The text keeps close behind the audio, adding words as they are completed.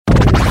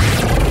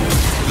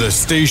The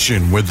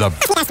station with the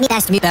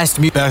best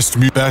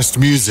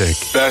music.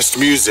 Best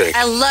music.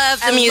 I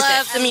love the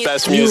music.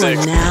 Best music.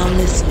 You are now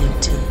listening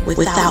to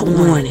Without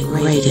Warning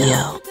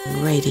Radio.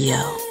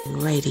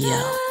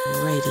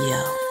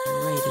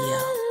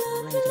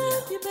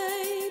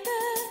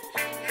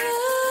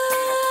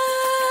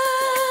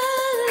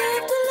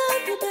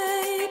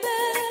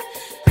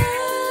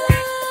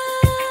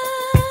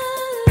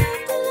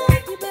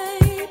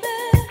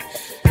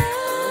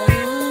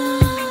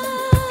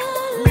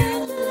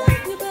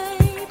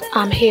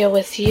 I'm here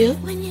with you,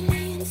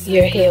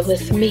 you're here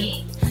with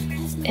me,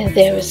 and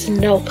there is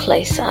no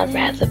place I'd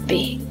rather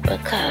be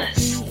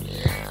because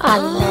I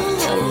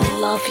love to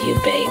love you,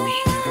 baby.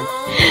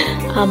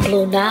 I'm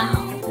Blue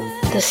Nile,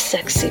 the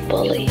sexy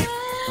bully.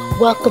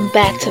 Welcome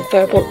back to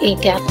Verbal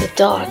Ink After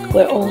Dark,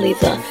 where only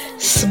the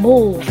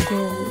smooth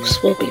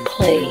grooves will be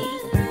played.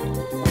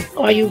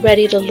 Are you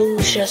ready to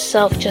lose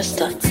yourself just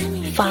to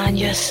find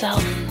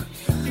yourself?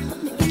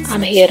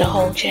 I'm here to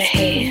hold your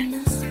hand.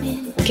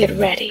 Get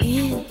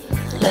ready.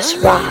 Let's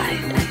ride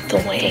the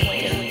wave.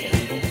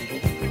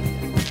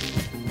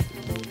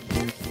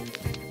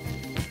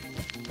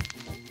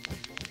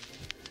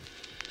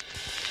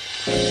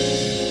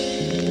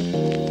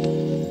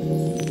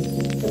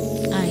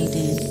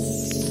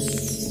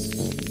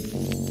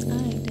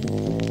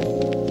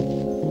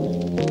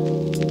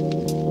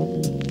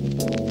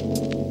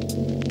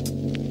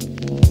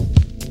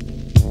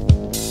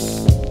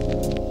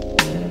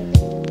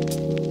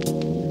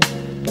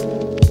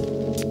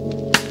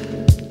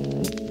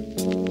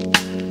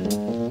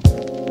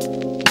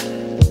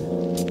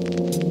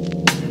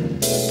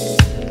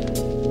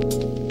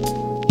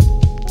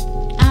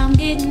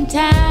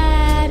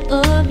 Tired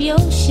of your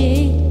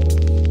shit.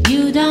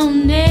 You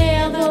don't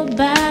never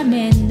buy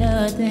me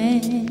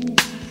nothing.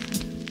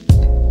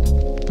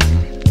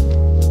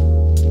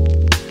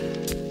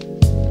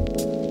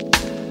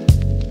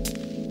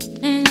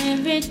 And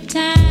every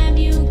time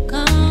you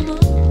come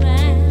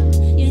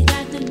around, you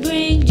got to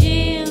bring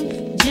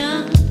Jim,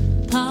 John,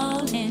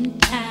 Paul,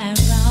 and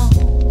Tyrone.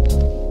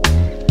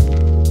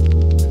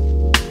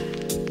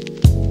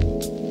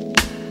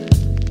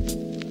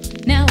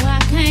 Now why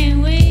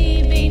can't we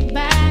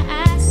by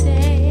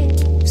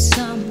ourselves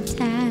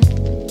sometimes?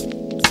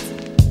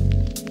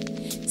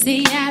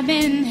 See, I've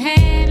been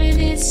having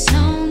this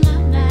on my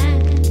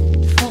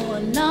mind for a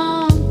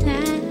long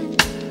time.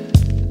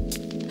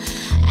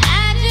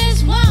 I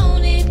just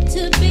want it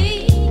to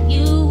be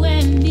you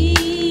and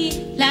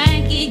me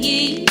like it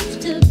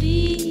used to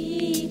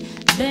be,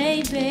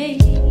 baby.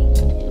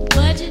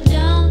 But you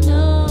don't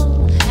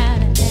know how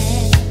to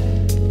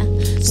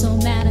act. So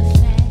matter of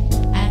fact,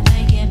 I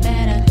think you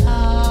better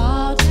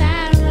call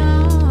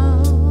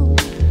Tyrone.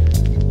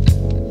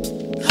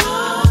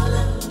 Call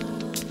him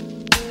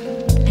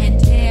and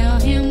tell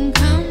him,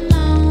 come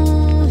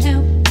on,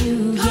 help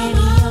you get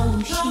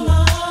your shit.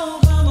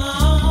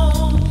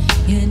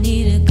 You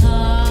need to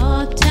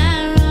call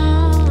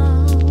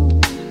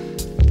Tyrone.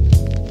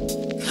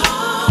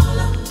 Call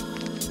him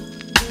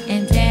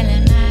and tell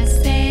him I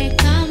said,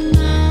 come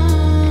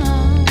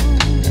on.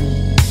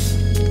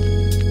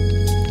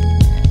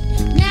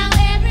 Now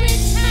every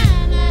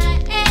time I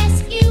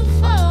ask you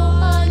for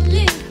a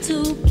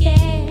little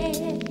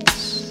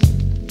cash,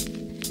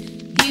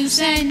 you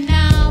say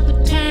no,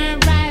 but turn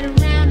right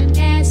around and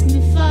ask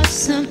me for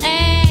some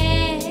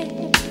ass.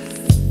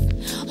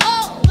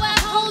 Oh, well,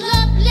 hold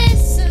up,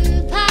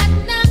 listen,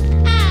 partner,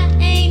 I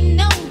ain't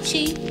no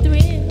cheap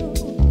thrill.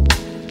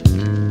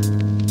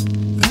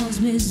 'Cause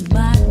Miss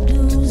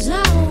Badu's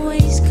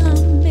always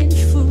coming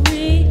for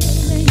real,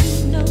 and you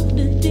know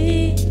the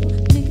deal,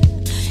 nigga.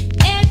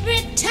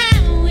 Every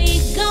time we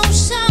go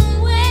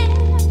somewhere,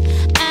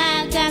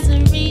 I got to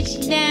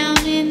reach down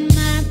in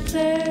my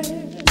purse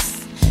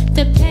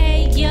to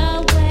pay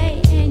your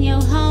way and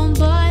your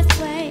homeboy's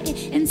way,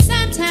 and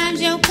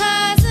sometimes your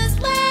cousin's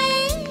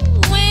way.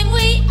 When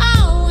we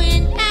all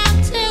went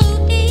out to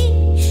eat,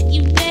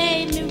 you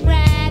made me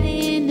ride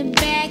in the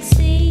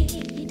backseat,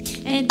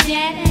 and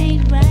that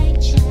ain't right,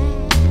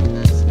 child.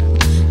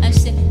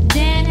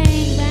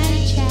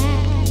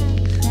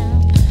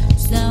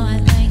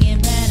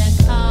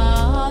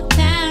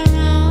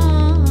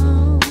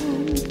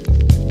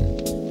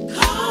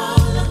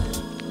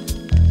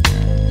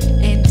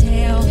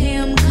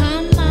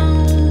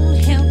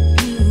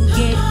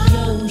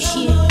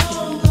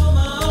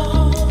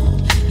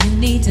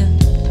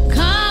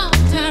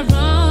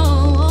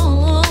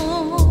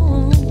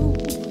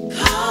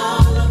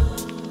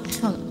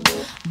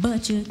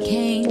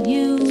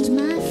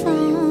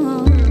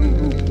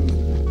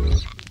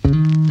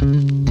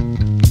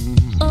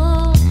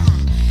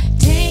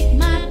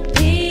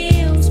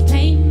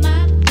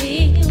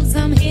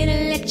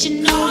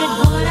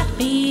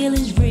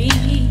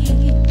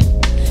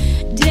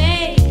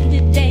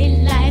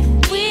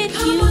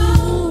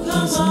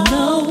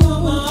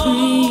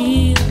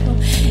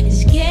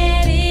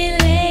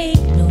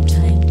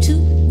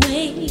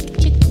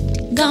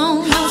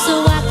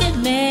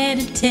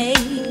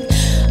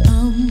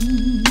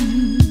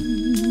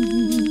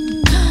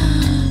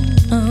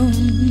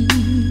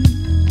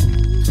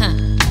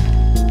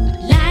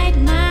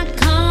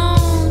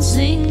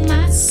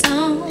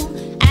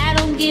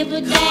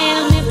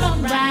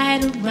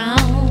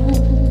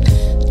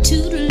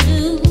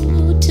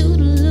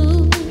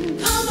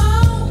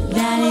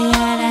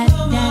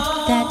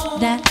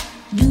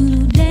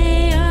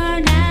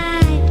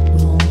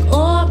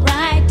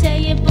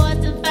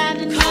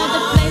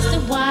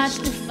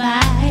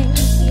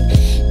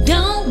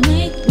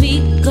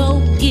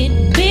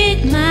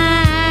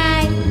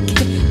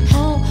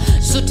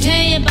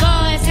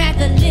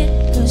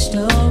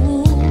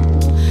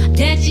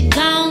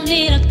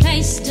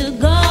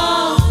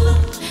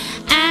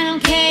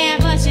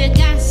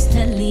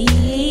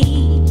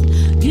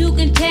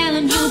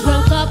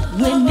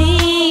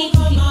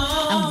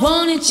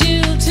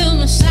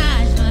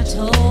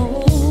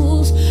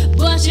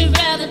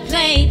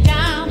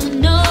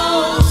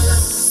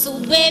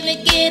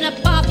 get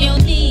up off your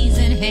knees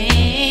and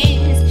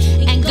hands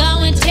and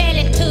go and tell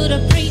it to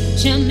the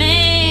preacher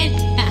man.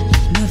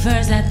 But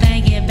first I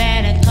think you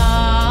better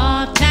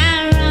call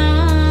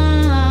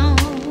Tyrone.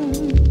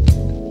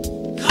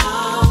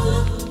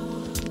 Call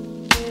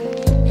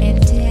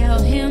and tell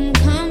him,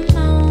 come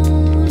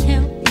on,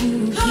 help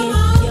you get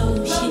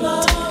your shit.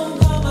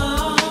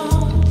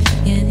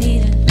 You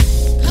need to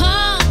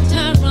call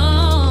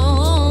Tyrone.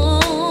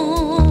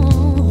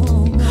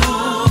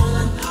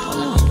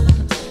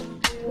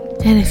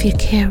 And if you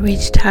can't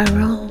reach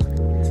Tyrone,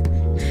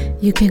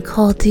 you can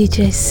call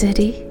DJ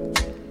City.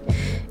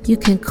 You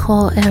can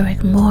call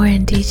Eric Moore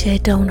and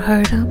DJ Don't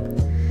Hurt Him.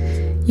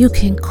 You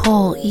can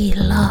call E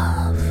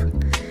Love.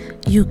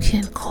 You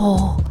can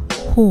call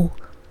Who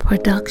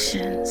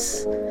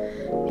Productions.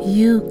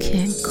 You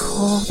can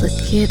call the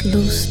Get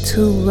Loose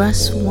 2,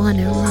 Russ 1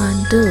 and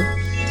Ron Do.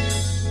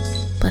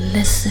 But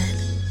listen,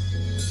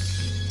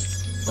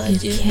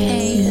 you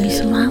can't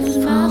use my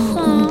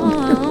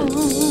phone.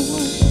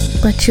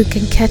 But you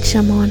can catch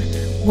them on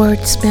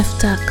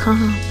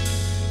wordsmith.com.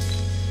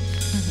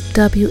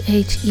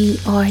 WHERDZMYTH.com.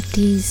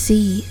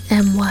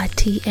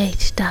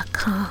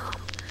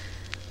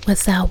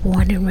 Without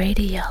Warning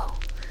Radio.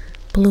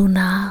 Blue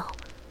Nile,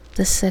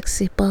 the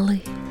sexy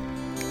bully.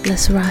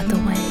 Let's ride the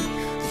wave.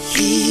 The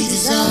heat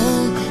is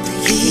on, the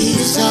heat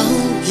is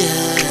on,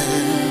 yeah.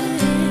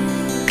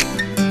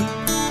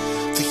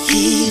 The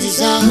heat is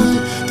on,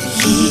 the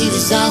heat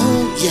is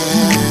on,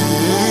 yeah.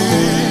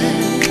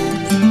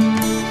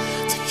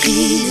 The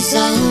heat is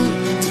on,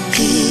 the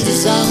heat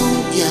is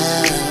on,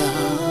 yeah.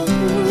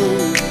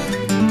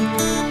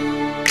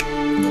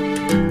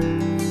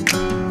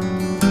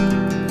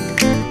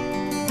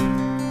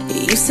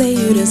 You say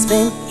you done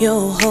spent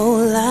your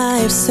whole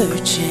life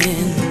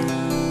searching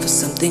for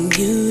something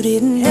you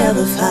didn't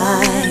ever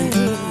find.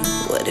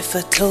 What if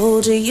I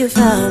told you you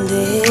found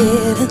it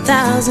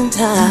 1,000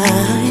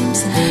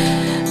 times,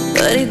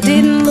 but it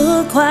didn't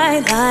look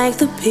quite like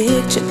the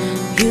picture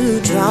you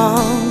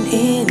drawn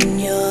in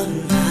your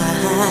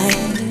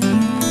mind?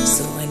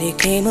 So when it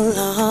came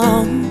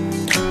along,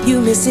 you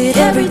miss it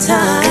every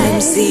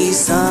time. See,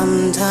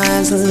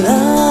 sometimes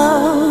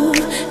love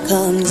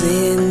comes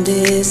in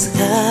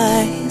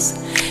disguise.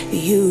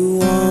 You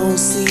won't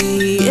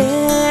see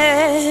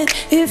it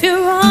if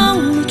you're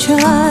only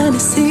trying to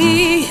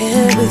see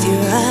it with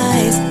your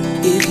eyes.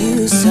 If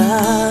you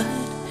start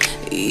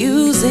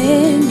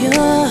using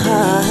your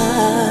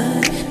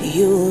heart,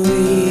 you'll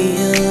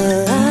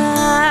realize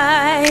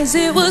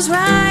it was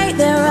right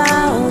there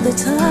all the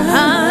time.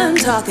 I'm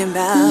talking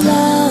about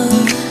love.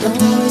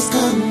 Don't always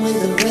come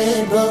with a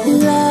red bow.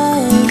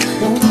 Love.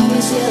 Don't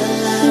always yell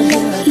loud,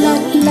 here I go.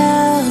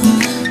 Love.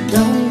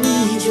 Don't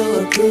need your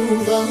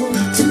approval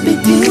to be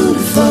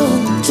beautiful,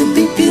 to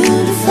be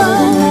beautiful.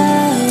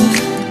 Love.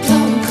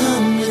 Don't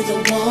come with a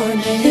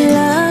warning.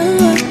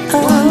 Love.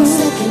 1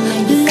 second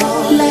and you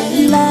fall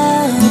in.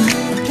 Love.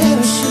 A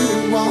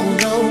parachute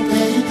won't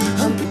open.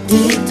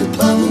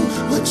 Unpredictable,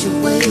 what you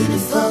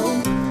waiting for?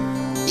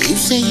 You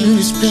say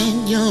you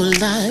spend your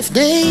life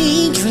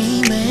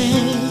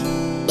daydreaming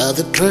about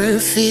the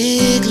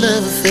perfect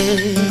love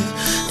affair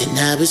and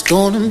how it's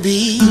gonna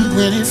be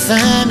when it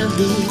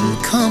finally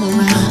come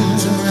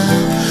around.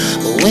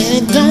 But when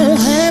it don't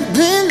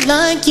happen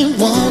like you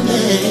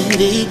wanted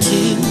it to,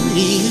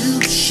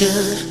 you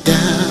shut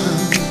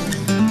down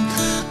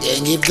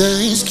and give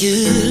the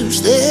excuse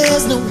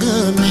there's no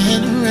good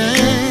man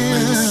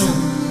around.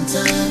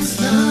 Sometimes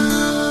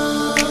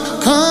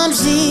love comes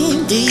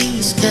in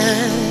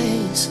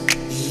disguise.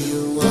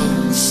 You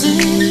won't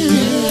see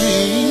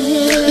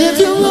if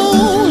you're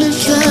only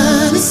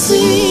trying to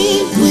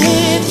see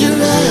with your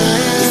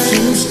eyes. If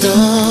you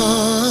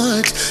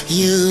start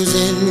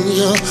using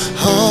your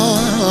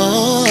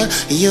heart,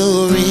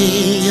 you'll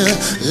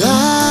realize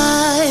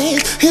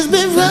it's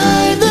been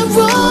right there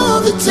all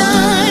the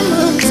time.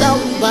 I'm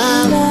talking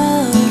about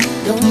Love.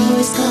 don't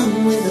always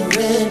come with a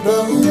red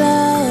bow.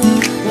 Love.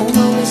 Don't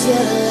always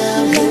yell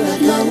loud, here I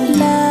go.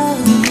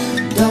 Love.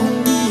 Don't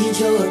need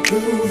your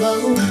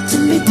approval to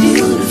be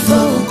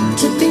beautiful,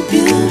 to be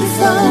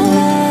beautiful.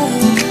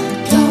 Love.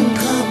 Don't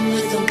come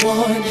with a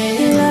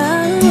warning.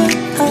 Love.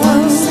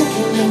 1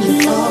 second and you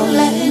fall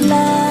in.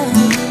 Love.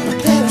 A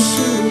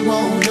parachute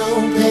won't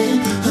open.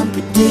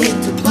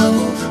 Unpredictable,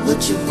 what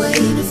you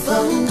waiting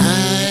for? I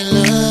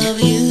love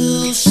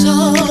you so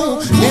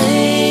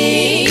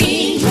dangerously.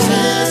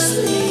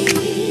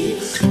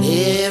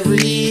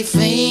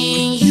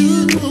 Everything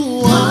you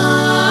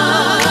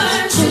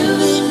are to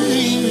me,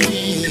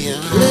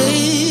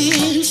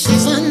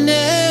 places I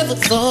never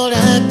thought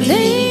I'd be.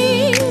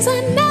 Things I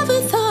never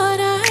thought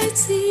I'd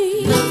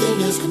see.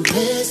 Nothing else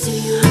compares to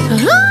you.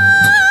 Love.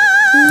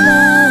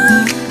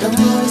 Don't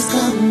always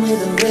come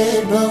with a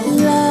red bow.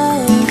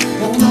 Love.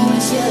 Don't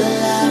always yell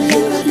loud,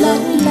 here I go.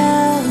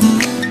 Love.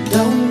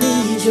 Don't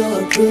need your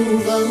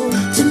approval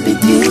to be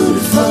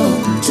beautiful,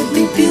 to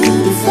be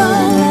beautiful.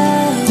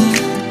 Love.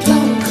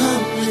 Don't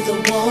come with a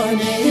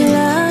warning.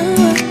 Love.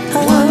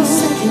 1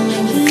 second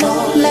and you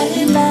fall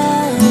in.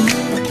 Love.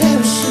 A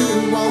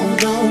parachute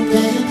won't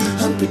open.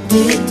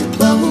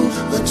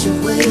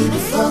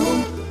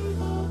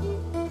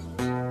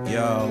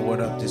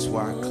 This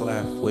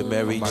Wyclef with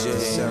Mary J.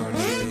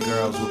 Serenade the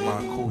girls with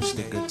my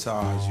acoustic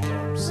guitars, you know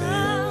what I'm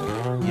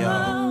saying?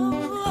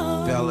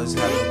 Yo, fellas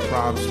having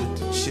problems with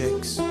the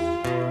chicks.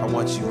 I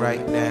want you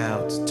right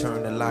now to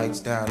turn the lights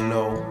down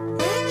low.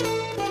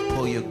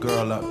 Pull your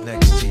girl up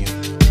next to you.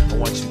 I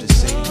want you to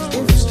sing these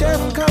words. If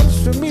Steph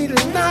comes for me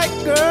tonight,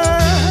 girl,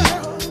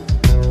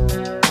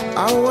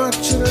 I want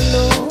you to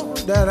know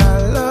that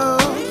I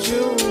love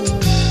you.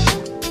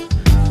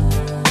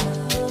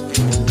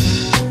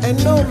 And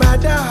no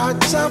matter how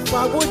tough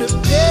I would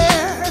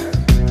appear,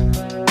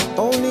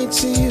 only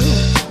to you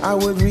I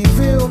would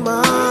reveal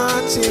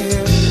my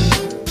tears.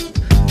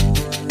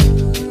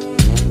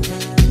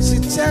 So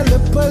tell the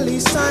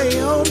police I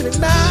ain't home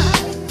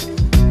tonight.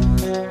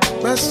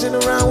 Messing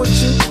around with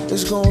you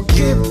is gonna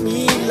give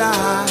me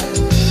life.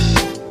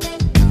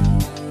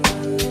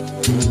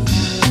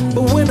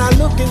 But when I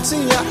look into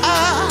your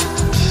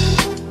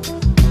eyes,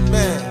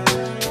 man,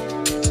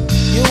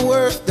 you're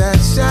worth that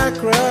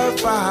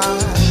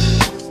sacrifice.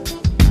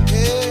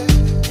 Yeah.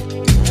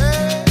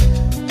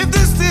 If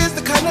this is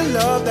the kind of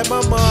love that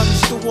my mom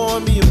used to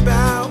warn me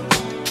about,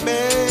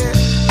 man,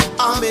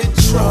 I'm in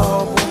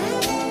trouble.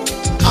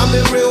 I'm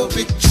in real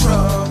big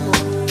trouble.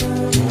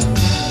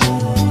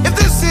 If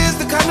this is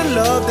the kind of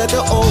love that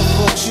the old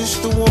folks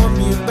used to warn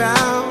me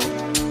about,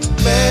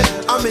 man,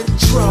 I'm in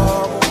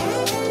trouble.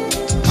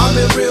 I'm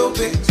in real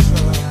big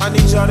trouble. I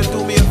need y'all to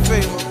do me a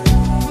favor.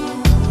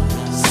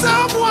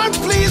 Someone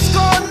please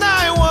call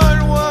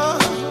 911.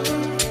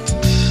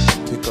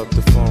 Pick up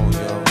the phone,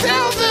 yo.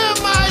 Tell them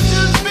I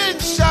just been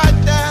shot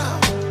down,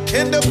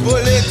 and the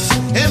bullets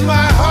in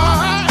my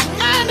heart,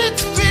 and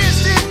it's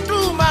piercing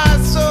through my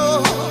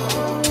soul.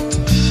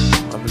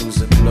 I'm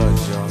losing blood,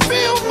 yo.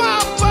 Feel my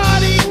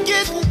body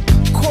getting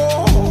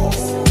cold.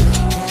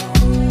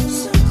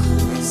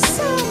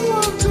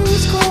 Someone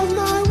please call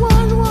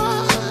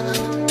 911.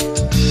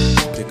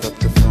 Pick up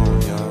the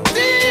phone, yo.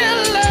 The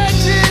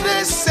alleged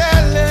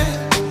assailant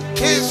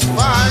is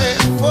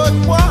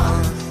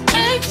 5'1",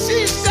 and she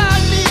shot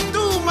me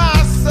through my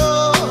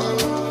soul.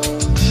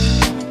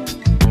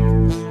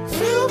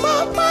 Feel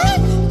my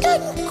body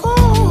getting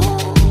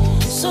cold.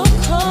 So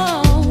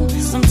cold.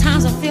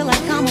 Sometimes I feel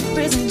like I'm a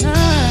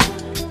prisoner.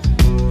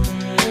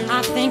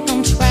 I think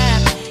I'm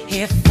trapped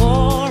here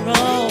for a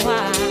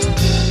while.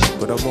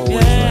 But I'm always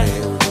right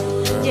here with you,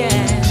 girl.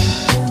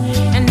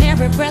 Yeah. And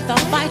every breath I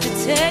fight to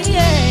take.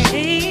 Yeah.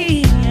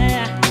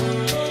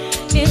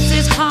 It's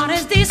as hard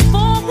as these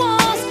four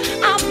walls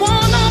I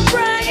wanna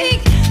break.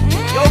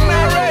 Yo,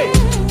 Mary.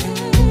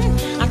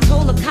 I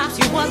told the cops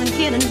you wasn't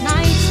here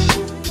tonight.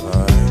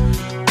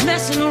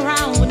 Messing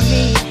around with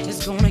me is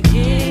gonna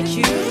get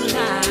you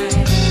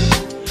live.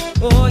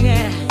 Oh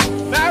yeah.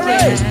 Mary.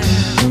 Yeah.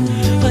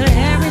 But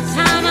every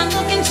time I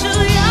look into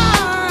your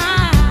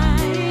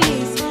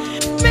eyes,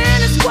 man,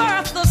 it's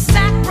worth the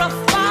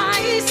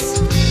sacrifice.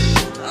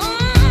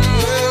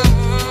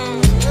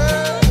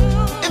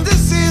 If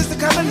this is the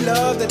kind of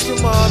love that your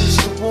mom used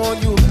to warn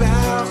you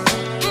about,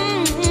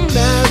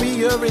 Mary,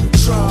 you're in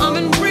trouble. I'm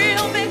in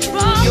real big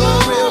trouble. You're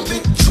in real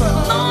big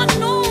trouble. Lord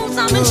knows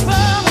I'm in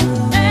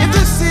trouble. If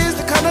this is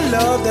the kind of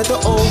love that the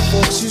old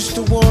folks used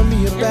to warn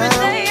me about,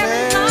 Every day, every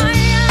man,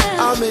 night,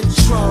 I'm in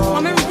trouble.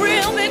 I'm in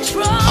real big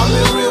trouble. I'm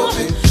in real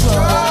big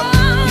trouble.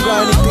 You got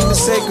anything to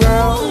say,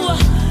 girl?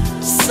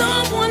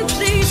 Someone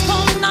please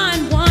call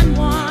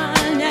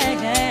 911.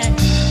 Yeah.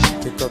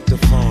 Pick up the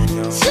phone,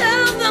 yo.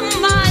 Tell them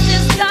I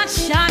just got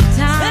shot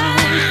down.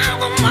 Tell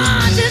them I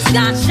just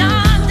got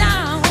shot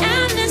down.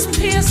 And it's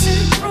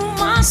piercing through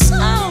my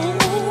soul.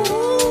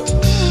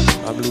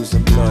 I'm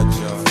losing blood,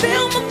 yo.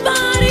 Feel my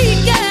body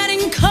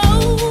getting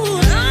cold.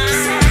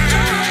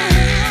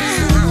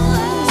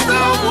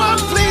 Someone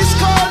please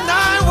call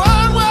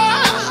 911.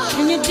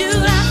 Can you do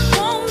that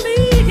for me?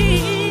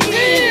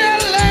 The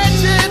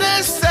alleged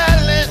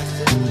assailant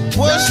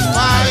was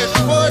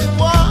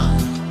 5'1",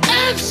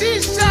 and she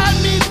shot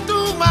me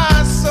through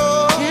my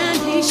soul. And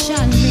he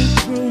shot me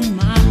through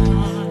my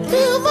heart.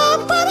 Feel my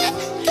body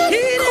He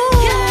didn't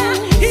care,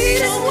 he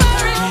didn't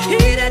worry, he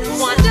didn't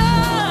wonder.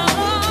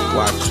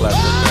 Wyclef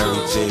with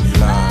Mary J.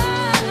 Blige.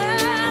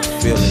 I'm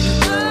feeling you,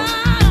 girl.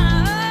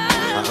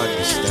 I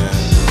understand.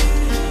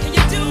 Can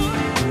you do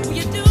it? Will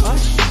you do it?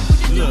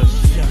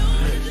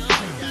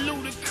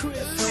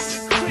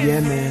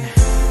 Yeah, man.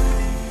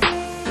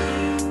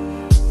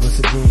 Once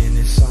again,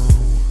 this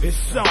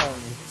song.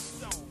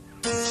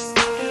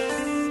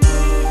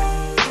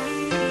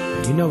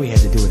 You know we had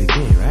to do it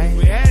again, right?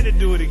 We had to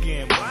do it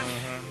again, boy.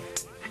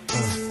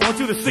 I want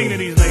you to sing to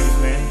these ladies,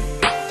 man.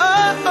 So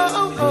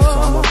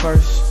I'm up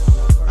first.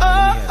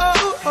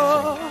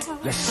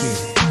 Let's get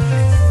it.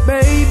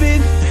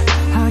 Baby,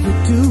 how you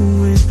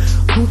doing?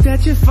 Hope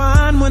that you're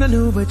fine. Wanna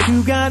know what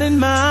you got in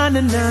mind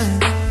tonight.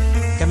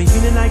 Got me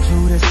feeling like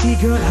Jodeci,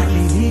 girl, I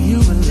can't leave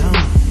you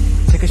alone.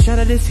 Take a shot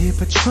of this here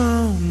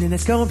Patron, and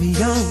it's gonna be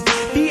on.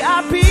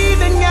 VIP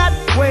then got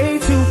way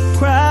too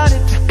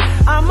crowded.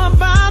 I'm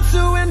about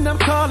to and I'm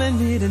calling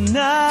it a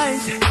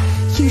night.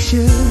 You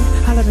should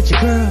holler at your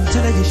girl,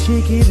 tell her you're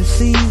shaking the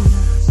scene.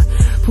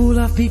 pull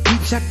off peep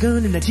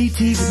shotgun in the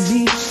GT with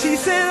me. She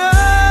said, oh,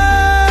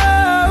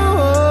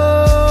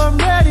 I'm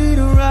ready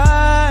to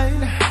ride.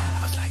 I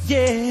was like,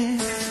 yeah,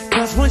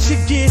 cause once you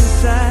get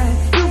inside,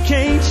 you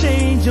can't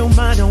change your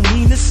mind. Don't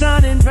mean to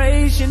sound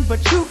impatient, but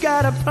you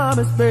gotta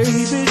promise,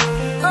 baby.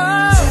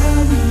 Oh,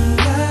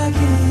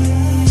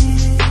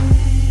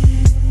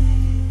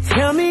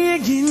 tell me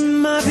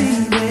again, my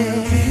baby.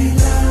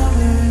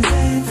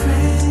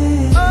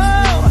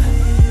 Oh,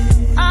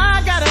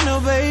 I gotta know,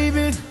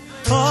 baby.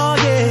 Oh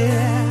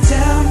yeah,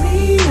 tell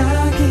me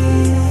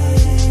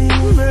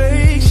again.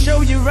 Make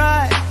sure you're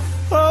right.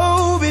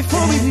 Oh,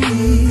 before we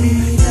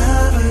be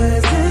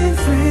lovers and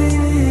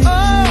friends.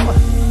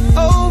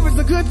 Oh, it's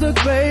a good look,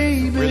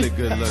 baby. Really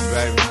good look,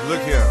 baby.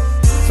 Look here.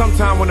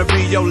 Sometime wanna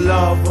be your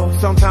lover,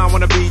 sometime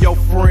wanna be your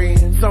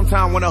friend,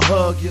 sometime wanna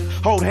hug you,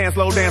 hold hands,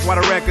 slow dance while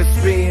the record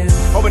spins.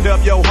 Opened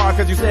up your heart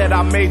cause you said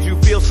I made you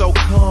feel so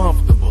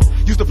comfortable.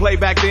 Used to play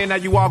back then, now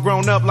you all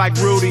grown up like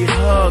Rudy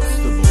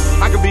Huxtable.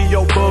 I could be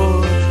your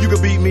bud, you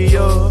could beat me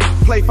up.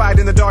 Play fight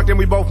in the dark, then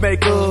we both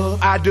make up.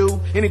 I do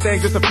anything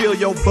just to feel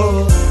your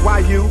buzz. Why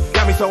you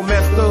got me so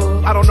messed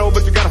up? I don't know,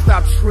 but you gotta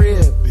stop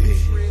tripping.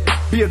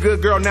 Be a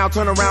good girl now,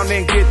 turn around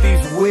and get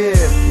these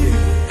whipped.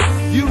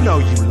 You know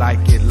you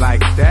like it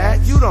like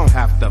that. You don't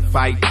have to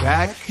fight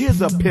back.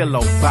 Here's a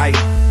pillow, bite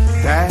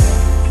that.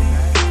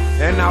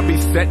 And I'll be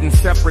setting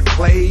separate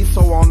plays,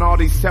 so on all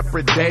these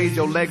separate days,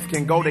 your legs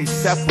can go they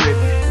separate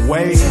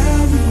ways.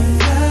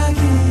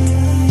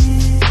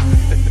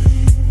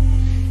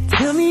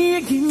 Tell me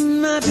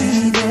again, my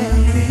baby.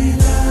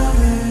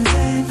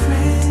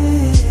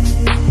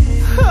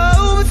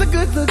 Oh, it's a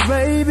good look,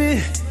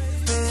 baby.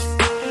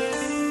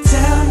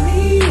 Tell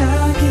me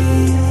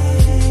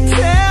again.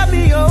 Tell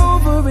me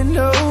over and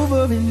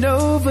over and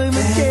over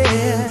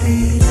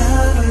again.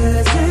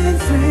 Lovers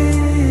and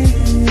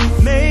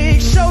friends.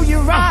 Make sure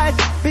you're right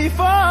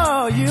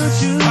before you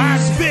choose.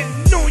 I've been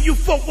knowing you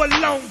for a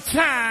long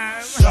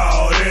time,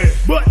 Shawty,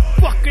 but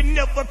fucking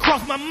never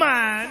crossed my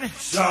mind.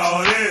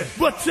 Shawty,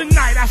 But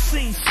tonight I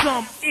seen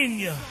something in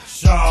you,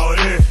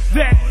 Shawty,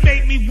 that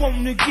made me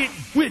wanna get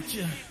with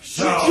you.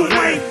 Shawty, You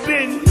ain't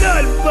been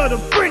nothing but a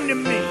friend to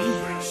me,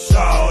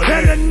 Shawty,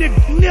 and a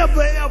nigga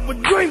never ever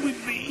dreamed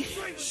with me.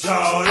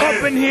 Shawty,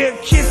 Up in here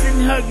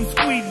kissing, hugging,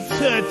 squeezing,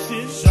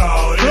 touching.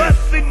 Shawty,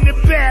 Up in the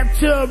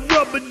bathtub,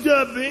 rubber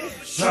dubbing.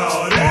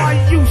 Shawty, Are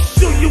you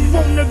sure you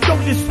wanna go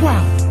this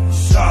route?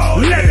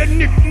 Shawty, Let a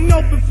nigga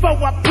know before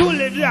I pull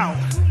it out.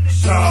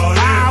 Shawty, I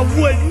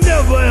would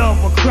never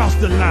ever cross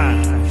the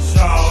line.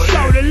 Shawty,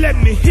 Shawty, let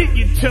me hit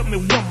you, tell me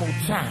one more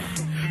time.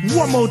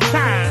 One more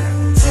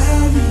time.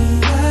 Tell me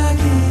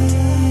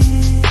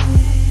again.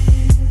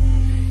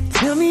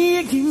 Tell me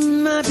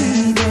again, my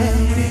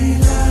baby.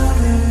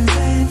 Lovers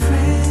and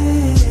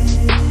friends.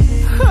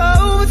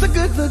 Oh, it's a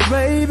good look,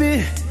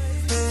 baby.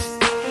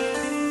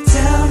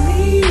 Tell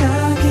me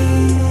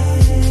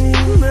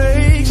again.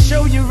 Make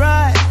sure you're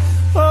right.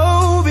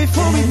 Oh,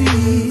 before we be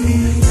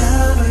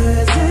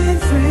lovers and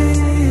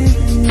friends.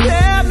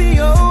 Tell me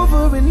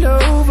over and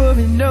over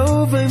and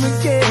over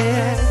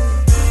again.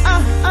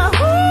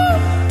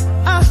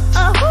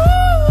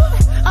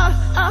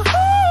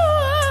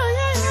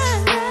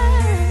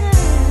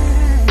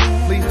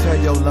 Please tell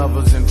your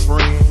lovers and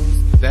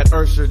friends that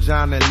Usher,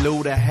 John, and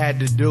Luda had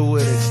to do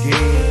it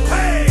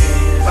again.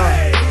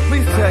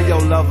 Please tell your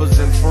lovers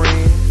and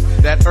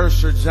friends that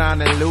Usher,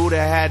 John, and Luda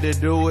had to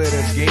do it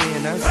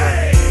again. That's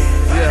right.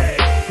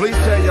 Yeah. Please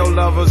tell your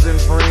lovers and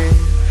friends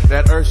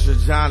that Usher,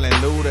 John, and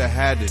Luda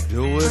had to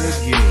do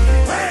it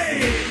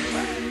again.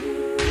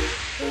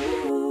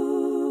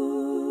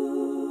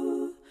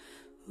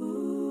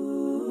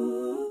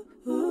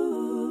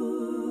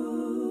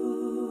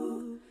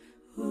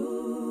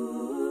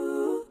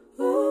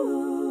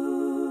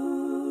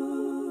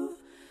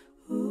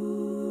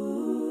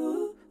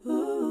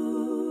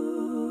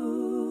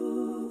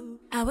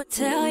 I would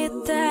tell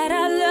you that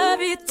I love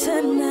you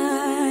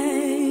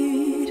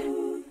tonight,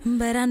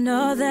 but I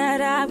know that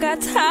I've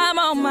got time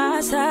on my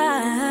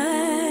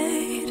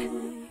side.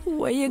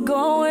 Where you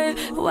going?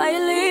 Why you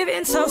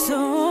leaving so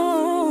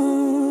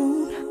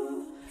soon?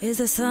 Is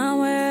there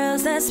somewhere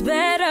else that's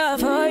better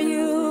for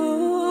you?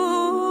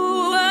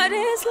 What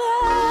is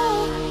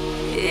love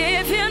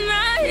if you're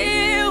not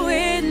here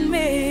with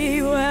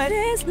me? What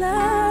is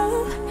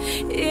love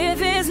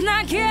if it's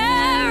not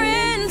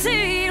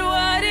guaranteed?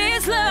 What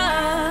is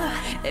love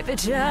if it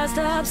just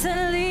stops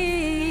and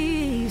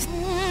leaves?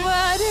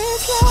 What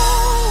is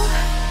love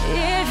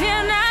if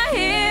you're not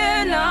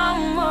here no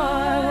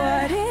more?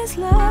 What is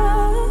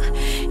love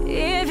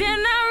if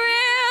you're not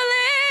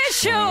really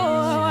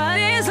sure? What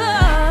is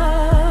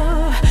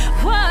love?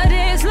 What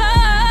is love?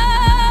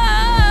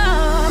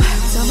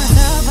 Tell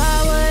myself I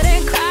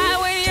wouldn't cry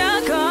when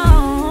you're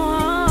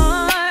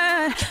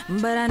gone,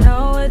 but I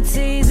know it's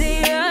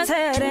easier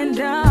said than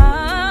done.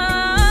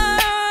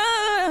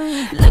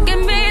 Look at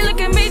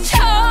me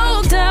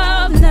choked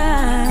up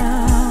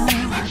now.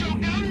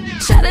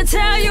 Try to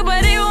tell you,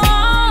 but it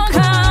won't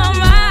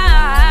come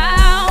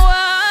out.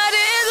 What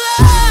is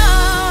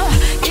love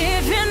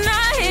if you're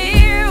not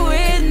here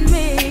with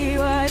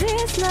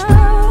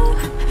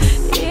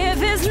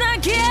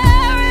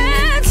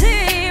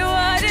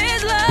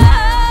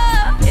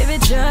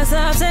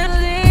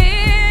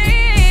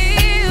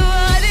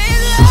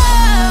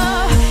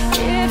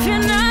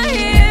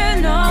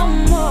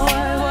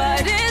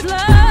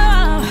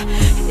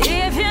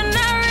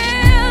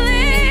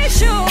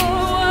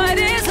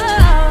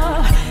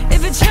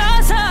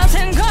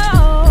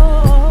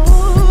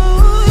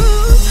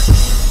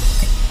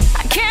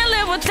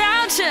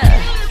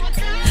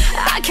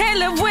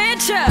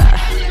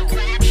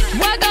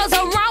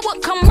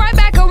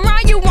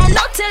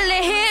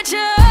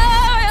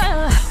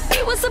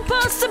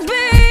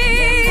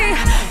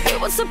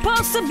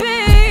supposed to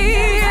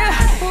be.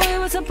 We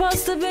were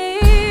supposed to be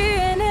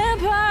an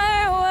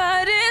empire.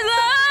 What is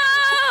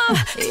love?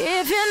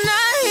 If you're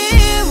not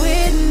here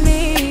with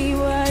me,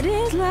 what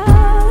is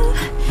love?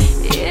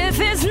 If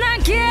it's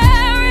not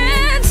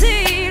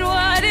guaranteed,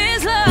 what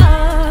is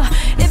love?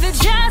 If it's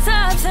just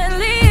us and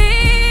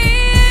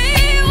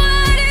leave,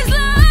 what is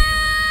love?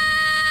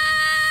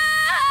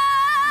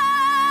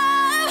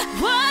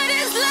 What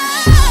is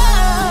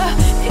love?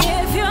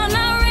 If you're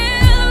not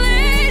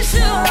really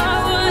sure,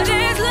 what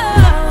is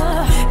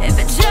love? If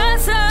it's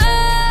just us.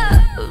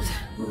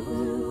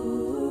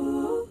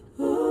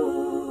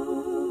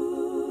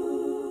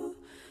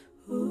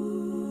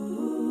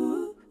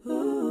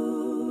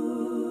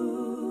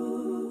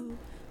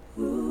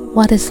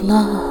 What is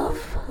love?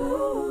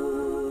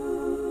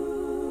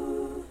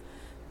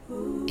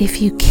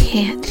 If you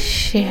can't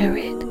share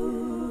it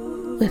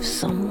with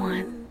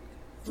someone,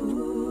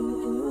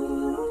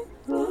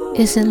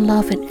 isn't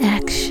love an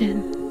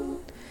action?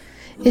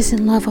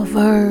 Isn't love a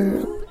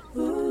verb?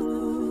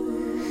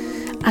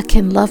 I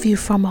can love you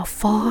from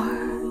afar.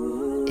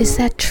 Is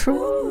that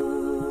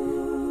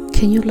true?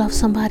 Can you love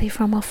somebody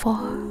from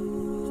afar?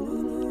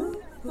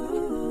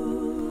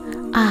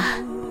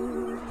 I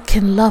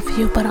can love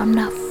you, but I'm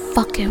not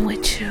fucking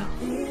with you.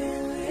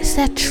 Is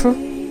that true?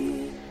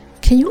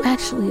 Can you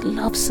actually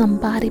love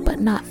somebody but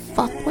not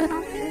fuck with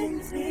them?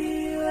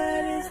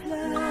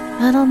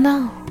 I don't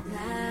know.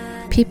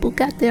 People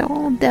got their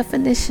own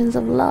definitions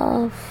of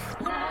love.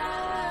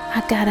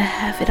 I gotta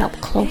have it up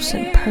close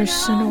and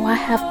personal. I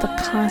have to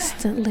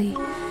constantly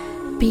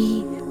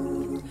be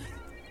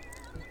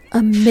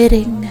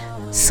emitting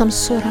some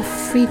sort of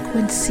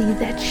frequency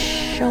that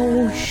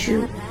shows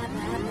you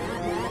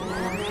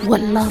what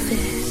love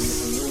is.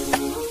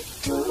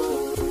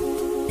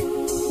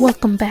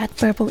 Welcome back,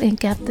 Verbal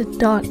Ink After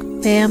Dark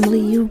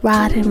family. You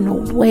riding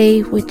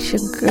away with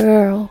your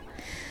girl,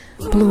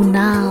 Blue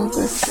Nile,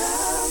 the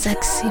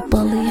sexy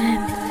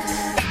bullying.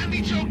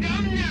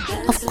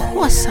 Of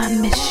course I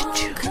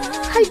missed you.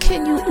 How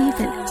can you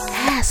even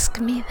ask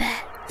me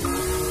that?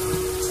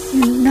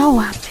 You know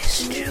I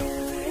missed you.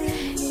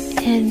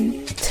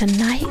 And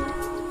tonight,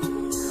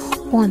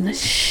 on the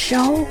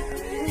show,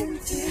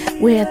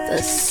 where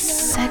the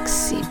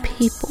sexy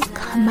people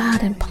come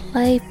out and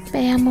play,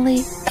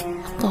 family,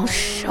 I'm gonna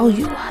show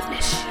you I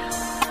miss you.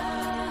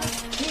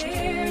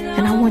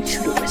 And I want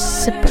you to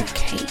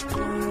reciprocate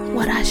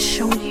what I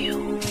show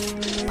you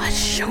by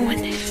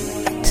showing it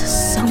to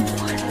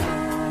someone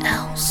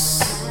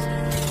else.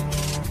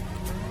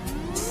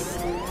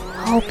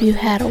 I hope you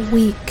had a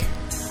week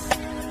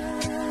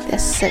that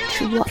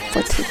set you up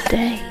for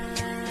today,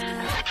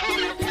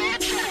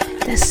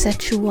 that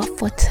set you up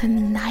for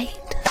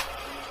tonight,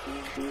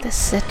 that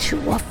set you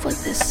up for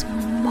this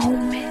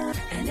moment.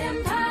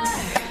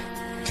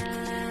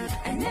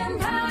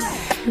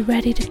 You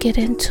ready to get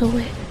into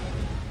it?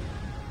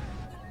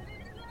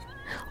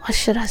 Or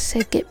should I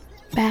say get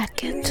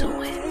back into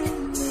it?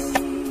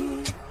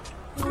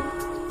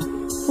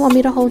 You want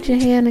me to hold your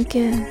hand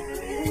again?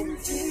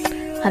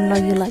 I know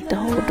you like to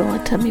hold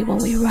on to me when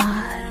we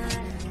ride.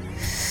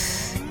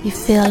 You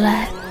feel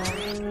that?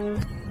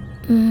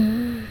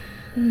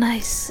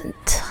 Nice and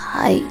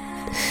tight.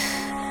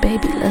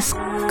 Baby, let's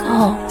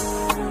go.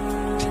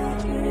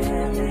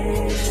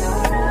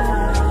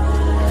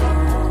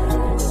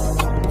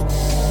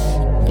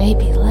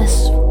 Baby,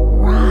 let's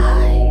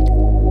ride.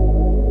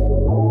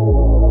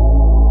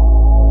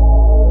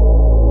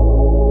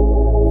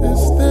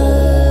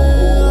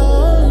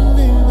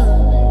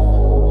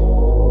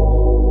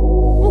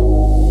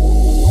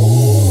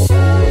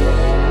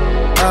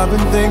 I've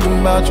been thinking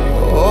about you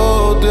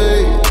all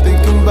day.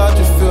 Thinking about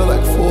you feel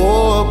like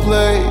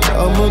foreplay.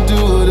 I'ma do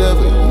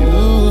whatever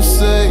you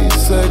say,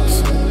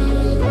 sexy.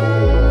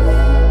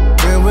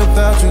 Been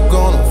without you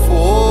gone on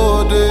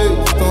 4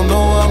 days. Don't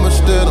know how much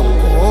that I'm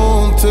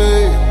gon'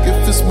 take.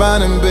 If it's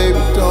mine, and baby,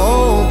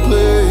 don't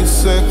play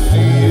sexy,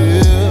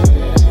 yeah.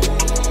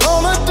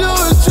 All I do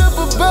is trip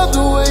about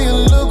the way you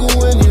look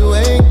when you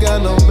ain't got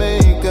no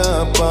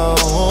makeup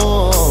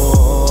on.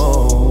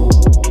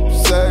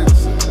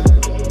 Sexy.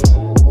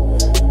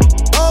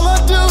 All I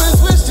do is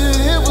wish that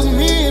it was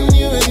me and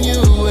you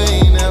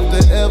ain't have to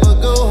ever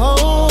go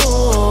home.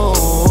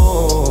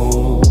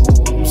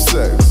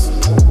 Sexy.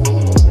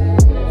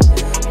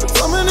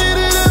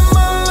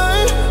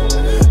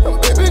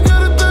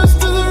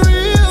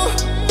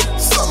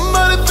 Some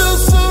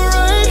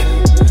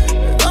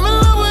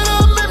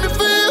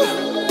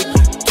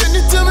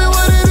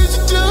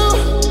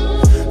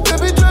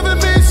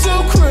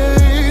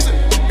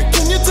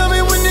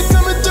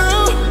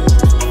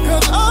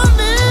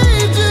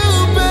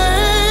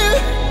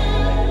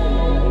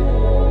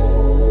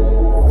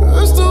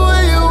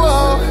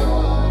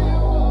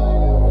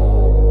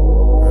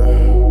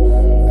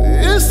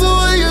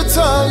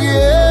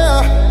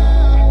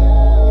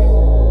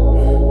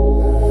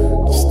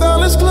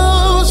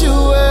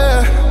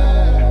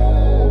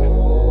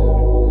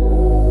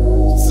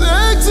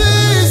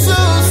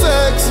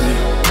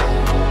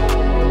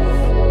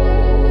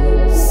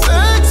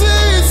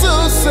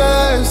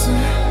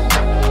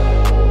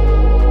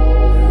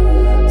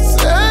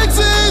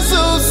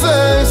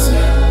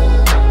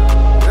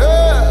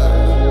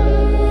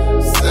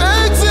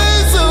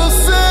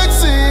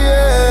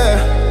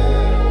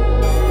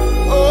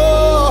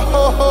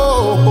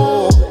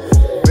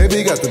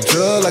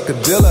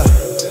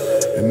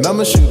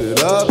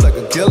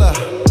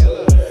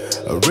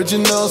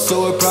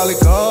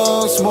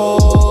don't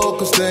smoke,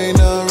 cause they ain't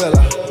none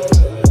realer.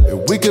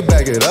 If we could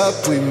back it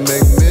up, we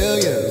make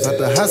millions. Have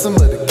to have some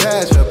of the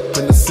cash up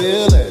in the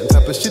ceiling.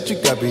 Type of shit you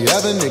got be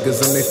having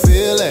niggas and they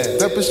feelin'.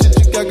 Type of shit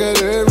you got a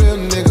real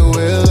nigga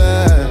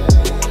willin'.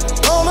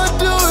 All I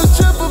do is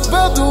trip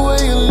about the way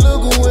you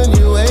look when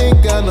you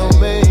ain't got no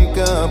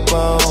makeup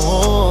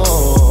on.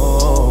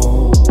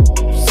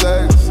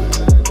 Sexy.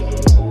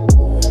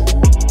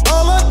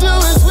 All I do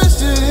is wish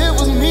that it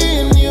was me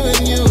and you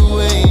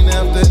ain't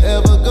have to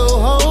ever go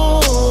home.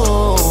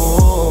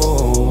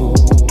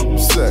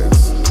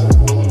 Sexy.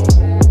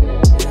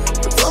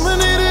 Cause I'ma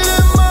need it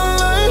in my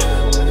life.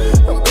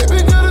 And baby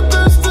girl, the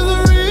thirst is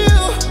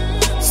real.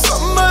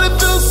 Somebody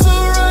feels so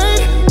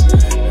right.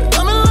 And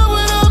I'm in love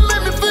with how it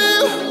make me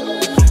feel.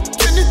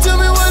 Can you tell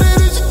me what it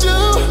is you do?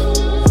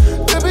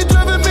 That be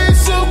driving me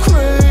so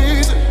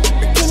crazy.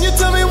 And can you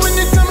tell me when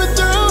you're coming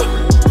through?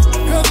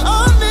 Cause I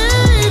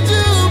need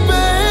you,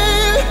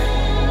 babe.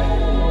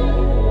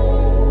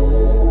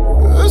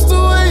 It's the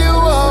way you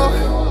walk.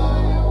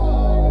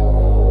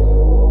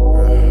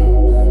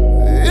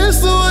 It's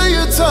the way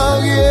you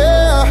talk,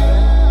 yeah.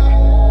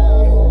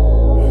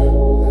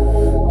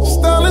 The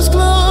stylish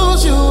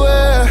clothes you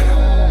wear.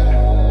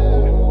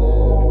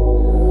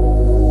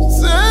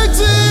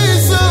 Sexy,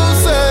 so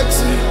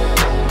sexy.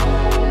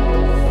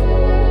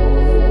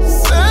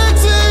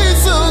 Sexy,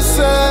 so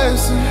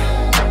sexy.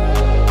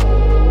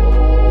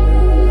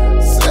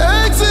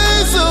 Sexy,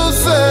 so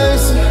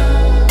sexy.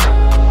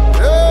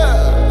 Yeah.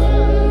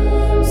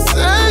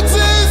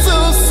 Sexy, so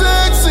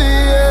sexy,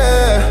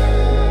 yeah.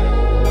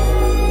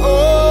 Oh,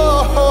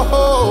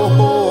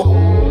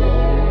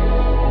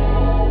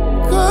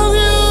 cause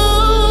you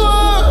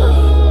are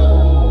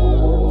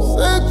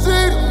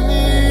sexy to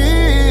me.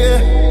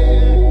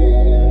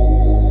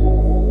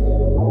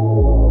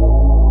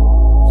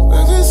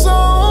 Sexy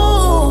song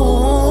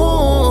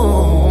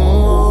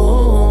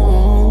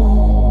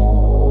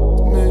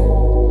to me.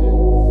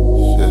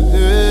 Shit,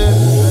 yeah.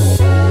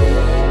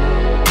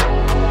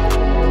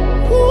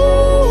 Ooh.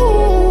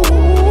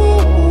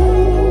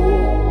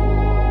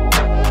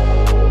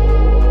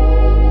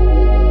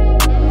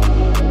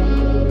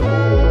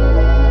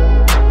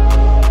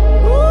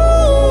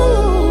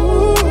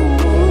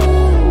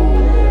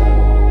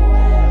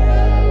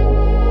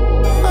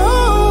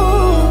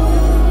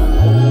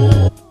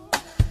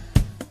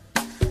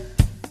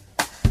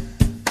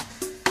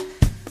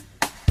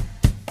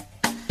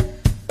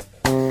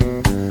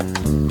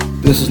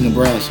 This is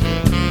Nebraska,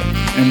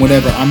 and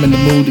whenever I'm in the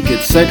mood to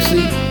get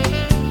sexy,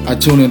 I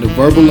tune into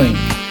Verbal Ink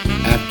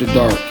After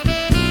Dark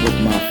with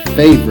my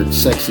favorite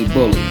sexy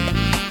bully,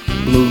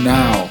 Blue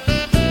Nile.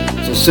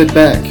 So sit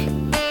back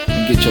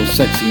and get your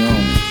sexy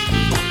on.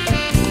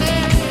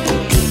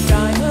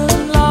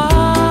 Diamond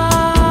line,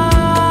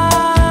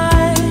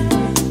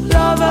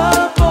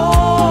 lover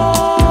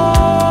boy.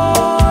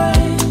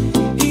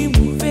 You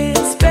move in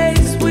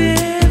space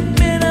with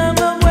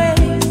minimum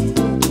waste,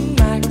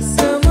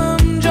 maximum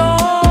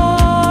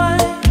joy.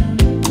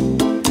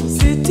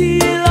 City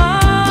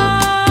lights,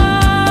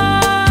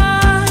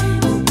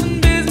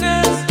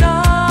 business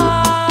nights.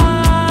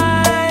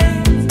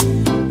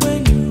 When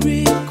you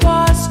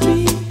require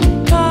street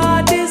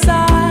car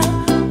desire,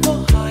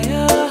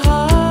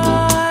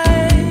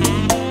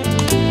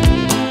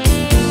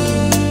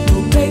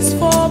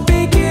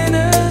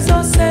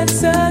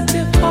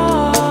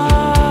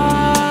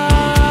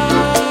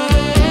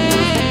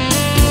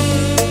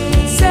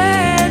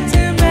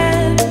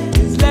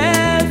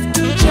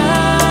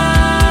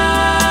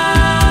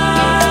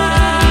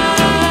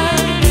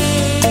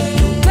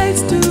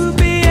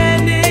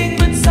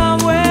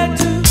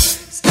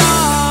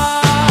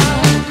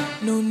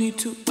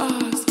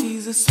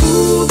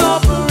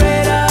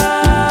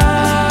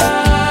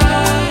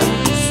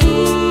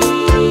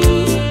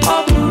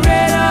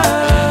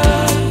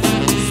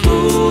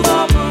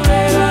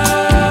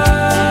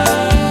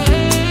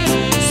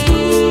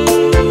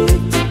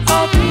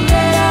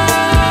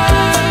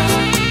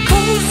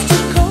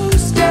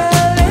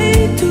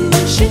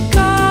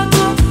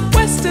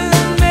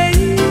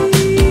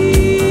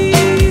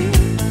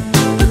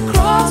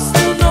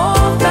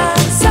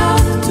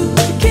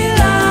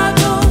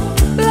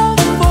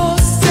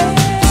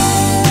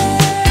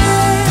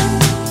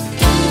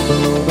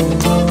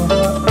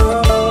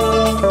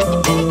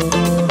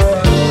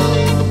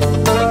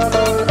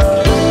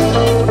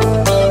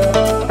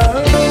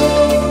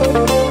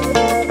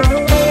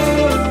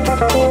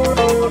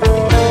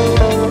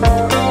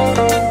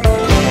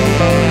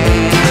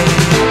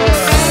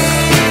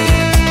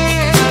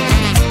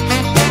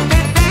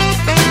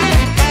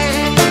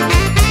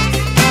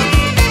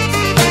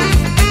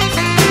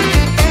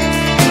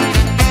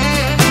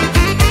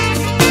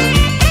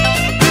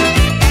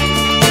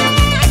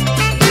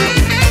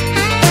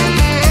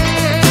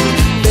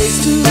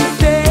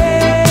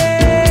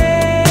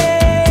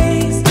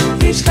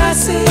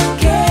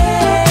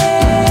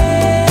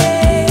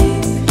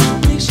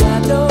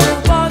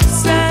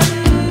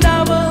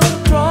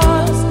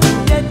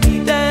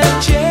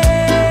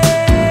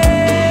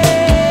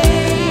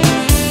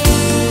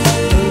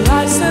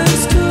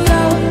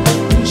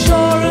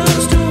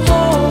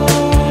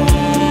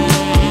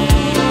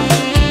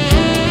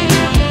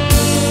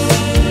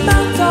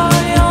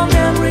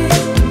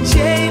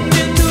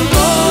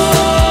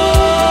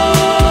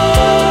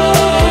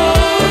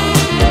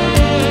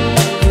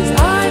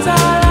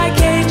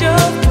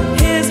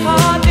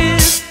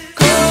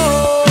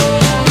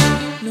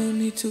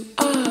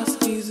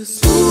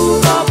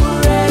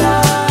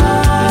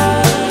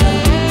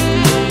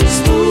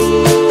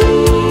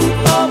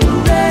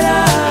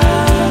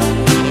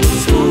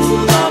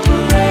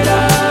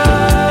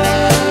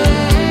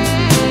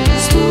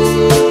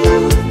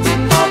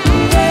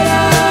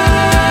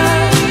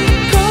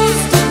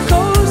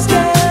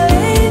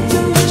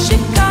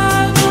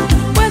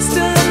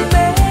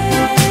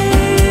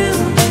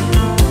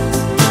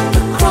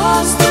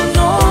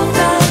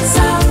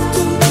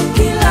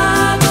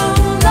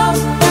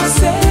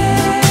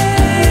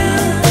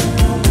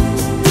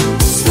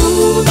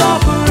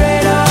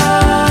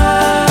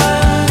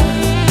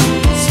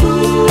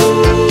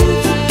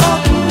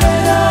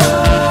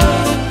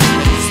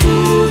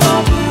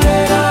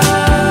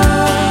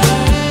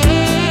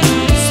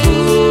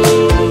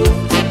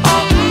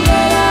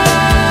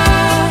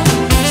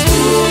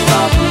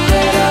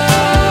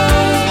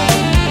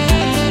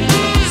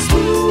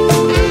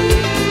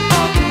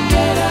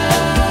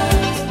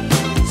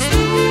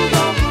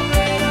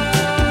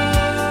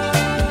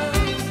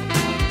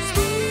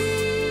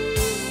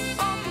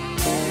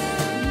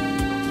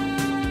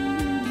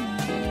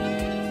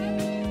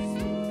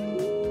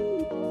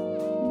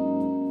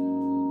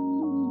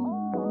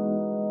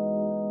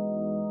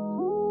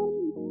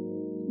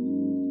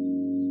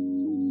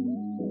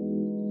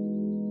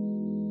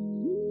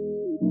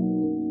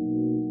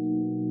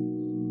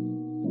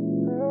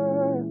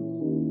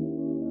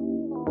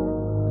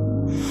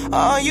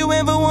 All you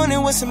ever wanted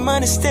was some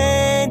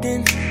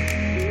understanding.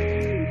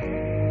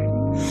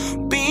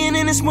 Being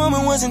in this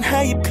moment wasn't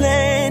how you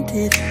planned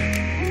it.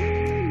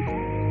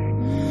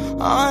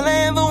 All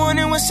I ever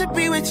wanted was to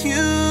be with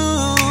you,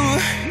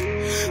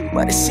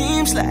 but it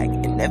seems like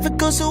it never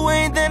goes the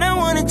way that I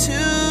wanted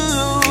to.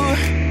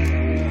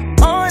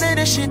 All of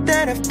the shit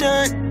that I've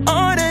done,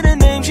 all of the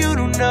names you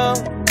don't know,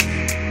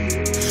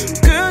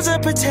 girls I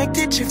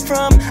protected you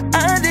from,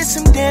 I did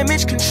some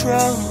damage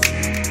control.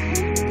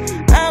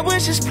 I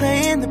was just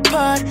playing the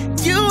part,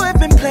 you have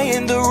been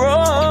playing the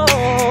role.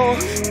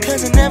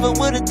 Cause I never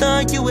would've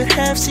thought you would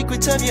have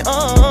secrets of your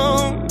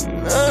own.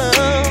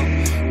 Oh.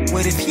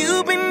 What if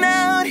you've been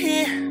out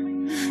here,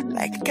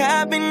 like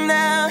I've been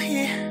out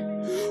here?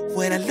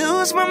 Would I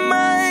lose my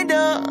mind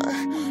or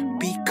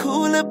be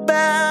cool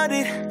about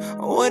it?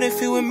 What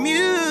if it were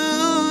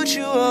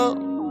mutual?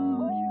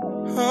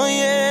 Oh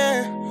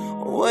yeah.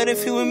 What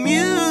if it were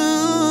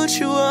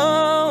mutual?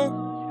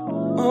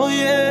 Oh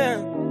yeah.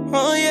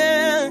 Oh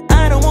yeah.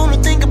 I don't wanna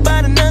think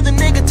about another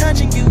nigga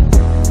touching you.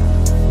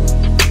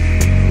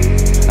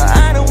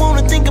 I don't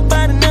wanna think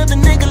about another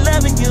nigga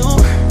loving you.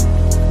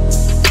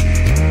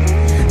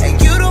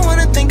 And you don't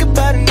wanna think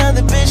about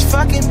another bitch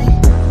fucking me.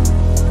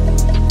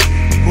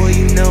 Boy,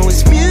 you know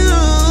it's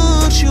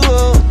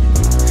mutual.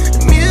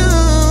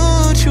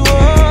 Mutual.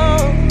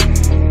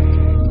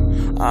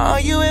 All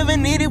you ever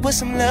needed was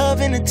some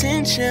love and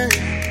attention.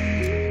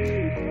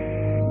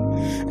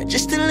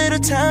 Just a little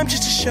time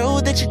just to show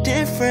that you're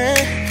different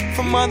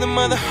from all the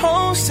mother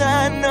hoes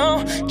I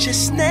know.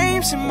 Just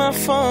names in my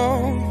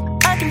phone.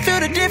 I can feel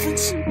the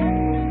difference.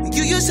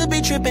 You used to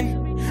be tripping,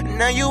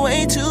 now you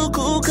way too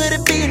cool. Could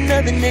it be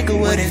another nigga?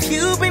 What if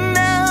you been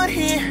out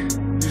here,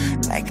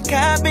 like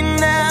I've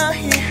been out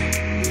here?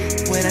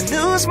 Would I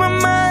lose my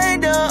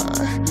mind or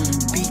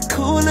be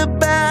cool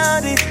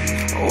about it?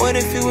 What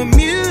if it were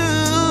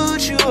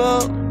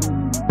mutual?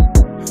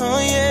 Oh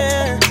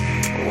yeah.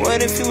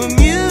 What if it were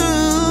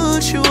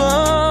mutual?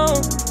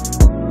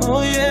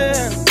 Oh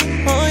yeah.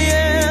 Oh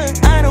yeah.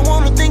 I don't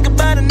wanna think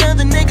about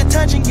another nigga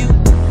touching you.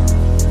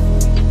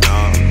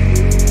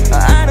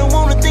 I don't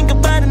wanna think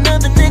about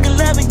another nigga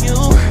loving you.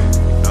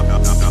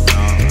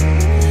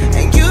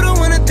 And you don't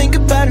wanna think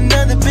about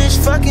another bitch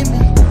fucking me.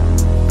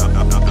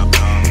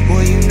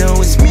 Boy, you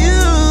know it's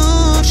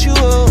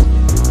mutual.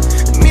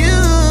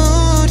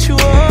 Mutual.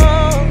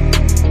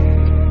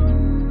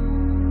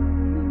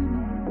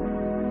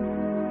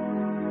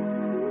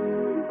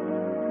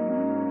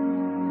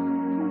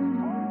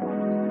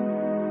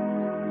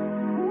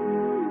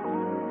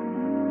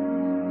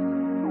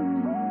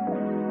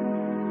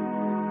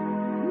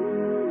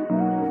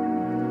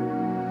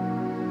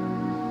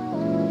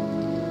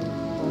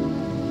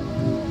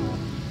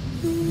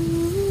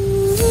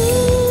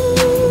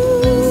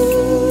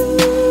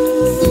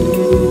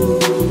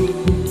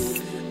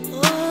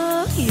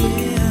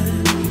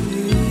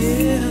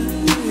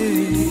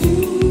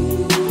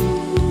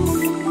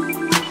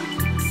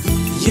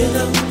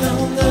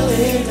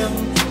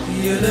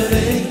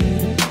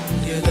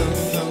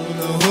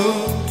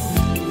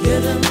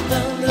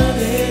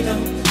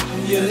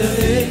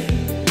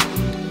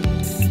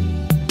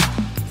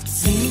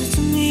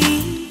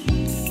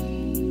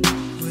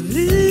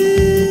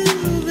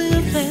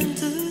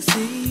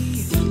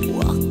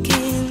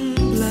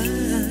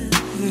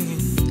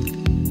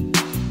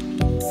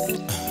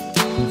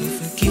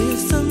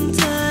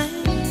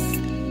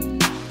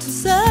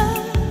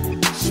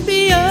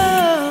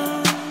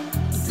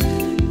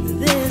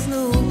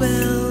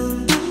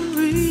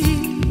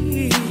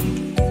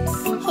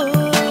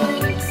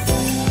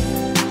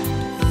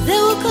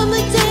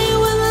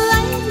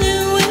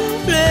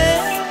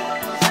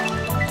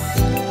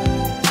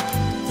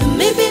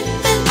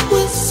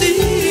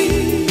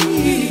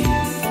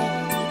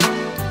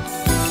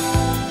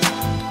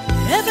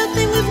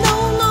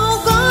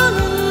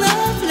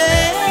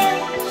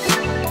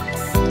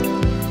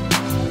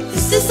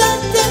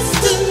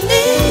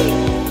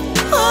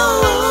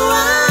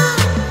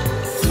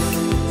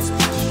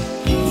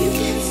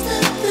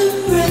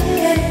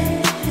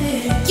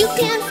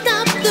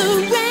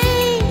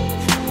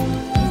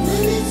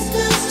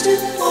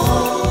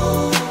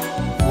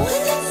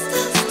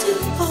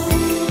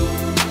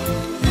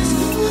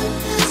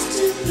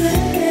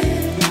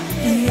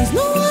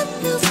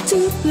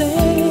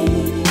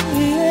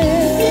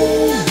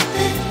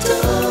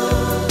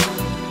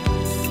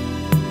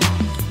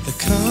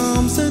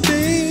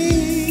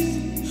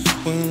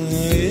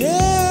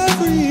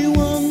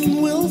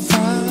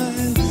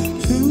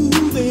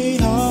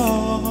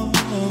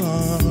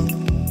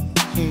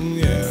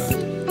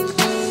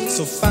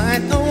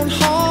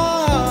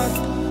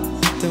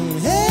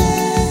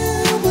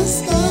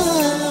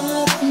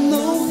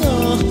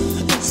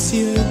 It's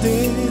your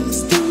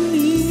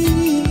destiny.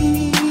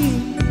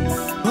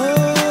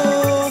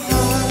 Oh,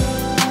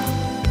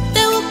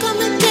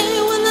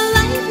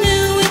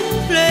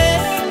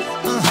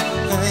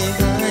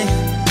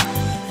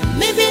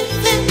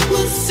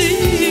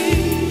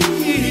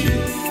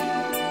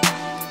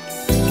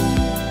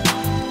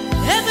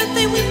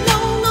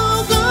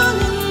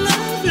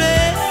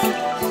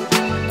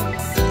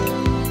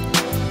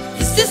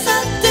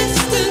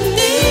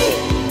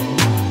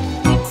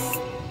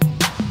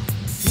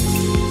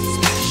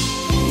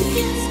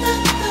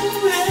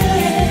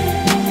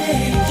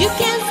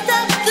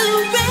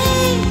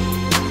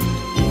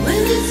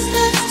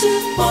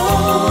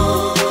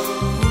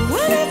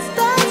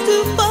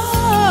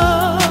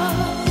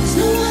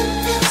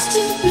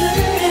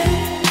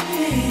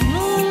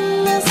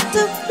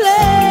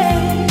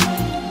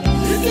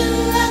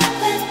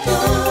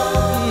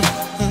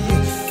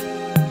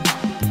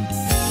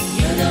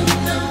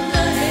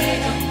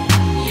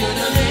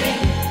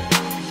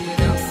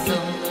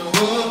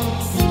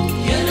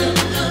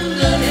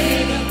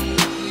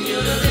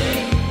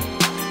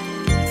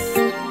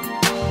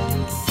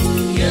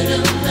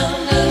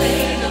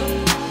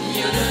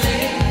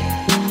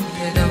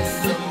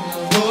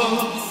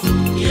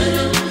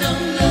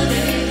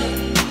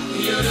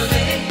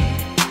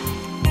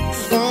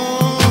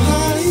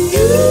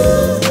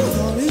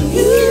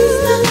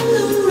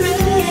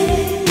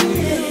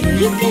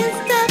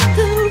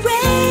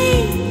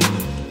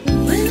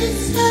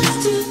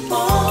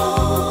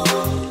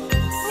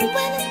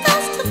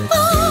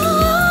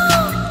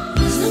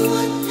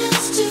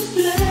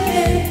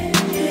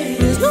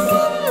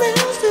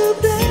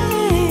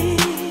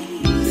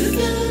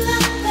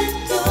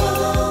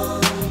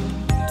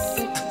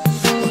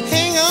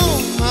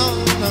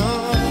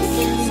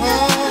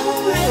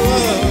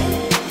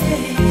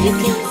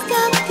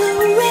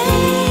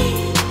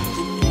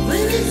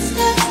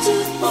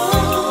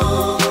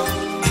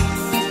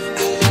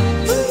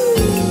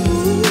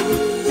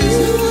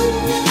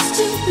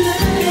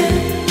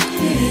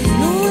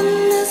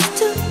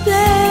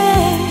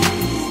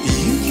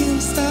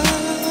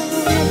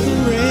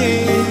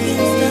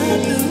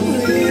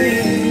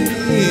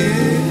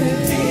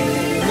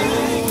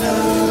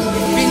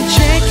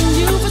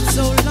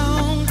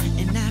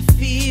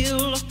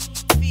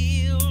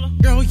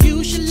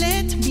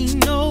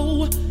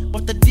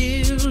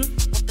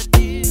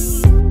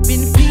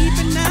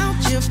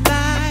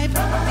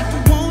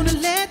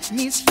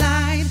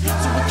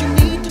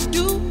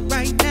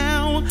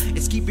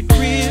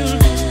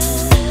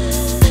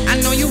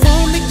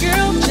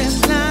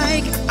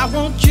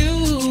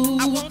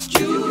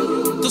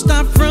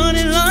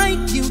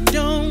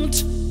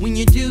 when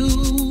you do.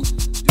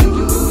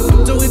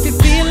 So if you're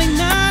feeling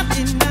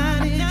naughty,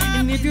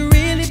 and if you're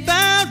really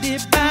about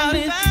it,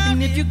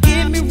 and if you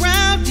get me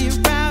rowdy,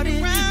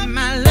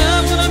 my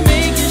love gonna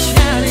make you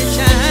shout it,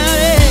 shout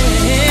it.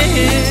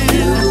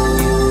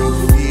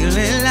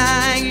 Feeling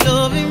like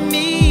loving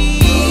me,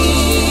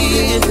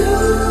 if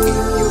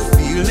you're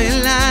feeling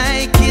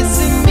like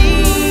kissing me,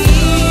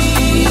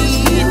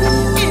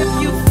 if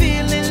you're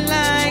feeling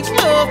like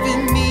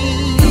loving me,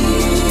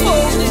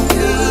 holding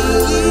me,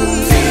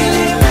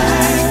 feeling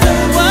like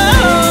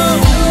whoa.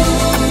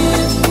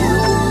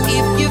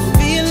 If you're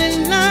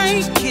feeling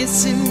like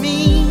kissing me,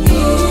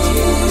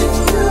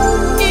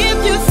 if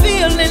you're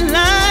feeling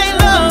like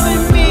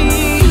loving me,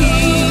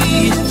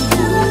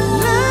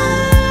 la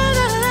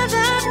la la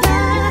la la,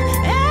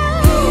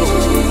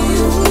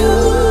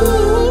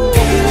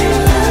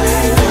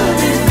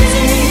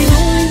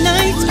 lonely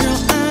nights, girl,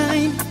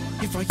 I'm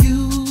here for you.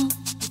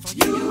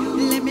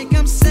 Let me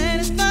come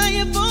satisfy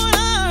you for an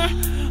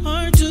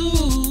hour or two.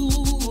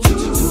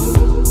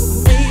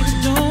 Baby,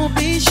 don't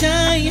be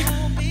shy,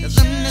 'cause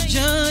I'm not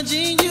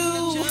judging you.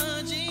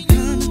 I'm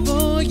coming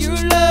for your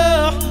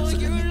love.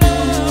 Girl,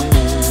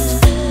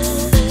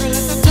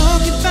 let's not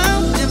talk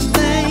about them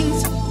things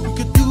we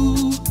could do,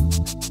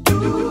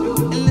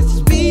 and let's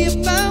just be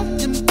about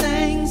them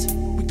things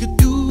we could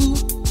do.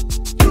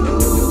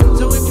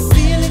 So if you're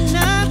feeling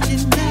naughty,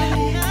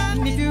 and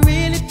if you're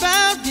really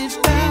about it,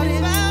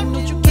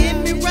 don't you get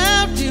me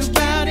rowdy,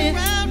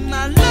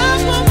 my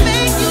love will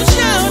make you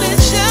shout it,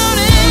 shout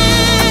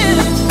it.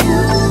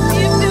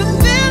 If you're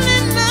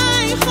feeling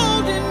like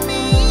holding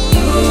me,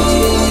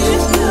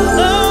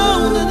 oh,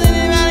 does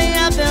anybody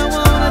out there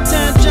wanna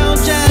touch your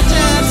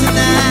cha-cha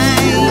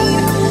tonight?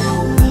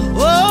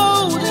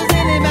 Oh, does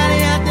anybody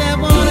out there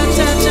wanna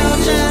touch your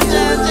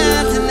cha-cha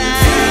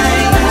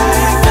tonight?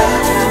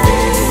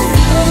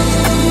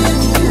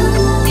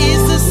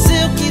 It's a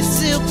silky,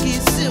 silky,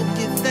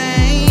 silky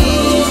thing.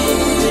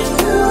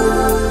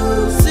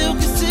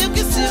 Silky,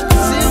 silky, silky,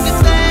 silky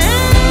thing.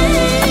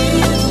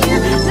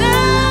 La,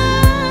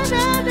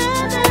 da, da,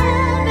 da,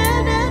 da,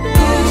 da, da.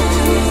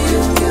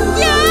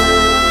 Yeah,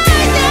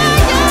 yeah.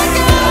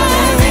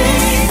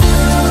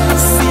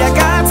 See, I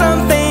got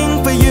something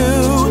for you.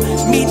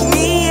 Meet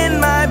me in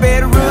my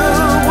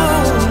bedroom,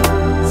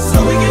 so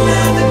we can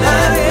have the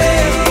night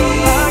away.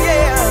 Oh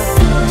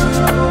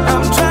yeah,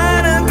 I'm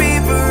trying to be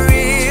for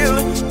real.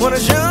 Wanna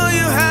show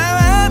you how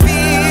I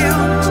feel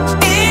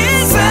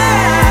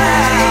inside,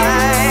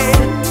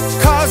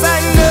 'cause I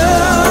know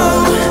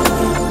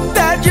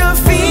that you're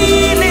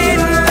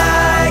feeling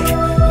like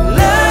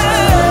love,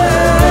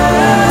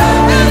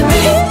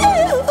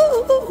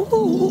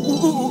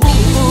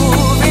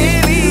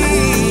 baby,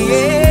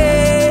 yeah.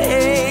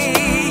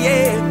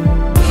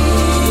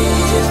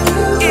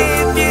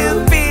 If you're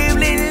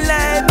feeling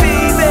like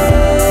baby,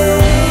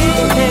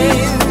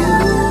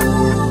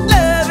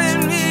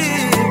 loving me,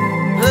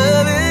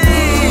 oh,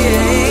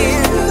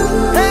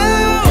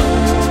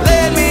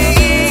 let me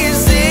hear you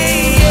say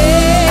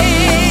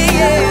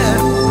yeah.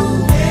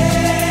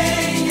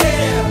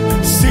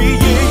 Say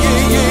yeah,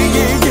 yeah, yeah,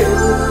 yeah,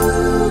 yeah.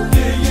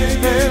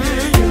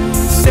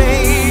 Say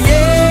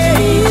yeah,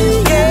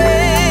 yeah.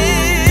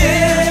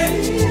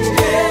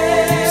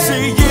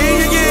 Say yeah,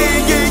 yeah,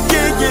 yeah,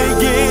 yeah, yeah,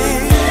 yeah.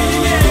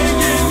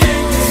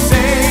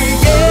 Say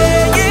yeah,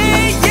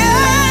 yeah,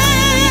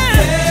 yeah.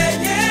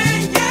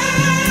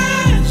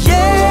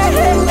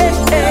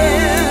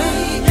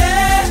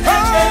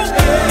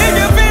 If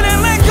you're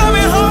feeling like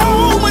coming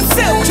home with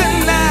self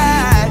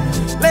tonight,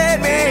 let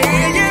me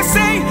hear you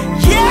say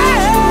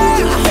yeah,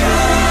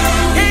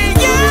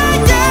 yeah,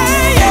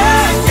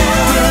 yeah.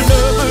 We're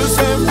lovers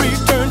have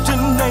returned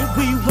tonight.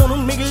 We wanna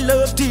make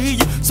love to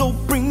you, so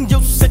bring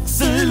your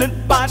sexcellent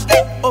body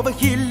over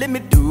here. Let me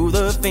do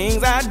the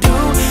things I do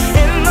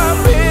in my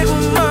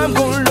bedroom. I'm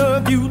gonna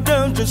love you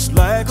down just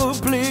like a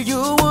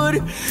player would,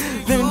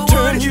 then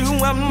turn you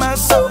on my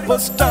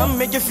superstar,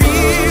 make you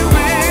feel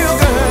real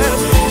good.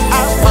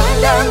 I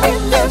wonder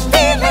if you're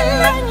feeling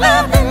like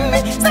loving me,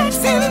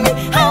 sexing me,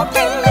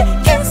 holding me,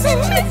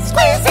 kissing me,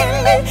 squeezing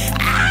me.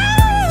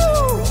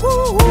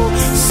 Ow,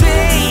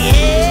 say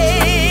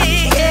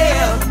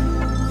yeah,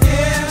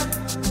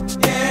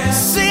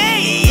 say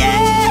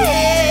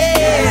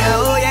yeah,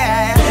 oh yeah.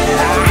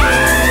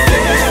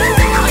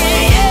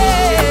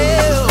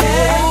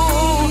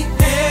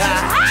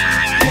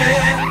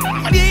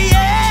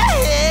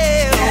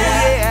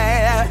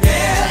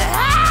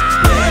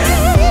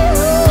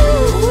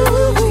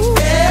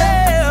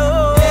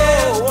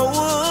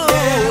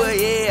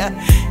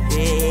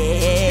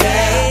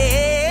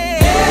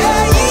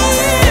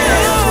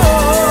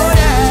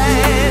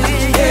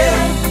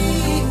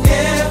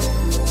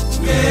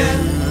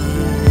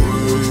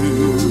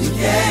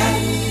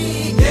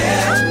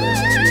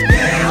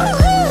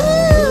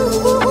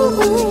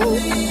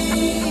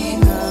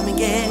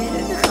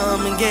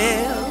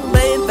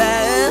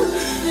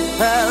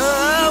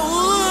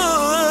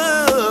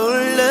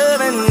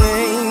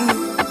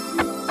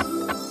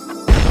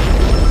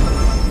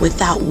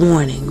 Without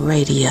Warning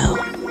Radio.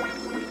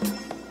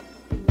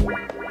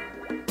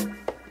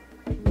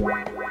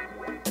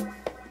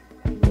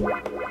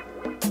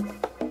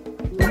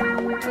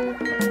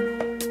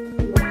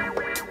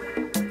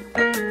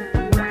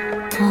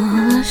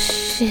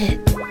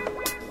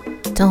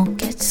 Don't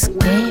get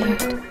scared.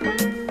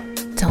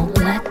 Don't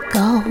let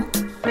go.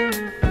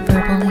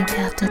 Verbal Ink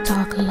After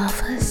Dark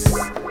lovers.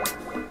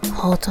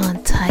 Hold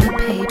on tight,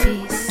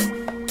 babies.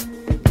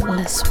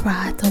 Let's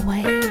ride the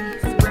wave.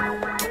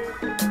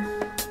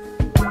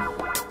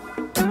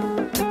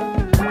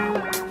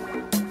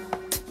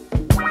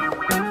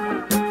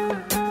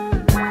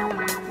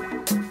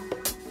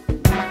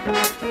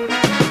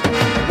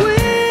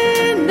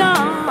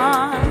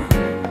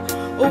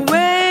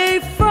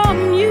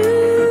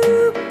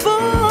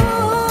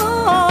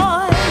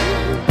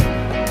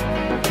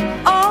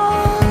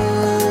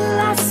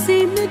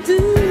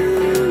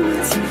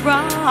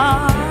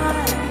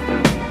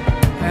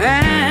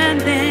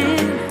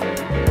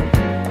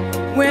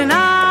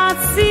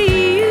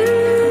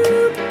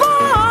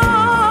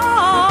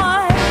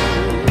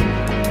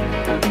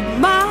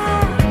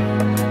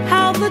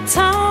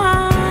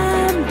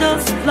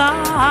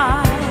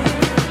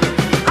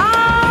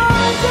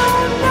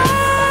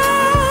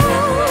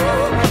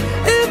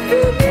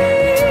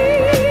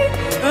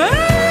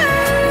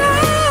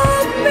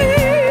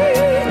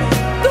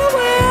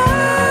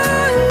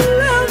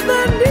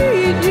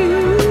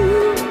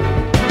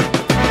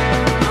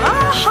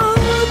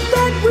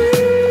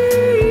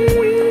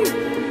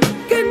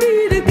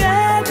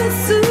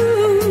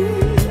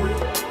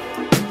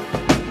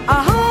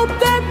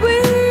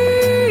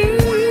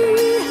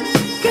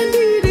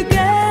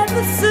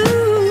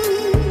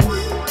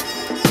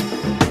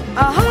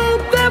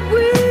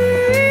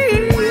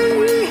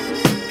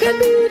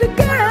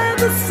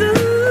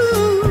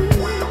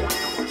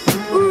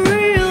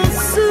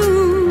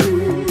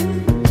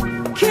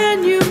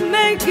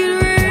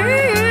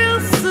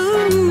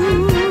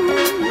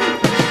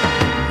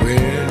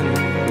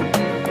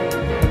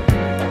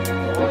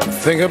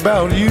 Think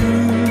about you,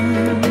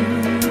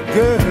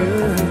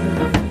 girl.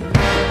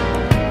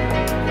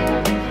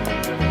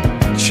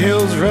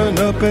 Chills run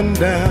up and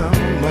down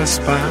my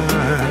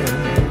spine.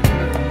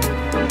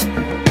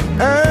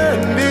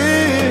 And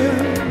if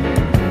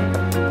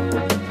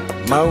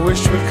my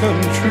wish would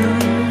come true,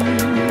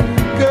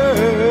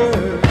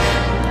 girl,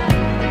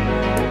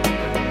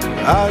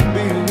 I'd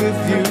be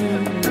with you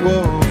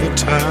all the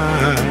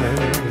time.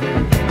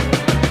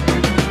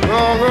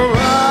 All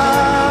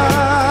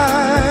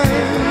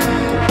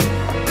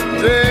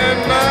day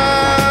and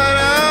night,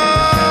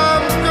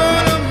 I'm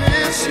gonna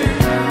miss you.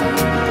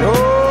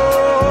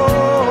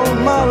 Oh,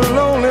 my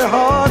lonely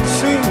heart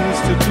seems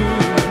to do.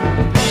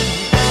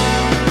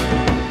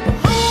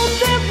 Hope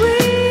that we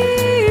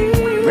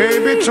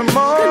maybe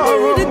tomorrow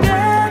can be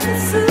together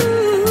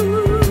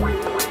soon.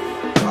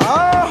 I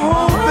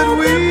hope that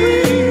we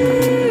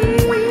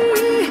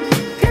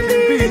can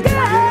be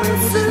together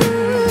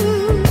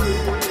soon.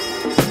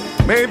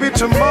 Maybe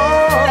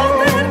tomorrow.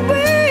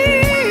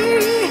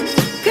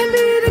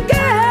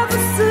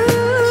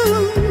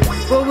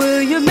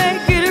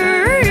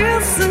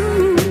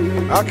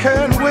 I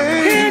can't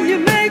wait. Can you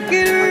make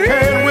it real? I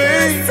can't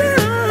wait. Soon?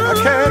 I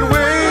can't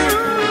wait.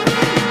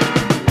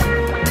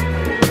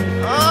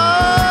 I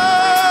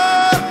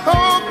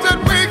hope that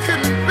we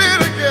can be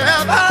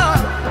together.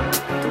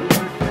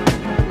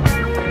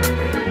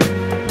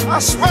 I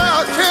swear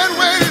I can't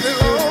wait any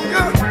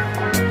longer.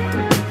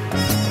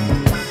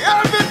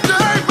 Every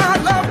day my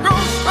love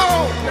grows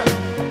stronger.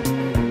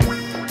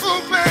 Oh,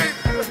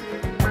 baby.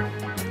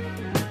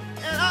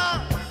 And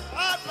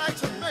I'd like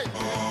to make it.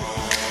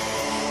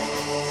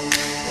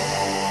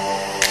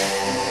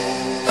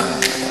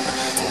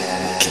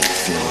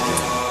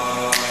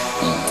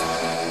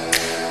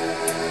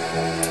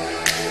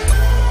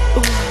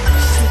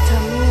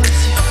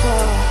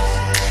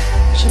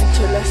 Je ne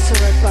te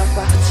laisserai pas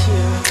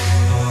partir.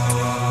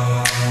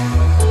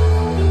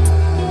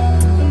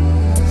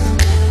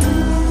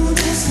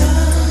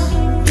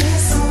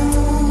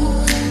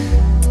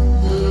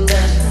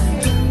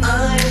 I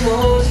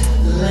won't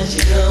let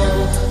you go.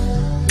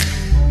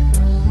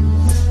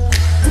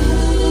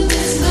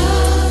 This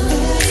love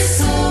is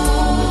so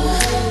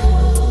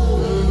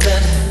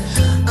that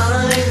I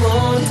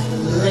won't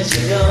let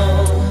you go.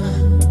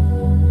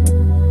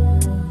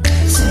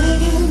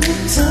 Taking the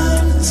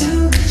time to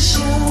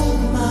show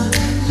my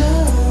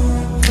love.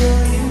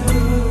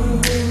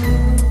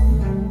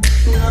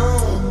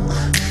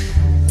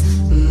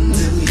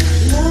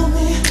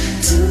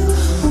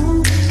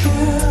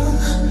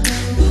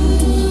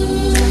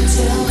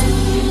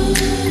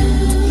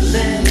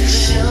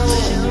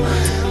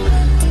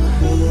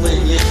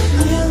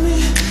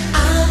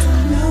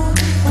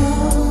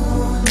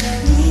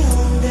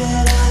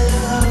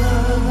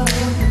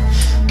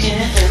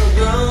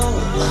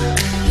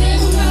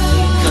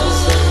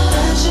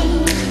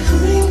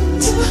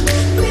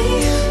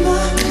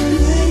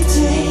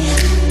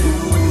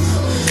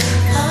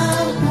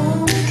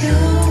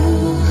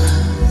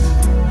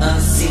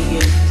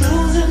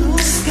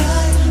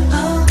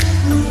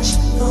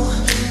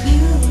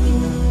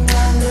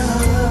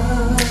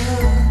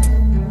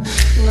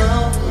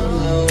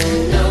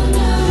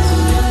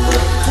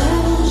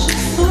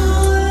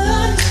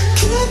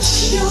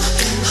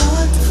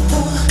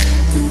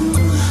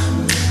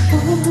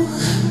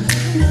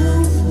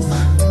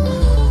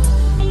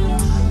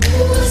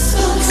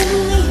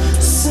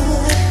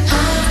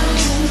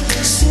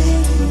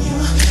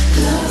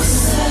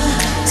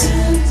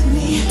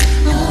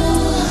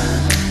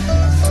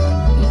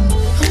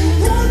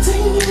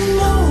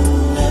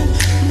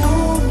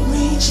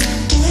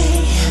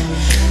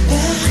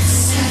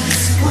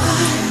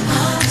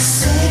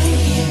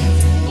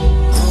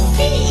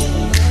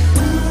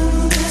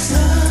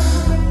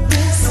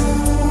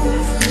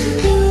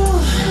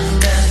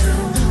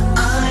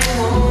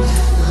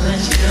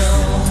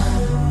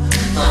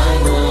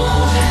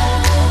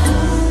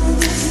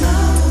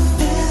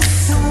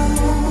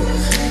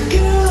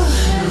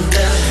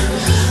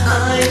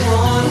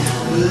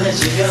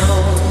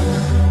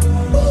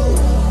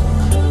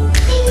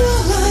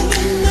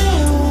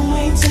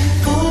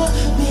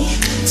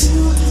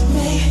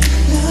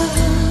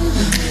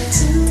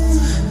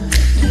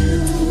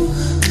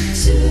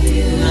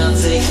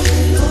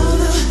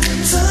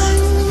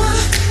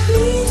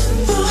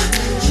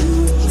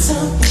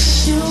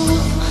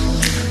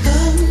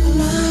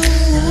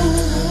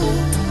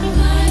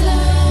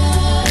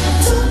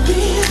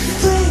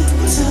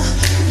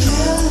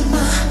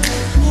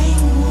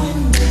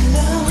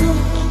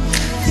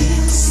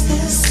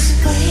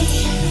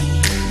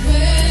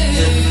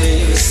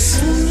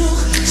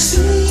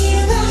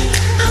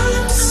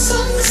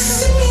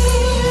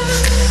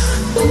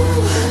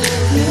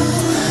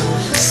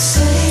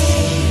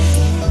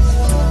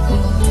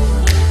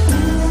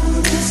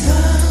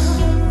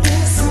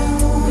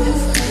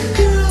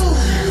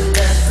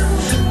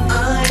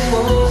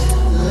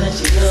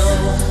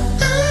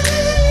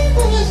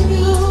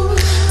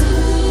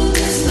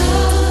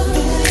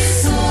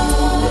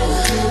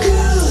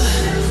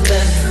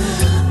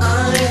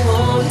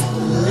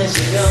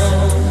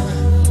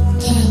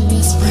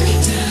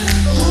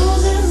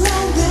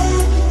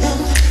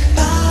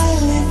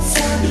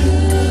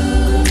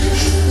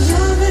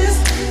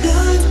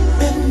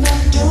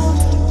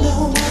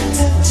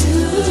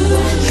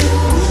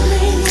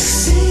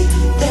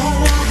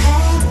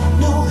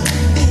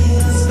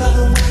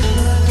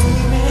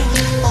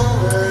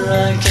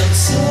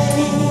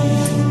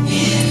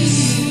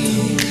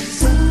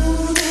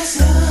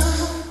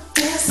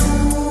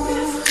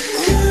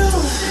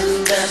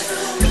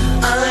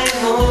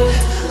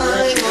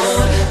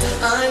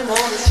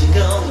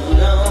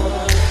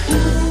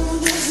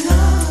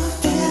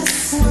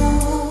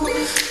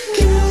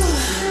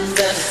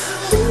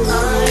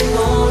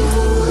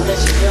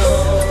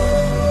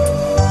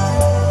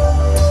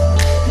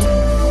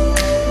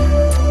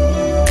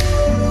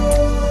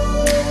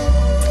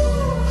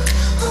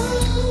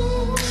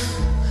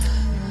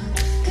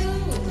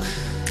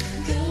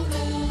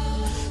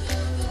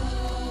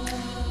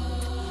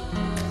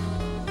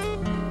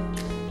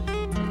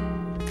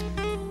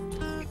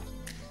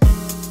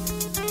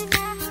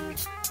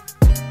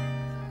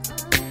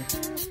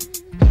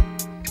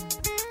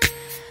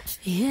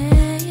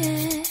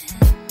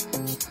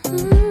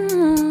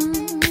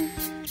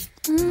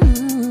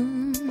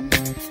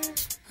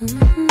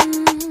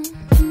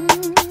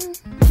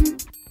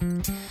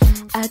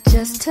 I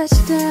just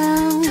touched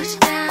down,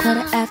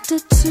 quarter after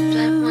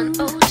 2.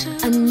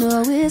 I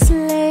know it's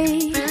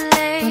late,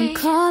 but I'm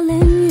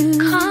calling you,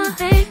 trying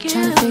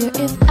to figure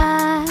if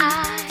I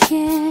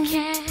can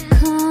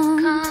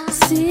come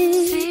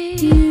see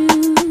you.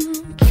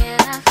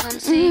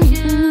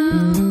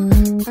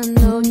 I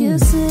know you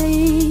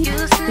say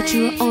that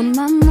you are on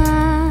my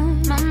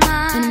mind,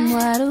 and I'm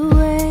wide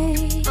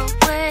awake,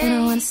 and I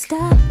wanna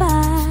stop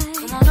by.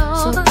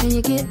 So can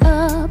you get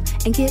up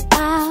and get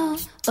out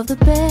of the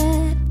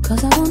bed,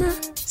 'cause I wanna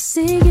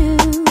see you.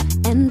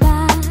 And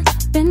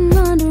I've been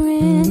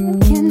wondering,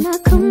 can I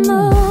come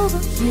over?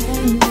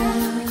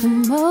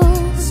 Come over,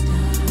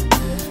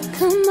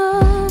 come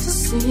over,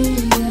 see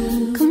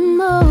you.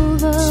 Come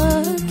over,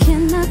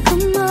 can I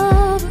come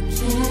over?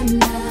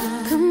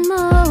 Come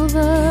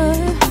over,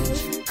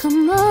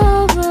 come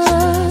over,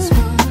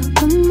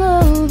 come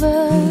over.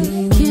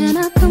 Can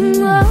I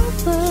come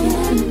over?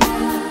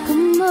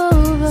 Come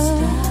over,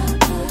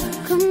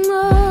 come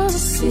over,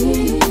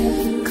 see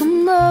you.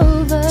 Come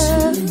over,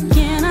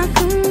 can I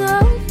come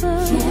over?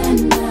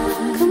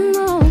 Come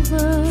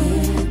over,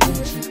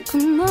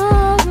 come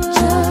over,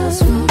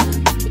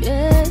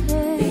 yeah.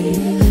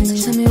 So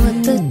tell me what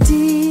the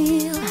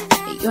deal.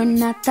 You're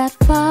not that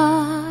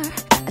far.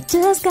 I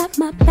just got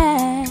my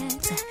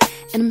bags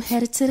and I'm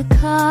headed to the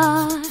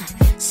car.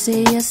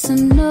 Say yes or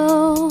no,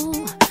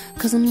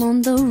 'cause I'm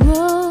on the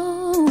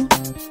road.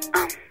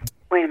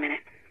 Wait a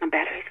minute, my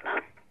battery's low.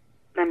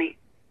 Let me.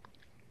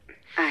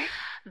 Alright.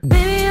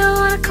 Baby, I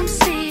wanna come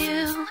see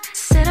you.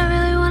 Said I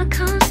really wanna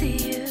come see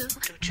you.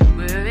 Don't you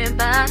worry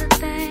about a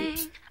thing.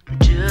 I'm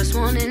just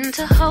wanting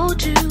to hold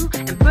you,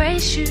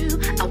 embrace you.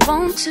 I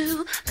want to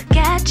look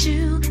at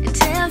you and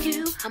tell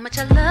you how much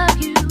I love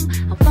you.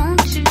 I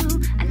want you,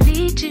 I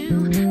need you,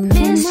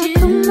 miss you.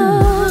 Come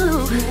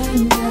over,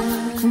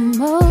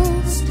 come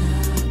over,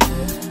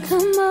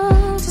 come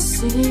over,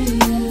 see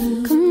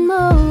you. Come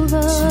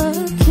over,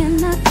 can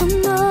I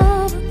come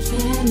over?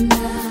 Can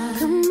I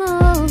come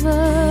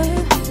over?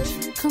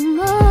 Come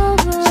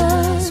over,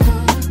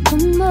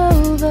 come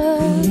over.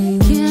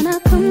 Can I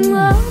come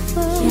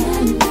over?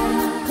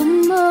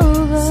 Come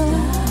over,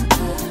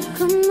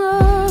 come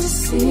over,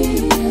 see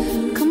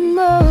you. Come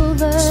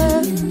over,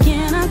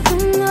 can I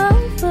come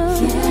over?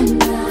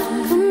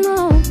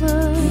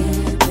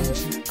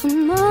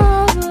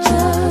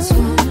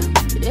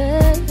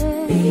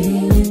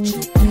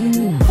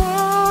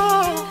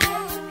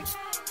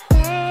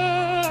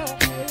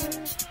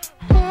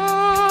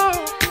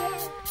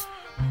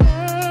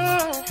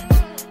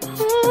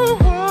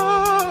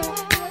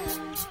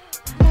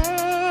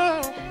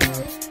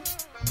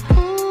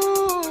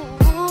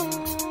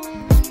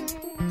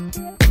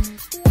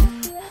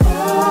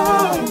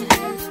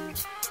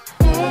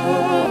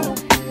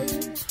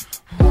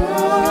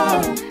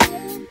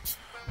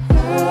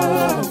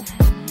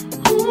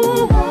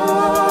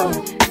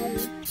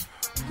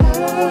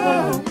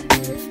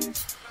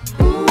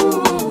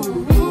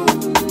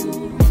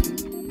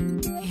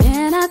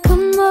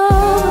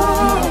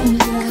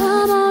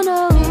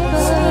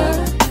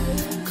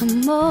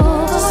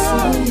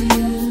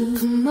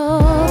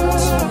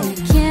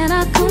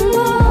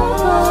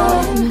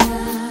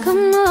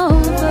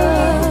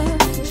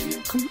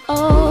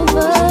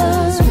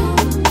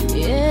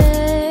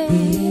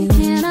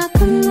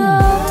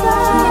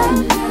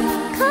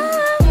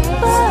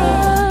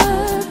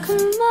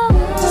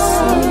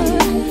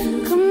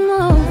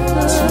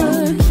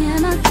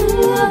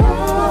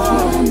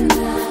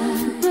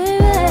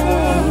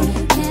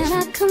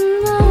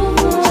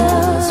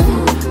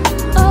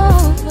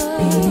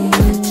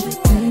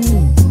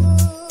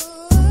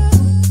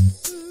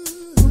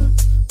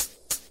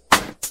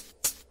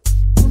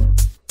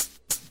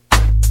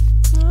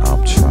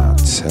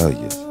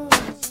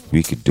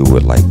 do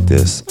it like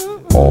this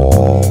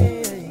all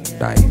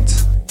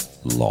night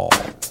long.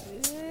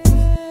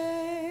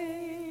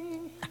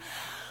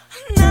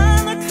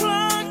 9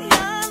 o'clock,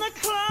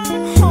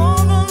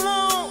 hold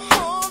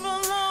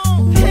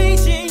along,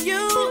 paging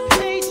you,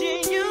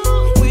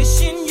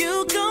 wishing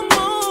you come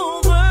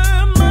over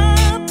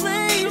my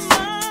place.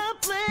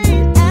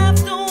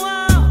 After a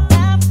while,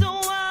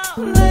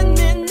 let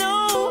me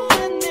know,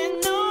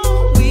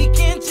 we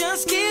can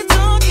just keep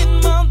talking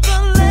about the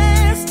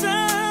last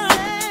time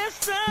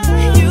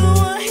you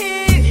were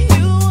here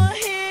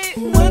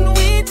when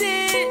we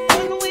did.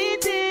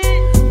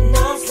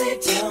 No sleep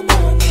till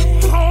morning.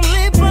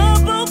 Only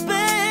bubble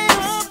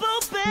bass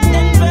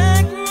and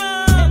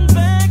background.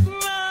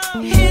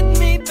 Hit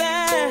me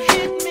back.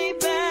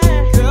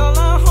 Girl, I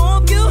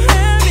hope you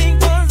hear me,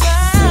 'cause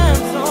I'm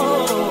so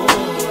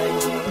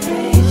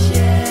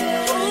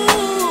impatient.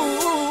 Ooh,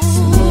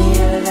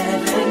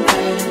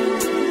 11:30.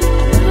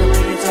 I love the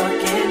way you're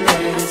talking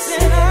dirty.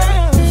 Said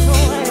I'm so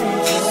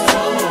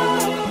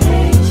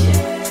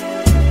impatient.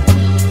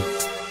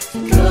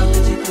 Girl,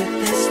 did you quit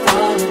this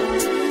stalling?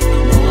 You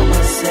know I'm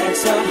a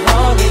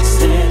sexaholic.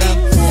 Said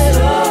I'm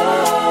so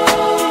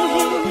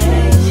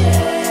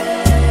impatient.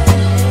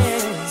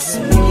 So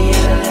meet me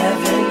at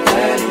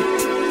 11:30.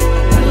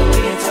 I love the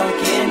way you're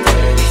talking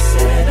dirty.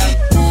 Said I'm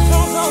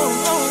so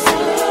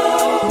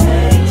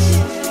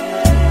impatient.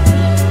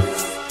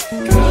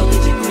 Girl,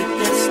 did you quit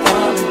this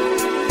stalling?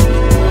 You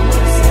know I'm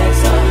a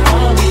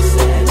sexaholic.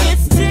 Said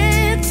it's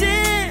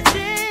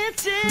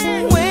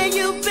 10. Where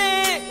you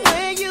been?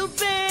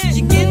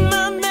 You get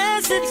my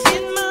message?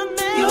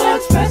 Your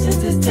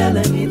expressions is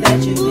telling me that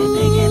you've been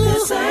thinking the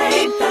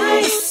same thing.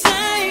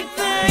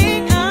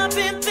 I've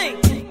been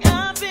thinking.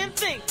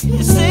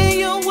 You say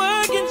you're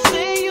working.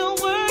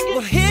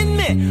 Well, hit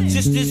me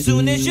just as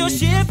soon as your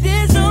shift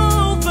is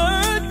over.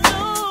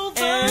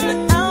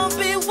 And I'll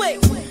be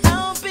waiting.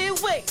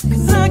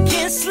 'Cause I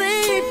can't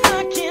sleep.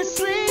 For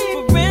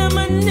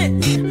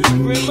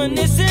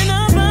reminiscing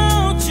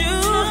about you.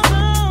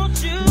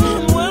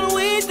 And what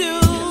we do.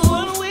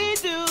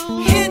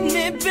 Hit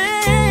me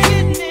back.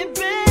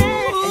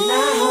 And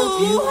I hope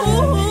you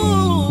have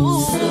been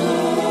so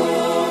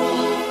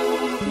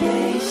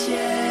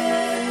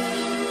patient.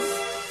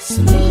 So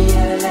maybe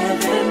at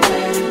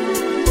 11:30.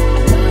 I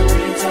love the way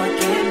you're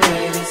talking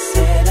dirty.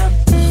 Said I'm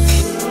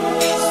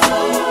so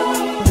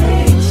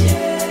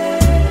patient.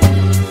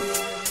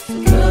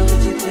 Girl,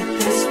 did you quit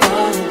this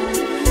stalling?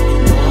 You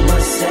know I'm a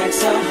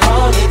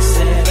sexaholic.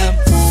 Said I'm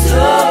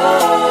so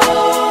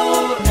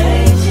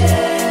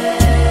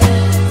patient.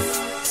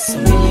 So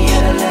meet me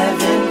at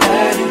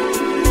 11:30.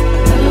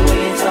 I love the way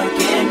you're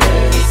talking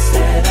dirty.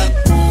 Said I'm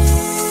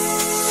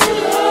so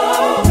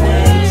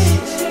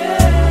patient.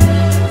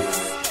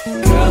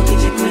 Girl, did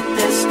you quit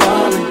this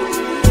stalling?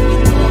 You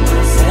know I'm a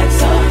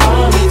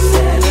sexaholic.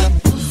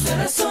 Said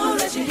as soon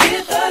as you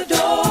hit the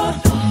door,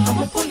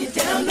 I'ma pull you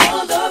down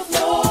on the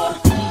floor.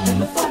 And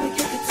before we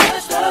get to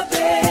touch the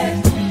bed,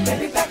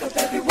 baby, back up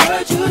every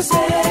word you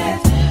said.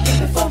 And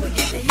before we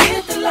get to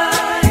hit the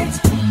lights,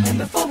 and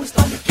before we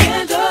start the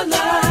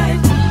candlelight,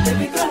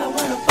 baby girl, I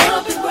wanna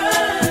bump and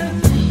grind.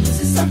 This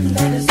is something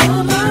that is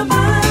on my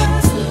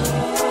mind. So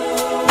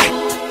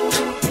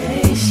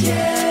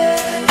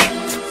patient.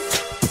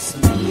 So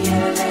meet me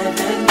at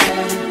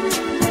 11:30.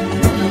 I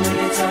love the way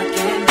you're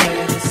talking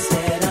dirty.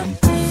 Said I'm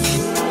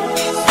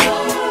so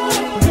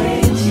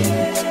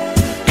patient.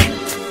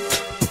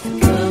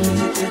 Girl, did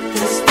you quit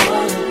this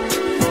stalling?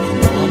 You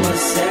know I'm a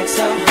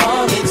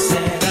sexaholic.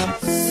 Said I'm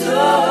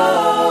so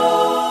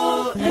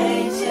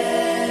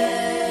anxious.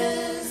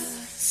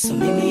 So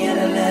meet me at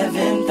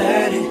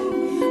 11:30.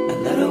 I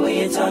love the way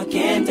you're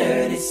talking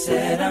dirty.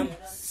 Said I'm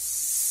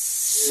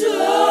so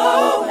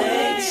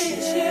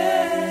anxious.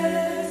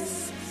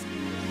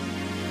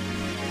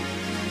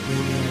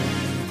 Baby, I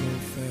wanna go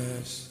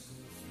fast.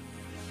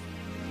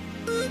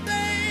 Ooh,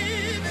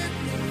 baby.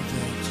 Know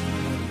that you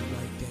want it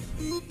like that.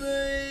 Ooh,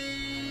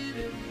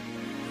 baby.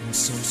 I'm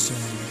so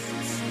sorry.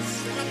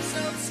 I'm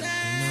so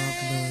sad. Now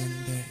I've learned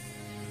that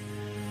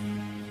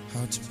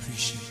how to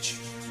appreciate you.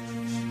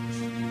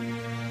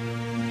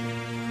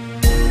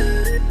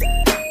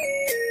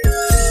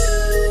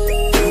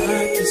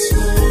 Like it's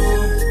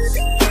slow.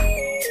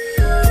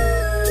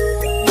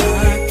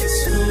 Like it's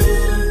slow.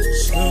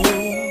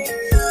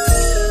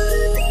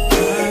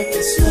 Like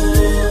it's slow.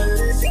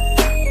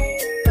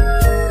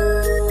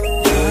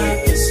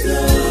 Like it's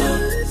slow.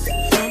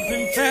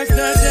 Jumping fast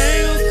that day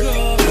will go.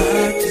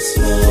 Like it's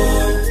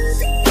slow.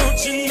 Don't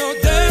you know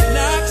that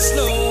like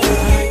slow?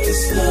 Like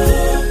it's slow.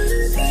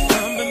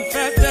 Jumping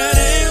fast that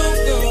day will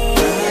go.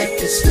 Like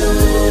it's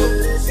slow.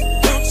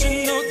 Don't you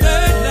know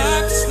that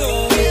like slow?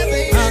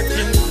 I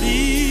can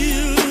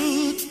feel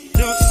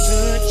your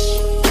touch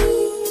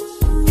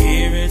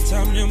every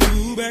time you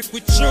move back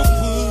with your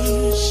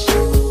push,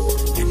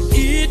 and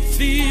it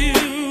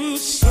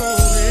feels so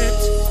wet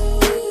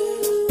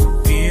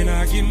when I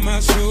get my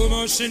slow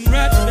motion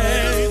right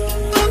back.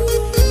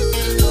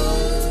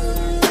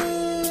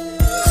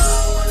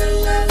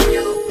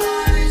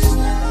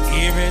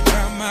 Every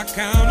time I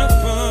count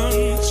upon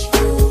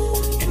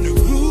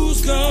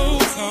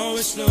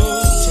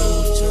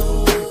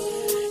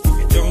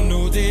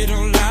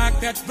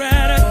That's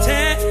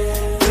rat-a-tat,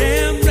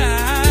 damn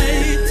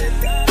right.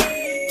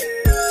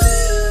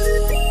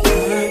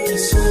 Like the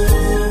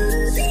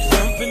song,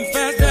 jumping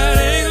fast, that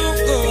ain't gon'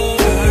 go.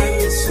 Like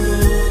the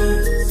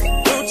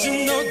song, don't you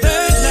know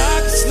that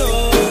like it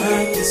slow?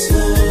 Like the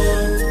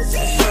song,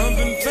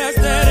 jumping fast,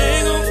 that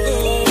ain't gon' go.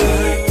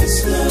 Like the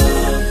slow,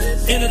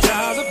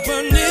 energize a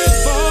bunny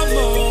for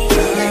more.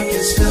 Like the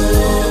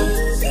slow,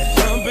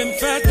 jumping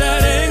fast,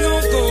 that ain't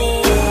gon' go.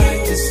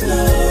 Like the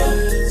slow.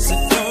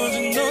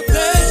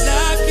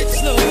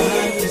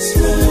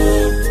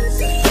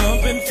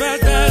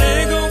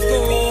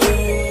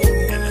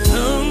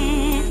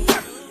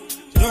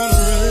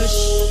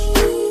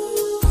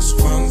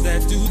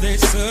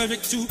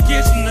 Subject to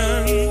gets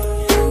none,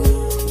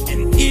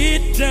 and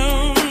it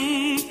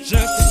don't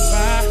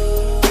justify.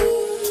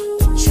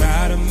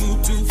 Try to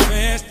move too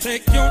fast,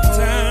 take your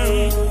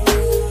time.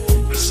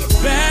 It's a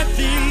bad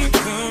thing to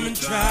come and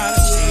try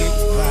to take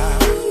the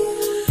vibe.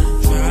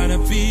 Try to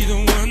be the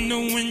one to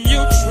win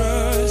your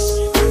trust,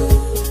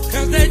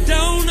 'cause they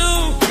don't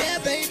know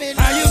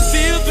how you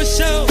feel for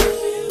sure.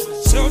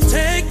 So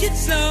take it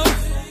slow,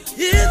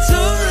 it's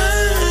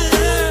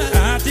alright.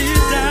 I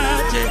did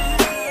that, yeah.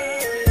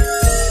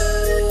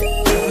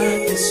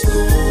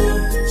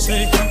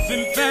 Say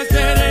something fast,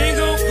 that ain't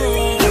gon' go.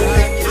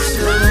 Like it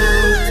slow.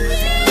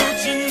 Don't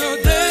you know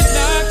that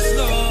like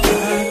slow?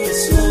 Like it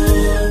slow.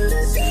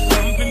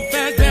 Something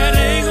fast, that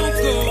ain't gon'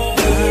 go.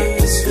 Like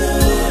it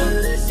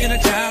slow.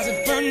 Energize and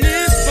burn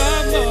this for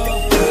more.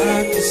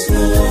 Like it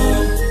slow.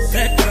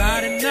 That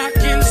body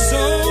knocking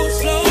so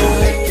slow.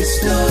 Like it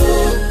slow.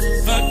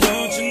 But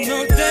don't you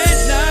know that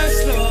like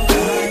slow?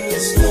 Like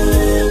it slow.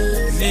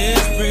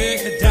 Let's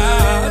break it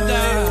down,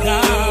 down,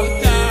 down,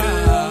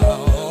 down.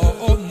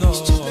 Oh no.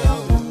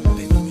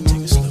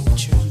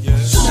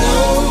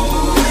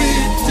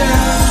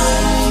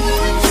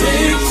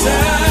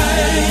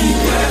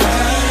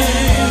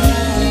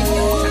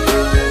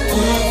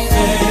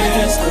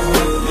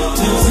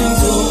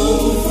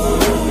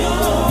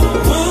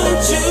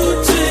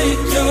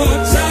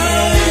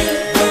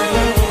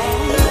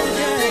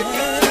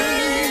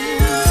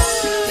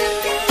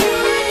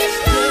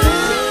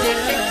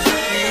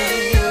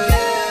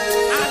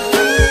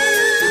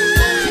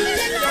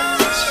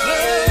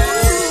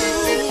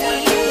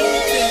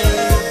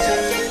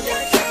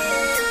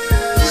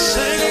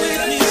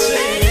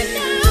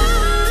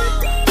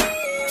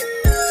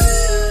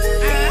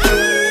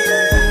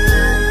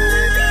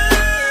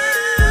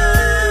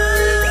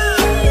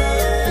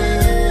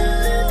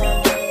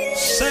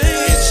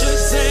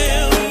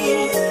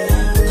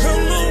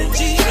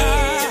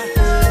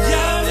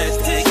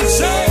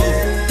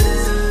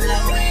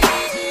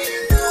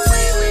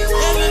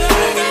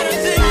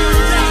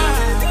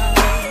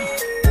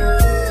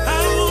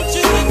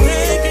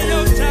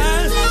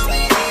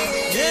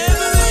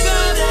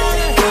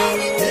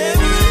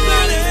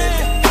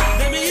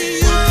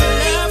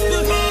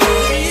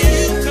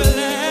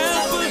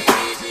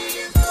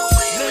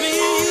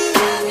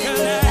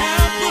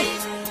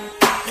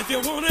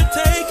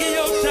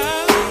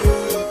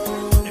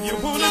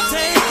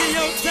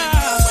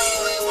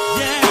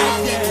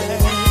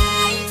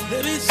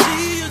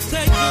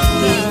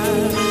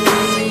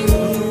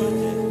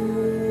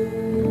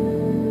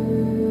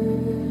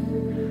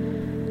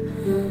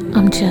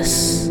 I'm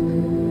just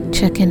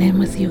checking in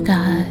with you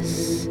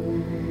guys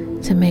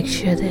to make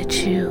sure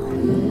that you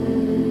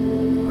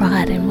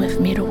riding with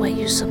me the way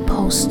you're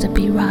supposed to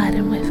be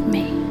riding with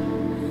me.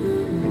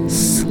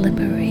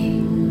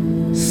 Slippery,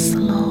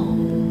 slow,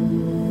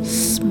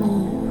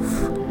 smooth.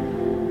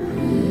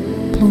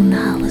 Blue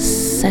Nile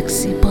is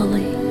sexy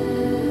bully,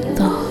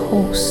 the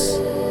host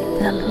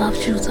that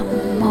loves you the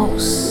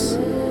most.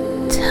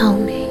 Tell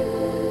me,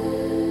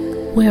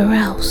 where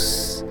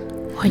else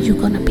are you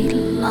gonna be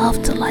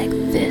loved like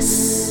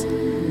this?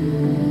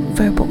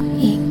 Verbal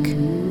ink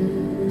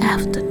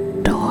after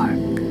dark.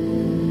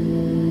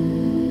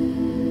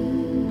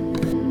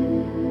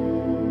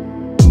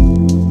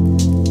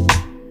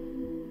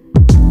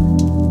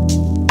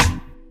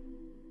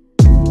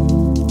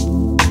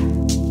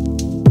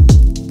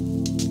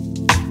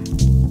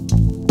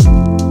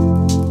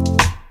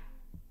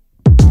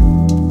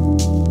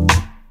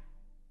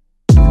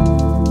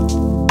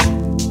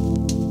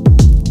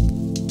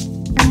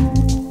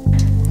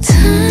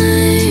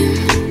 Time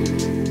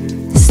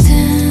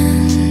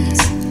stands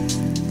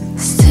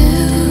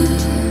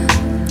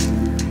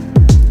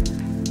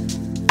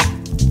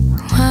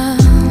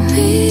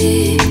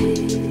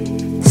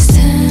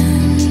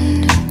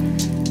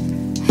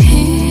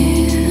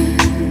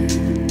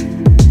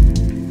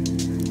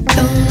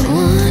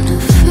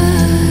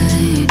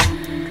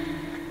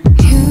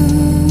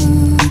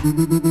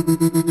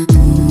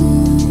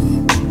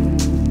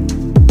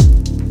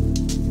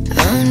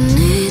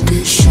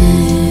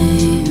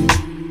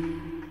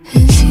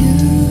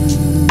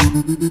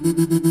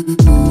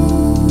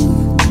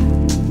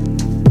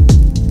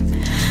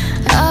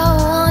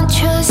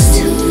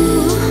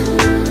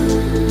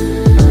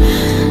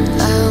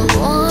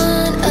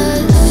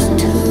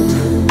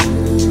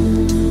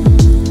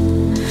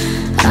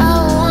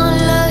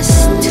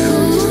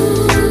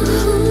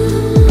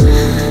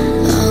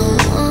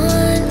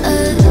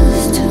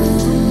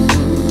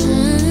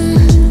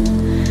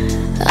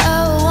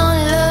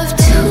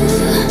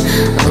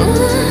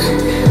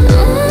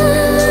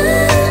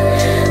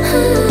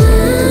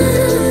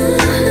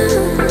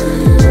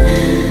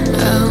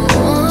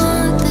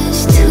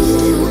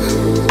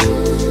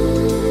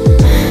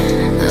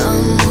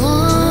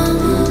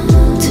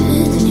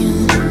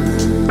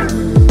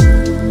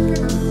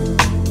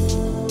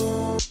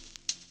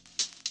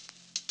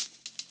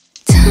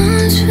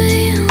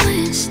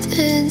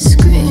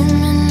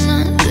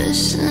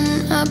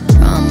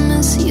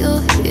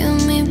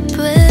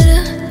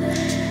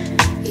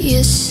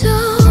so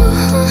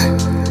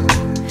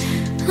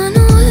I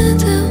know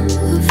that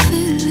we're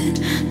feeling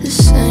the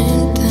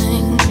same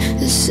thing,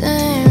 the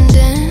same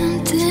damn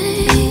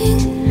thing.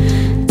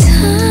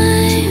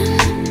 Time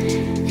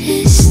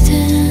is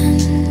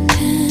standing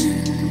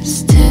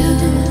still.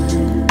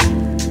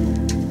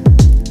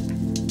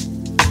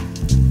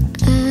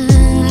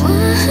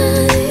 Why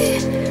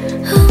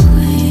are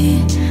we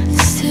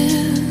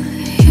still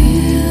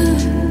here?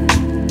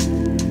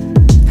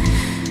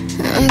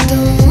 I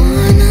don't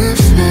wanna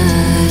fight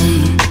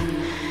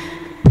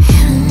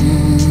you.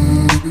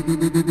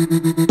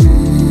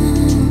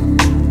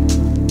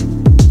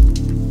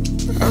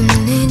 I'm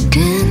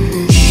needing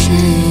the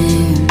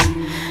same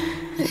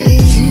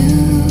as you.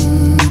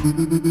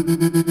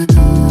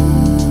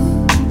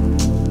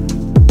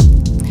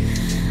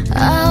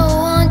 I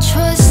want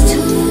trust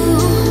too.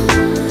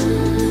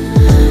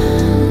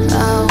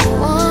 I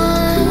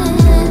want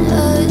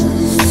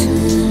us to.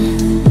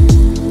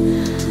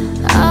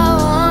 I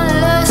want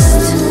lust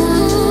too.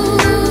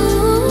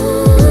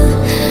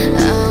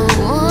 I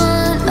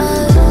want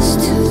us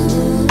to.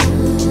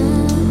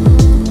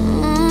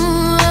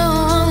 I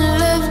want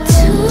love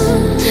too.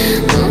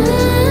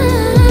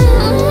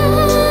 I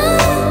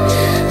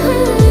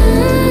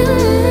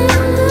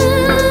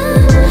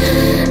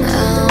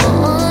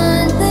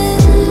want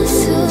this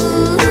too. I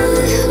want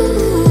you.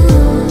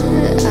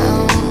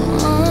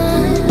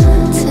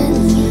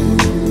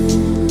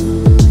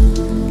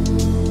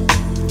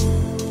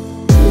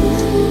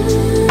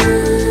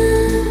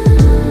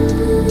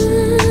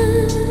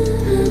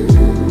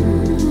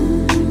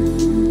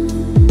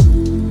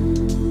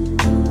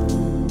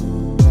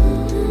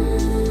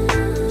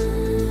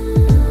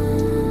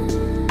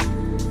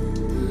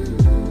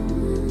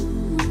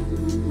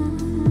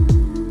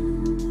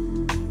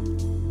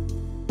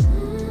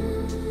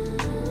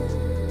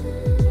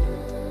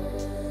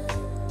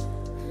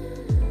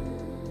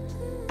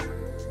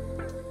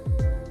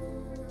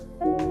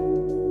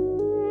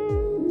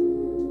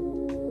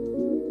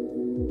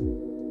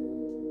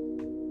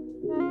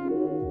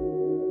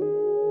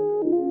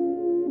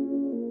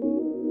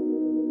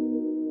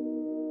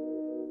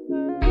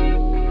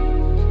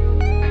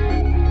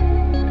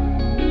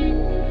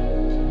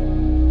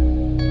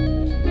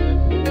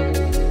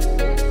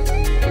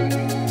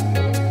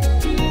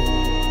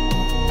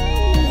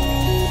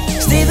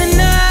 Stay the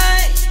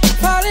night,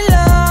 fall in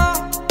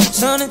love,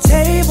 it's on the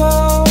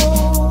table.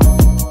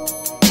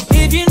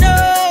 If you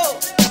know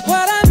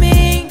what I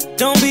mean,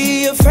 don't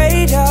be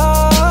afraid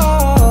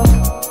of.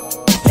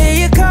 Lay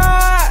your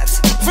cards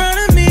in front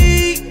of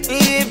me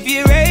if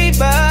you're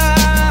able.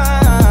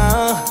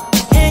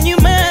 And you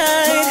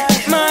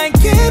might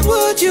get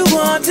what you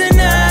want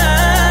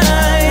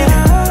tonight.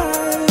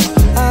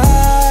 I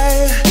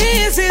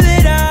can't say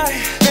that I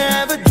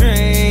never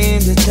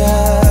dreamed of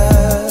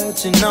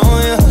touching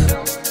on you.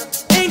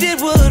 Ain't it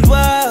what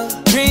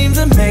wild dreams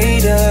are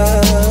made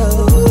of?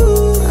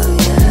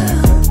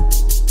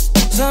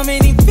 So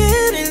many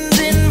feelings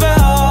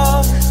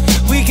involved.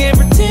 We can't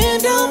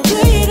pretend, don't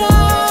play it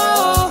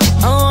all.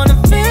 I wanna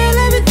feel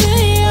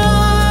everything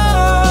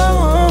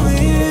on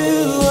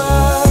you. I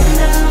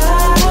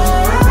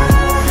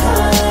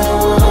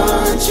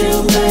want you,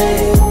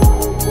 babe.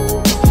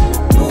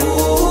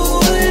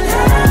 Ooh, and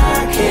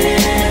I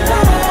can't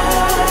lie.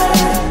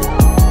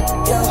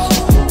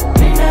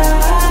 And I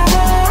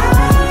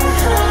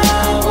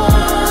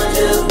want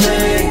you,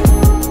 babe.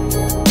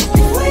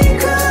 If we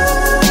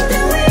could,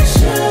 then we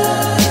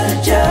should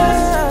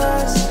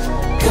just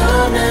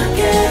come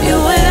together. You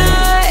and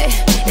I,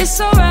 it's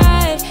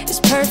alright, it's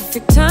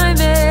perfect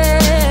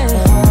timing.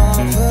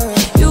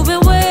 You've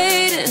been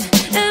waiting,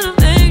 and I'm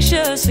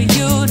anxious for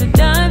you to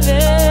dive in.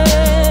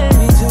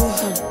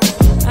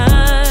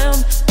 I'm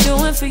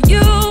doing for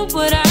you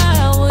what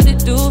I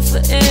wouldn't do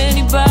for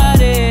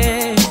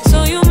anybody.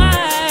 So you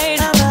might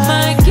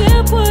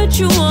get what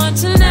you want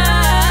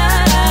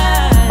tonight.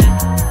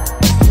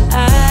 I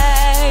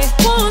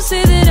won't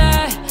say that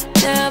I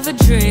never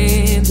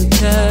dreamed of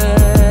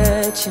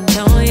touching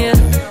on you.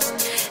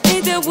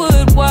 Ain't that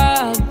what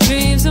wild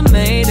dreams are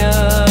made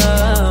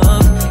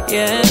of?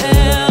 Yeah.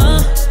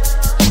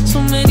 So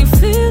many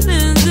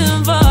feelings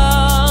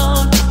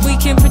involved. We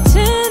can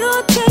pretend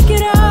or take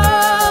it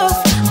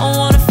off. I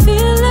wanna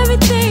feel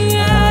everything.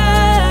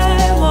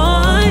 I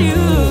want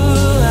you.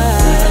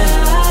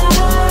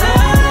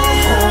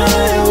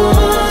 I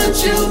want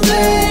you,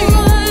 babe.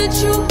 Want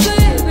you,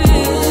 baby.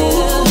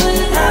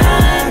 I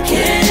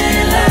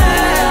can't lie.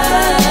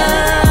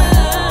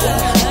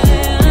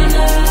 And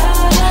I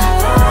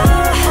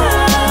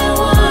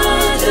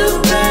want you,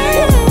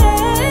 babe.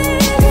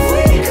 If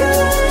we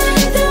could,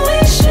 then we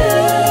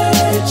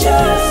should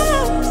just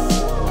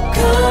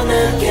come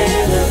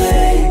together,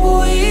 babe.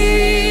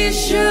 We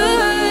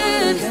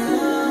should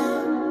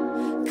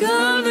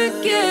come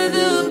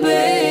together,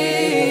 baby.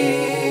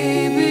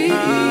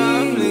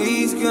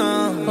 Please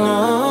come.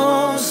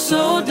 Oh,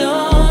 so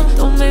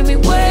don't make me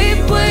wait.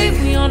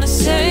 We on the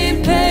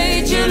same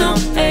page, you know.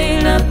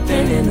 Ain't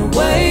nothing in the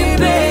way,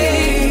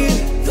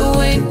 babe. The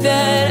way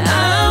that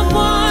I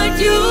want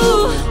you.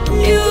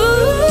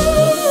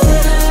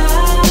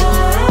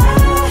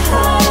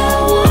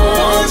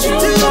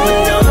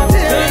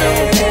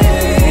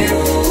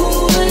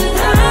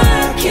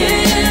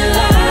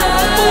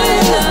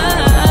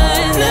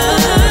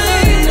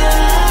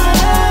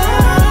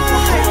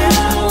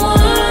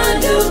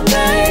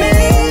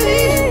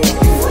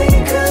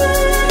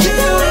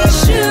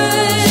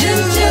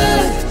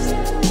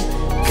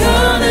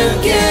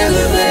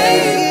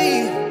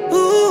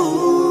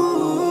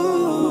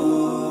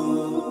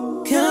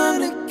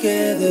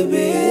 rather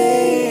be.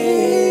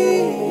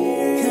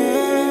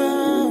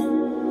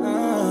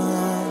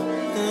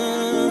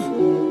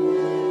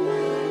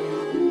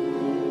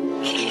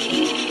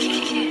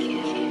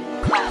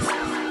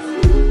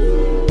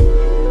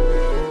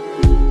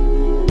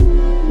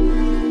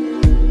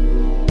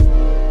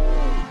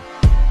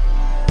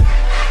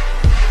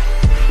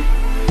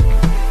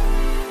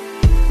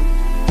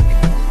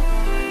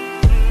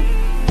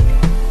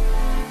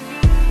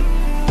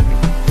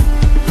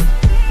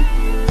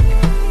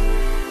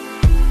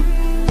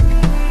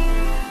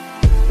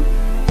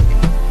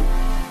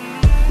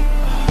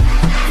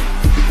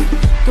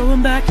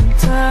 Going back in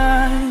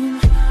time,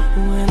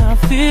 when I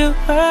feel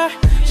her,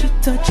 she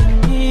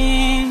touching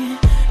me,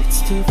 it's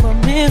still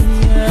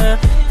familiar.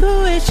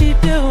 The way she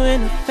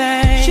doing the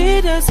thing,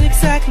 she does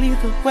exactly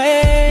the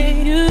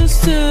way you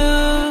used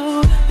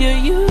to, you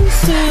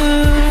used to.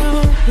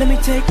 Let me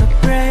take a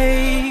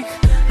break,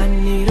 I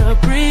need a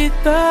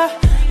breather.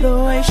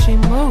 The way she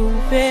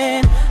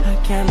moving, I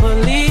can't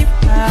believe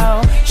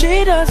how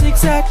she does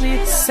exactly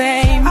the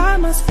same. I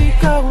must be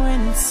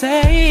going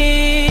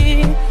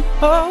insane.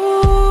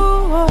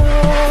 Oh,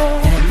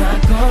 am I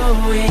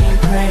going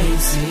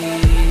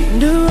crazy?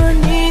 Do I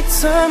need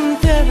some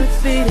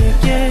therapy to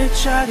get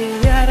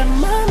shawty out of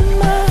my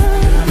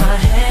mind? My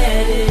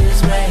head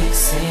is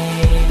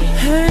racing,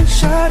 and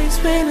shawty's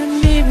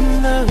spinning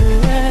even the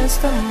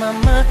rest of my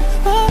mind.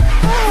 Oh,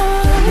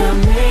 am I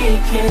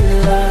making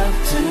love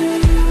to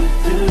you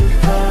through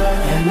her?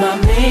 Am I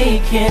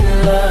making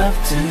love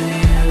to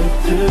you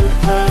through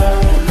her?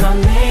 Am I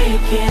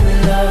making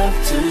love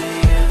to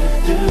you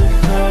through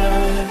her?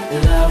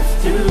 Love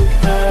through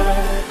her,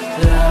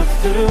 love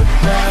through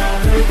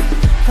her.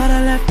 Thought I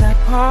left that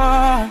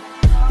part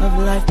of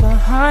life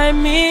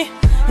behind me.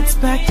 It's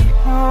back to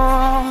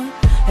haunt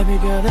every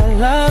girl that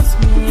loves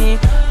me.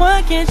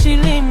 Why can't she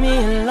leave me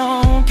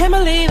alone? Can't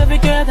believe every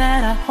girl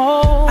that I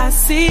hold. I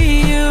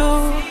see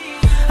you,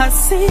 I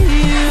see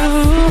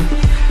you.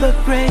 The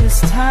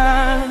greatest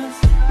times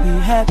we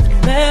had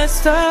been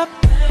messed up,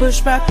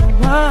 push back the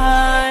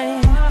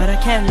wine, but I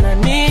cannot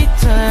need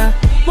to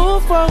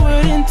move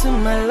forward into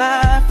my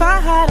life. I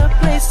had a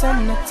place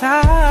and a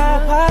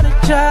time.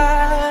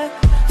 Apologize,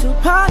 to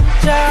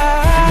apologize.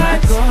 Am I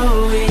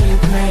going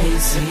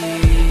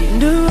crazy?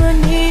 Do I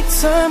need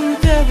some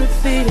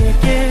therapy to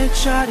get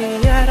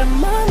shawty out of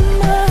my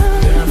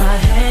mind? Girl, my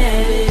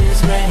head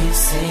is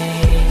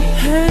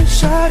racing, and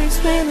shawty's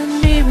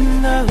spinning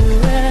even the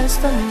rest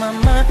of my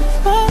mind.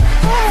 Oh,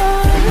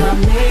 am I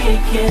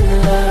making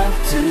love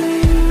to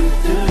you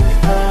through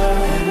her?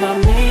 Am I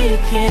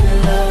making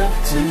love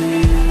to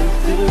you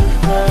through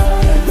her?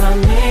 Am I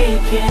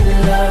making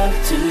love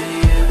to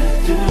you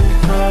through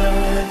her?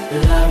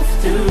 Love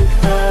through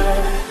her,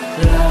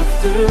 love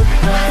through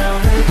her.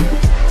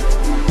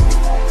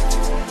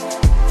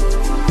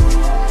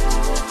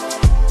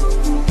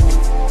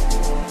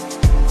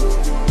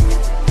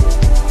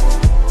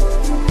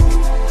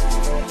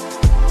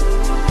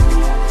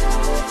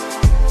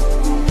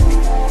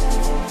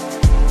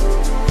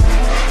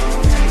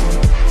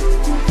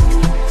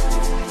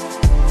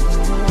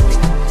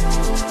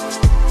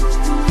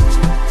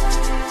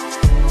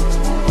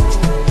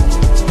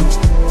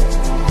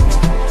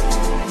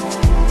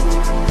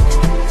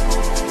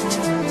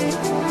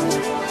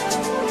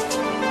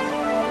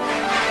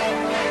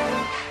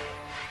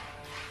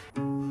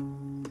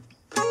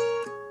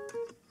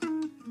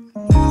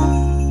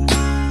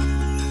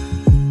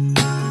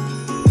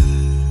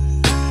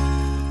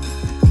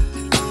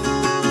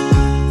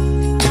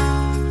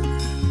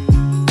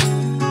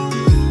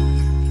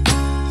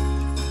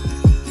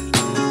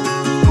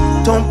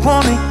 Don't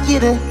wanna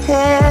get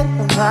ahead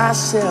of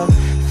myself,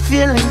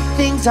 feeling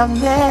things I've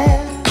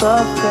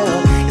never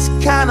felt. It's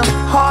kind of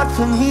hard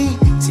for me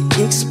to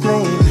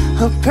explain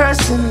her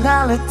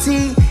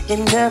personality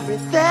and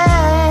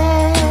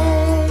everything.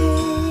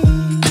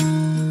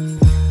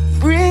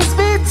 Brings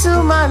me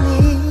to my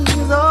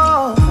knees,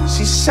 oh.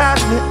 She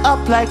shines me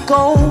up like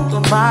gold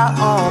on my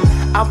arm.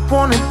 I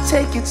wanna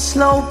take it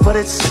slow, but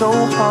it's so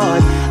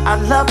hard. I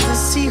love to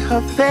see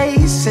her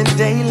face in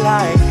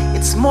daylight.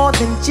 It's more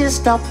than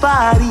just our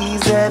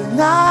bodies at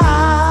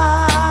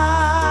night.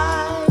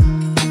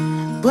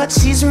 But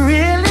she's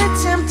really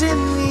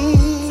tempting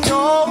me,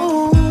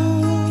 oh.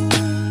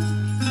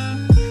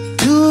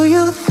 Do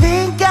you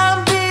think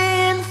I'm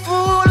being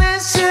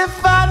foolish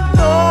if I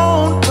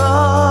don't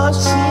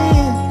rush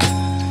in?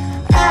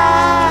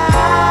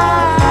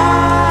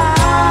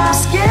 I'm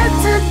scared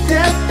to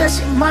death that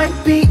she might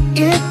be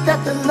it,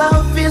 that the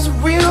love is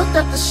real,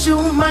 that the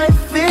shoe might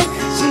fit.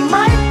 She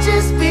might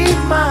just be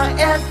my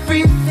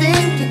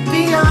everything and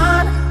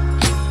beyond,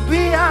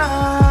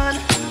 beyond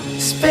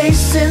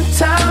space and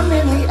time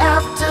in the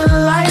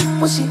afterlife.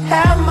 Will she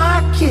have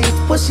my kids?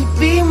 Will she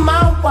be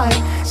my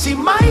wife? She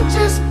might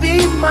just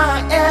be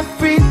my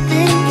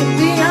everything and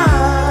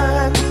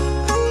beyond.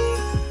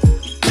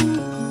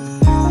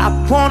 I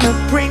wanna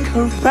bring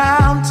her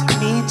round to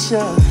meet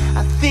you.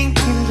 I think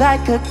you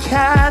like a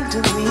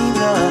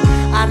Candelina.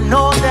 I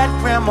know that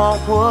grandma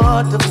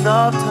would have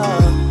loved her.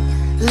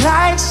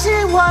 like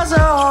she was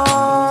her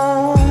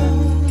own.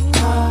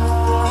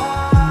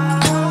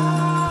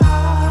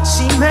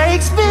 She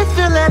makes me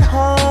feel at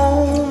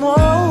home. Oh.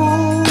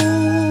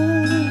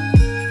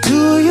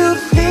 Do you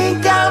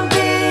think I'm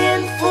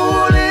being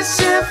foolish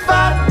if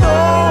I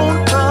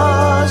don't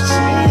rush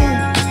in?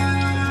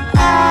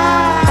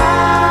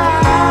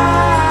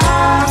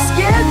 I'm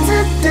scared to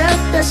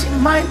death that she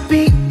might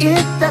be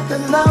it, that the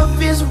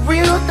love is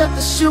real, that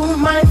the shoe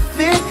might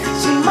fit.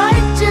 She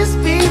might just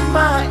be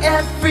my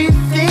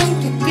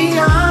everything and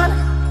beyond,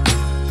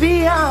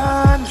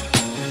 beyond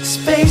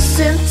space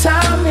and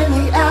time in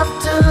the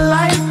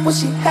afterlife. Will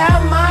she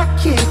have my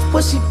kids?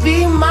 Will she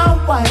be my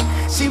wife?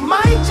 She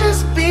might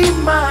just be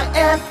my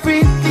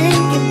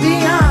everything and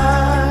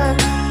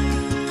beyond.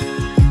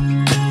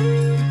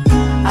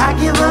 I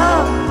give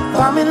up,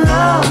 I'm in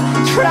love,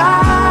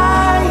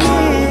 trying.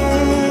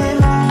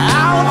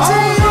 I'll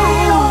tell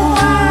you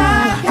I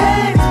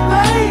can't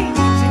explain.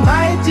 She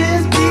might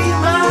just be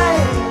my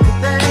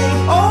everything.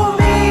 Oh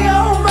me,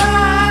 oh my,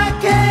 I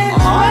can't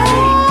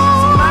explain.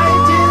 She might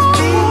just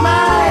be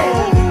my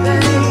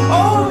everything.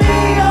 Oh me,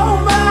 oh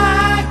my,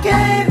 I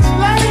can't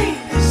explain.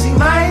 She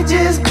might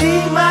just be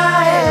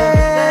my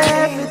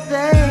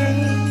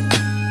everything.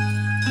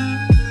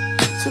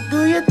 So do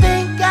you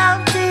think I'm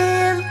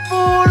being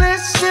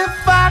foolish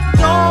if I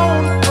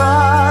don't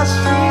rush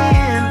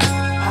in?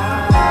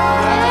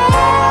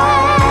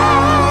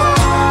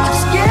 I'm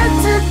scared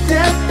to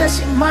death that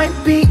she might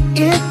be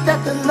it,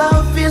 that the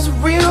love is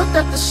real,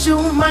 that the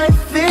shoe might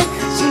fit.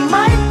 She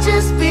might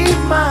just be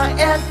my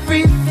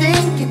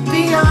everything and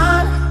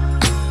beyond,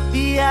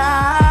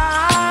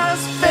 beyond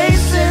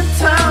space and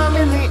time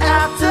in the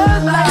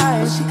afterlife.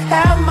 Will she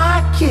have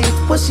my kids?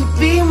 Will she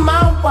be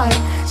my wife?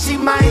 She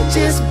might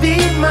just be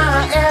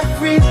my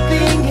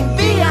everything and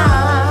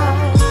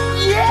beyond.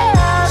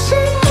 Yeah, she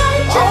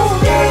might just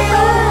be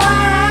my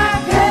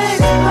everything.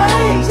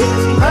 She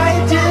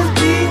might just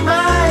be my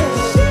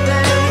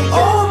everything.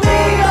 Oh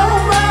me, oh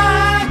my,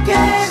 I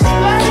can't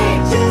explain.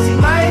 She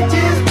might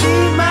just be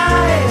my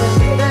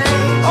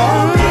everything. Oh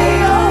me,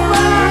 oh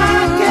my,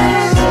 I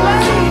can't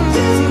explain.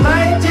 She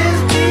might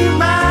just be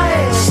my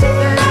everything. She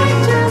might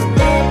just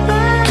be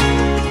my.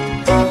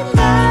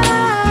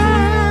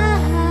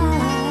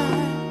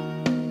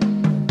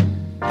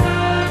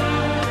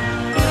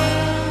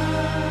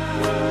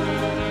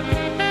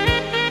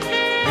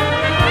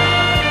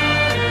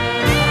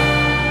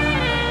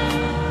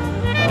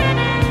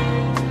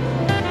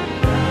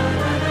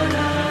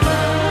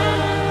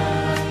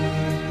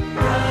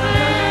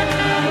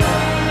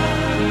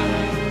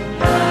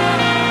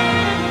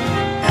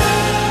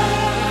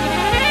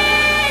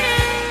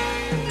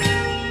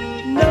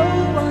 No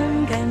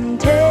one can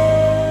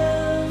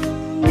tell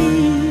me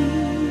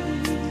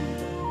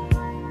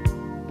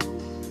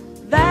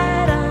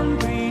that I'm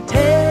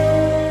pretending.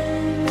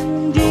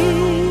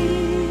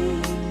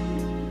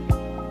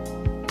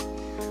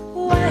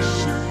 Why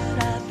should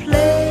I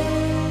play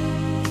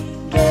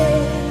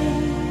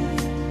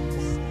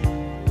games?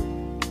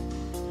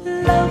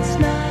 Love's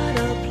not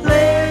a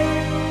plaything.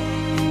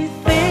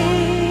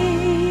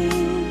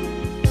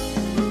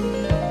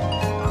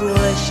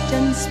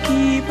 Questions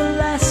people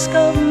ask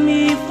of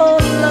me for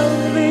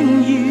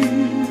loving you.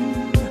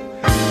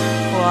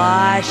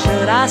 Why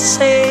should I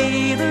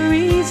say the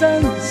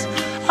reasons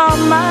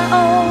on my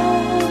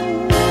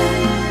own?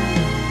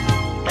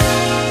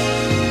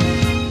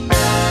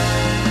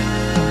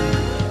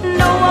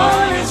 No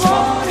one is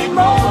wanting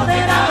more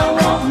than I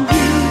want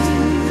you.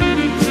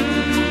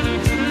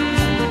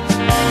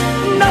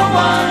 No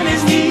one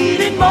is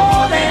needed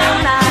more than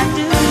I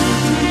do.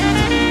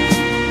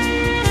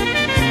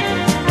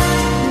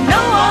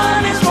 No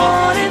one is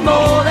wanted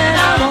more than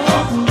I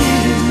want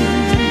you.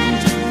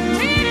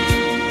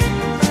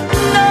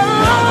 No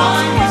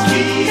one is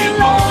needed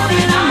more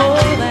than I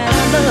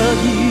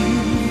love you.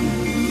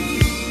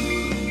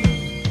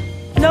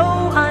 No,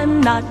 I'm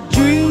not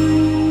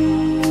dreaming.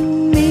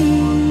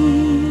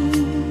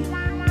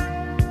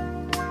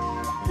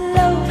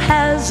 Love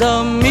has a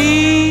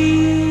meaning.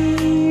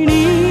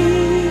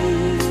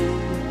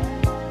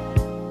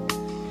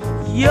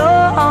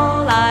 You're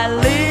all I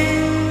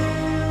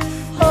live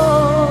for.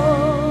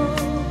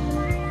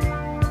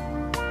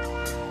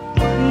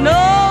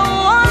 No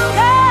one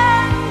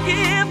can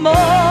give more.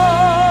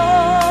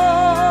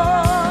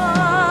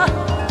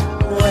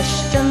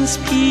 Questions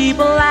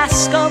people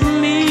ask of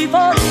me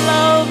for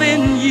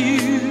loving you.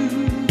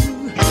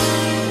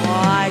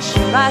 Why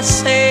should I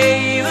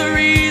say the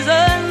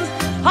reasons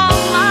on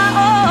my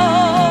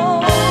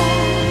own?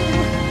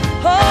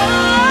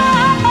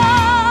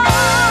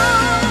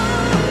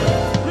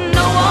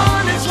 No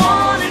one is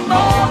wanted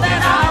more than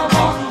I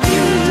want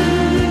you.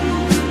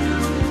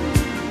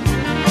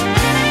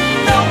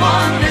 No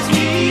one is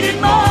needed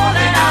more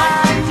than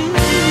I do.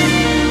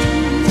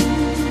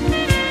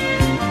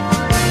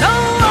 No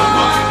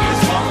one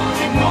is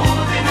wanted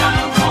more than I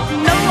want.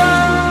 No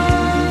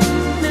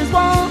one is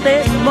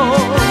wanted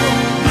more.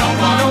 No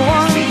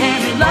one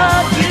can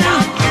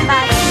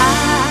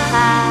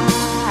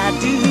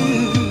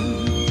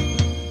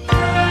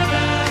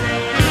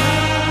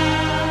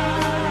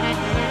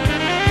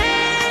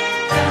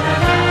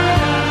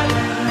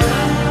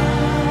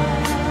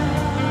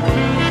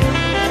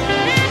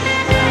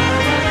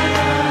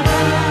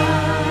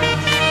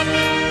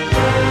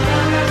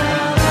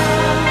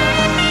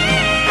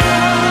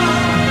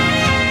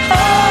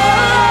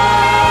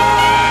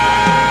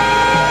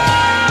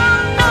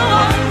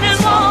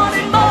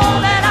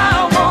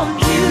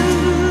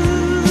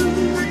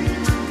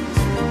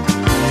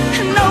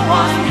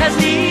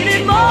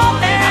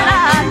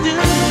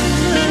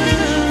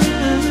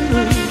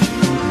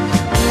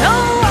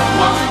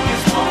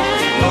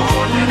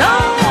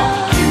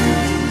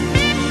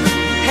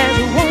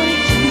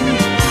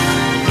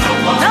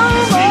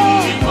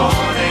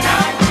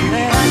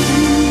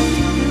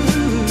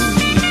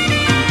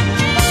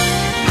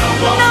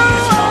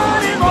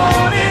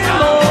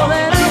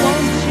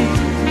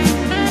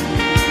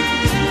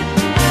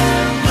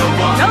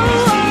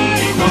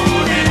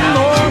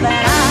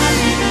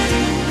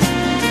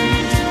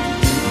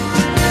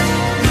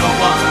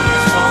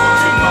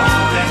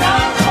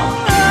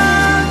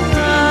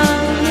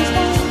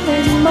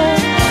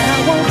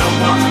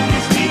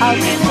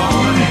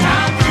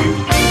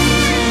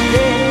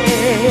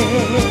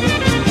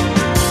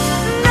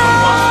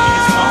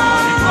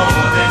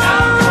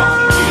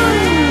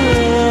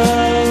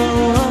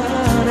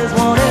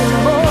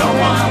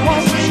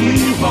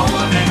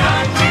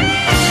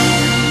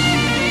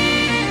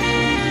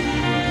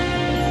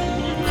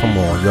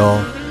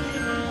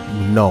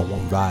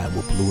riding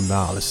with Blue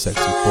Nile and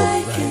Sexy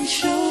Bully, right?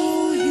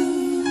 Show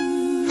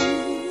you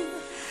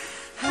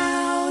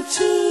how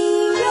to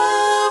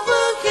love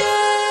again.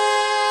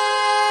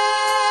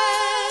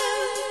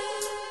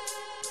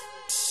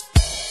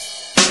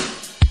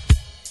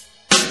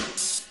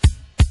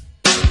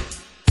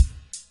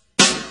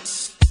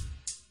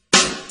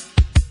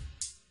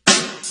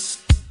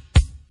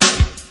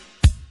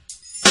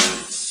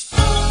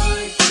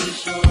 I can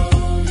show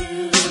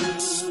you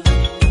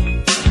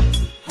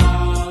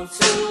how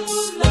to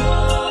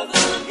love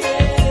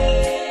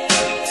again.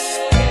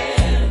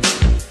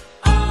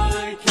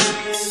 I can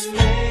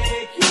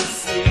make you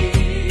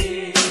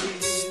see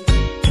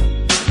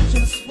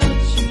just what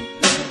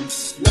you've been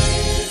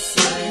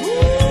missing.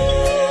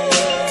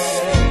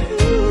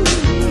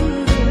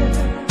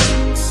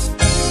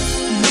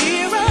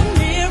 Mirror,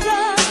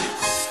 mirror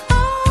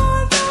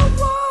on the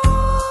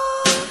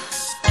wall,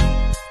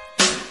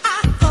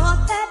 I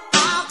thought that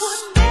I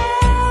would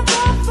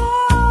never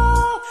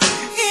fall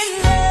in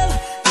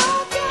love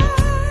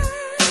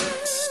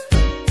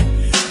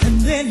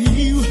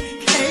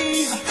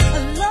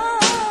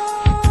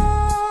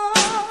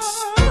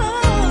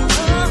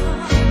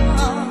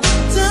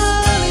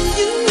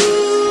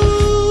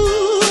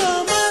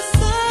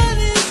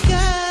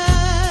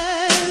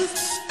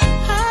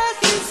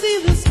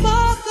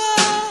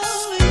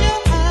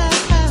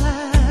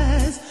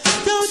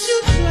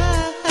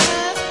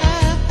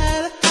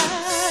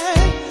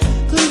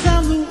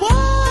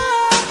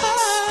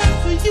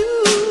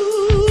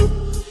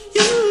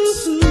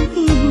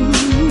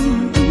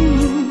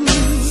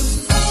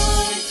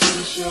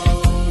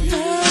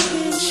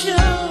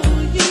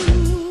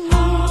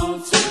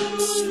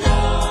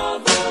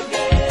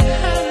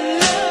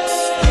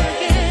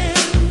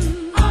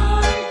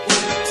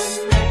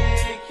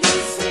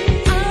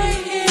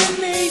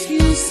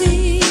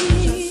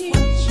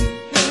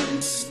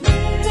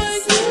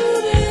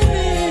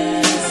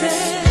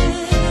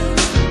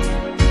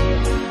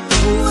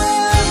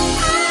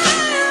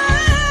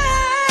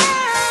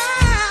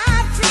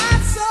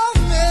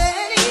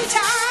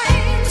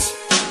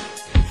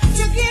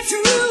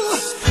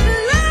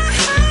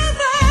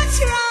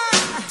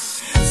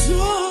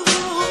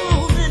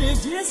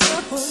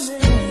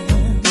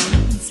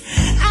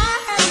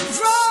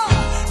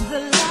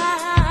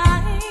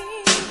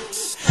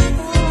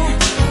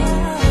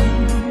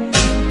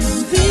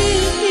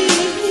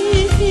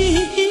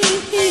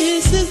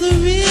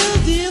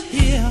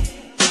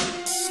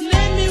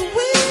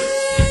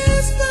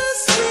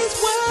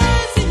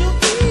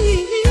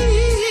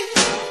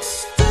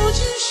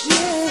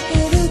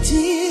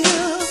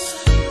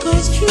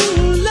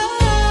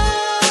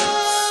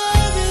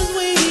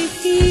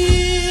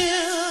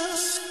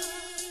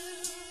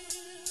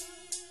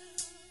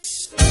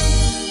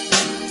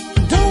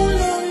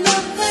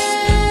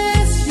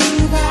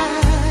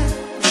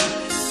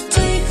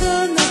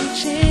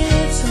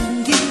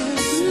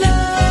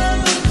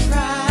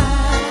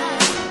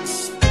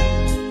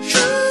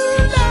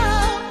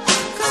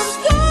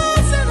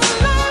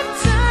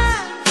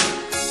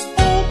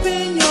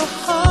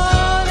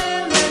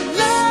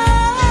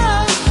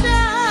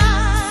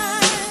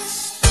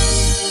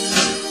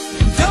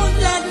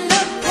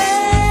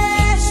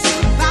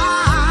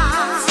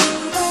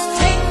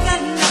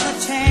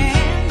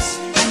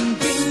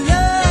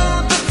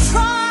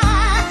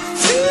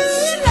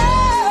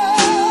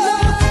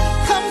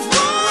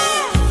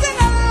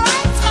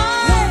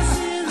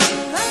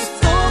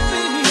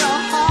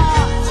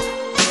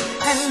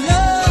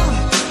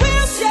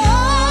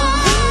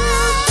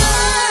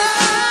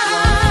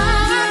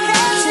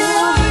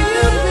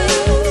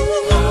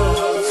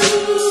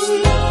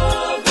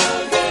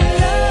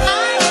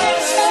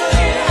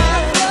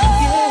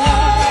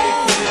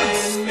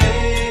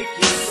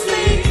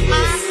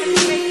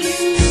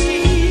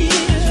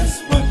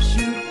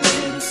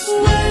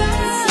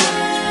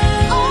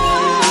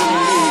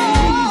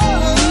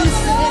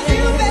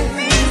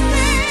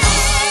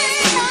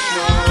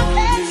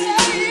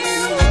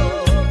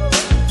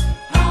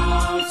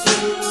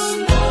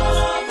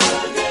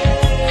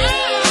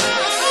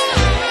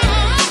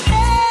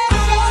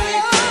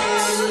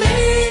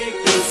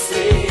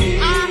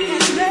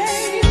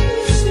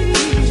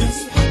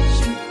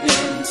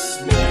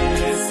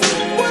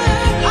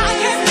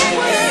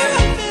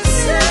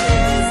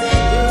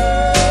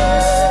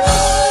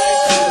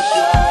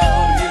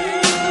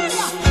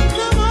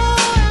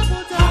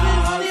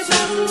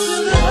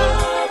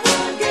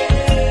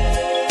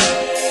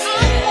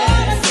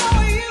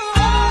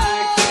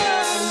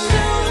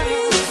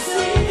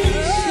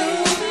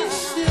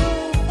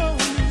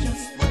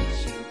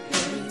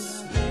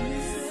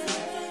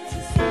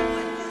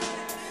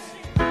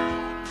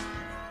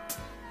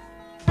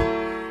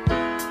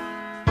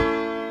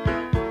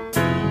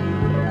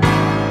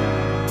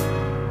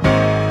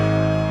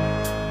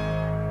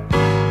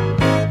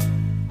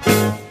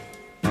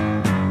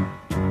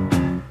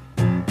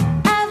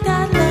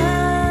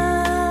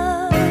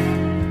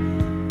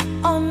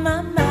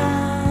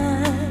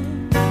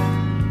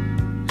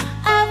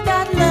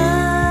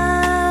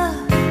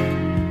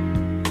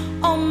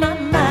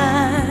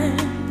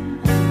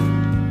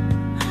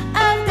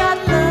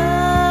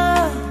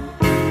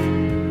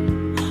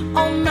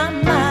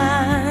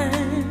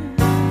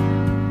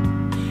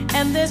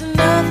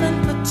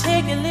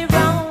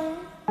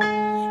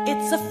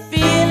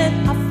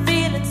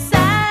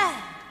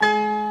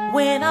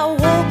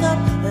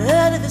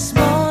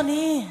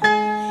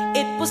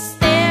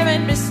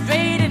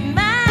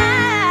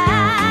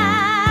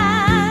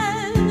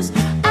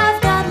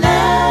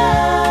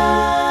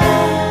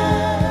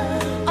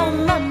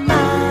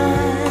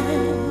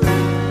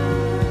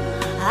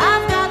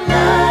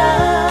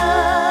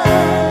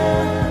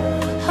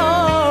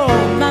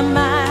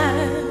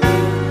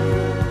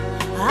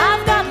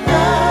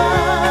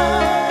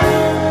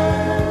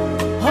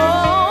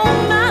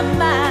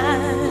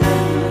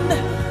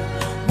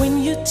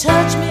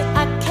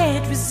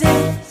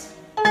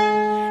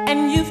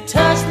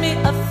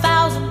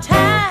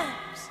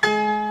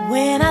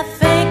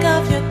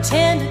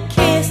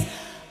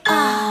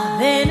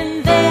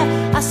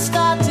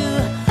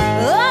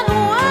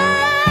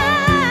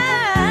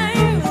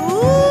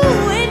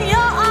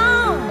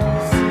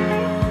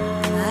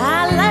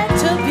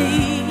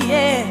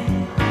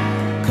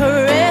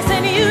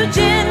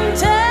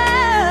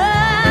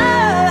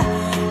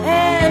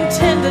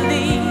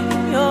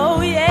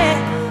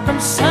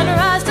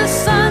sunrise to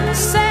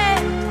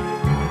sunset,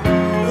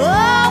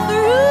 all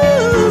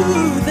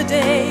through the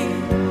day.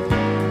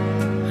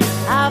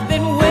 I've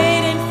been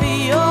waiting for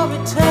your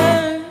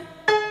return,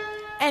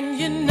 and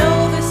you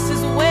know this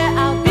is where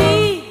I'll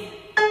be.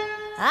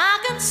 I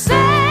can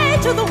say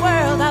to the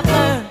world I've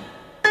learned,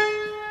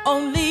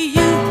 only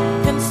you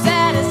can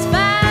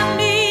satisfy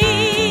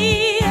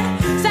me,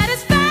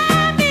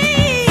 satisfy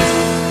me.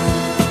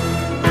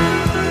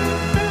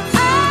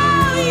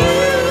 Oh, you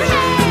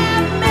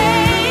have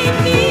made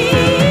me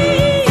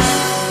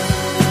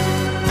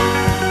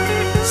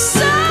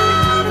so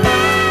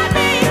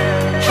very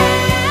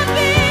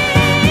happy.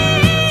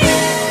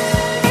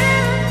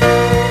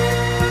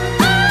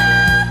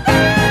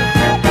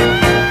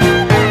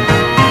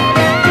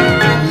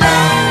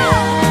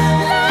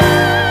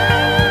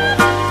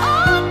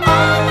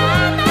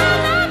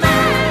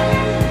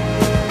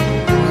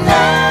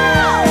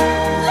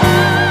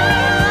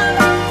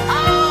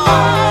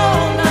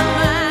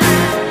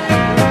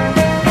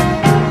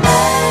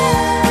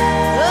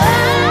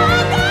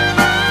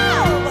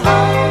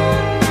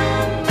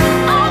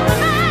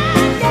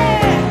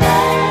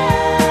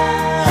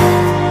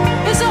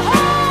 It's a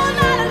whole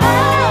lot of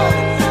love.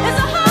 It's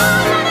a whole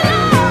lot of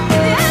love.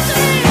 Yes, it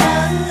is.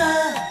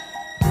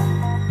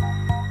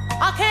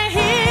 I can't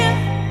hear.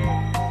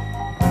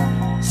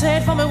 Say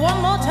it for me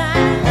one more time.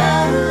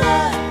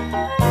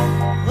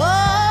 Oh,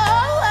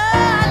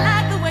 I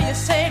like the way you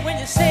say it when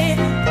you say it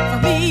for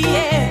me,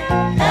 yeah.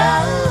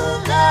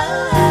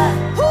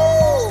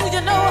 Ooh,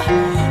 you know,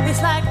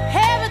 it's like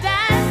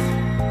paradise.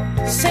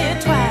 Say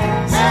it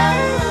twice.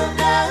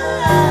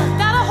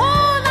 Got a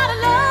whole lot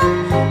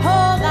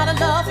of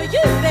love for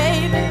you,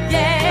 baby,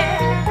 yeah.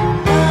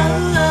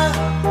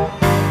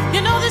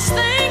 You know this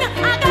thing, I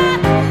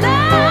got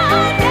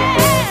love, yeah.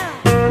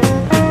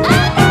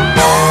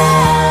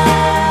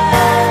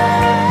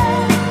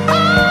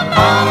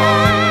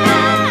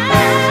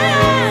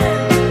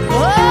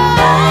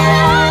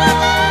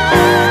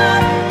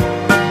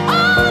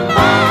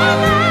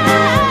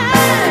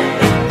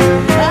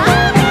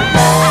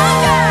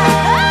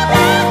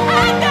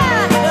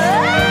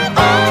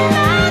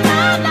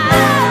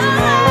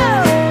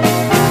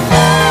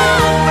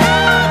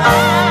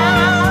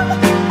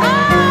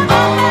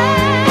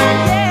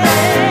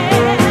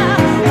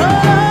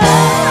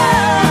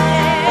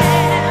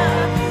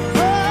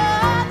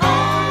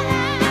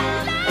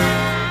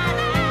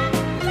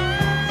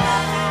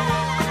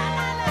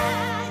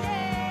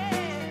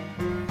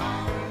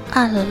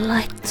 I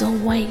like the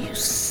way you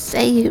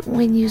say it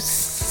when you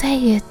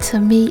say it to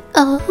me.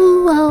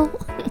 Oh.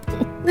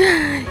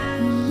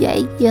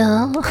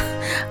 Yeah.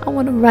 I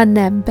want to run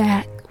that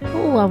back.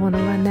 Oh, I want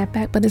to run that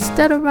back. But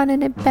instead of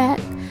running it back,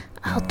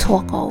 I'll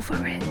talk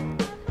over it.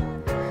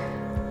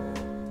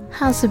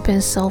 How's it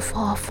been so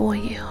far for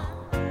you?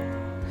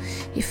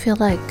 You feel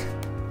like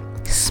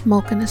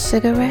smoking a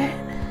cigarette?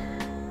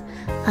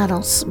 I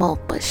don't smoke,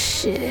 but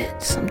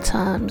shit,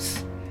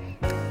 sometimes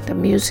the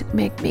music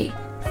make me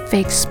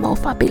fake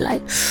smoke. I'll be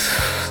like,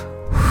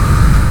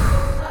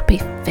 I'll be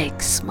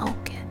fake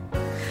smoking.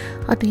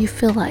 Or do you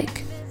feel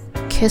like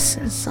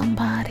kissing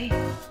somebody?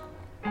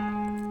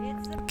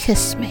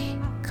 Kiss me,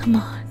 come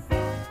on.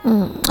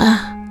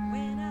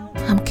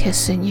 I'm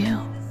kissing you.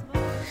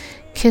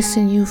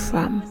 Kissing you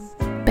from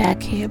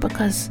back here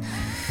because,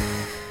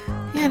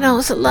 you know,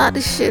 it's a lot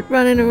of shit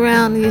running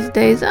around these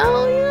days.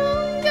 Oh, you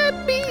know, you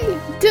gotta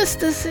be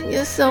distancing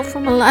yourself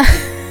from a lot.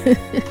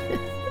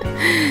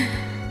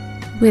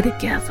 We're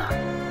together.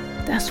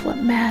 That's what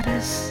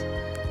matters.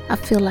 I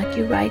feel like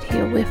you're right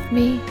here with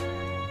me,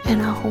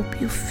 and I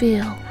hope you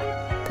feel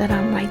that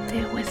I'm right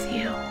there with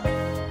you.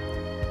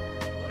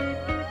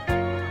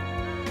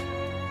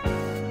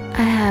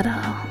 I had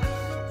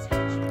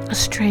a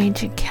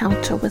strange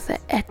encounter with an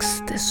ex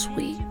this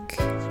week.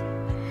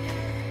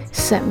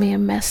 Sent me a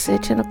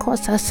message, and of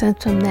course I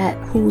sent him that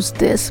who's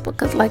this,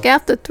 because like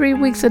after 3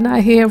 weeks of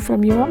not hearing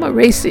from you, I'm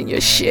erasing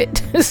your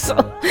shit. So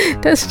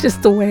that's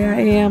just the way I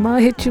am. I'll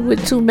hit you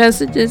with 2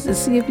 messages and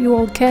see if you're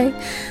okay.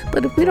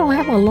 But if we don't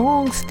have a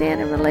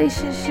long-standing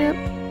relationship,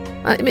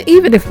 I mean,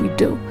 even if we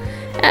do,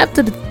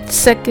 after the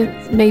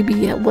second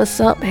maybe what's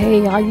up,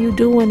 hey, how you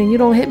doing, and you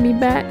don't hit me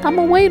back, I'm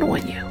gonna wait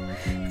on you.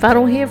 If I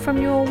don't hear from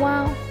you a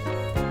while,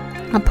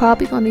 I'm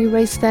probably gonna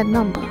erase that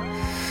number.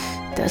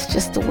 That's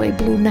just the way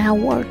Blue Now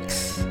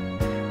works.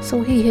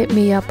 So he hit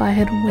me up. I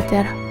hit him with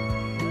that,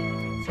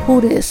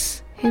 who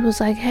this? He was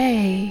like,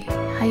 hey,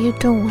 how you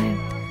doing?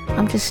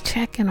 I'm just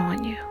checking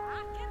on you.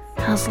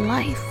 How's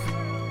life?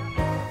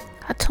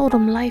 I told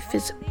him life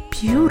is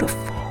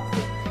beautiful,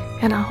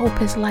 and I hope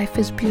his life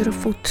is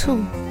beautiful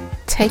too.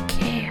 Take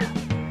care.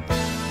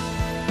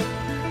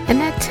 And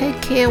that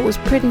take care was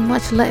pretty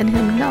much letting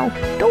him know,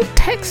 don't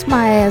text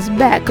my ass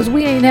back, because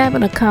we ain't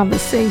having a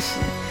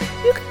conversation.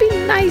 You can be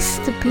nice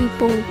to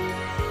people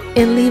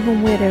and leave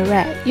them where they're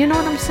at. You know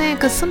what I'm saying?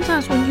 Because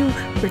sometimes when you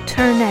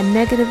return that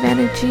negative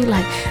energy,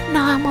 like,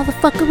 nah,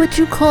 motherfucker, what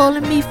you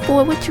calling me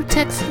for? What you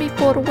texting me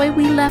for? The way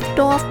we left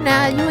off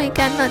now, you ain't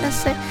got nothing to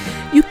say.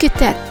 You get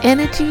that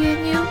energy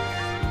in you,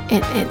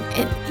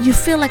 and you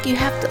feel like you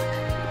have to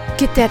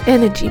get that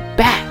energy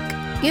back.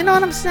 You know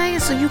what I'm saying?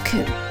 So you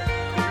can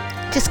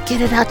just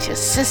get it out your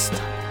system.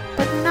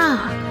 But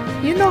nah,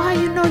 you know how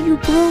you know you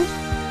grew?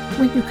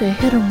 When you can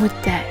hit them with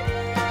that.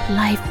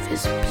 Life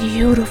is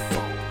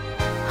beautiful.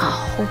 I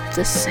hope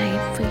the same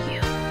for you.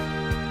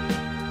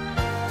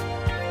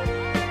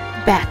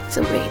 Back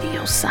to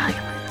radio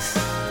silence.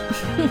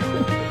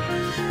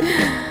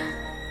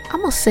 I'm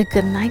gonna say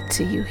goodnight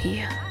to you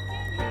here.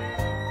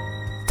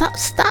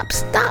 Stop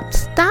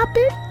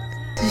it.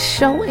 The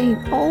show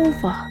ain't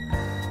over.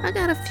 I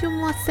got a few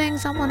more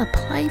things I want to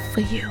play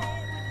for you.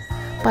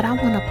 But I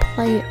want to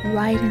play it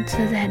right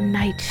into that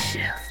night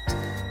shift.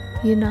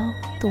 You know,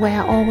 the way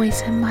I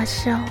always end my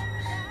show.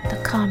 The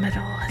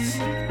Commodores,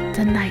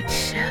 the night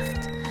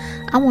shift.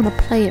 I want to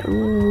play it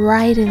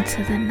right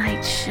into the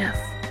night shift.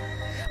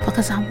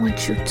 Because I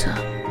want you to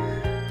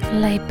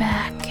lay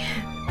back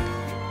and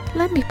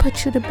let me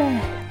put you to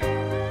bed.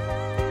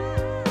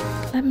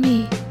 Let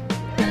me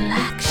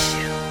relax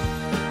you.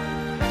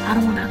 I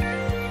don't want to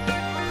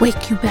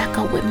wake you back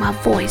up with my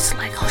voice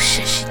like, oh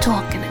shit, she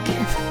talking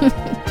again.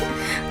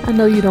 I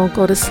know you don't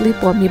go to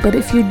sleep on me, but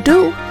if you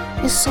do,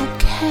 it's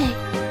okay.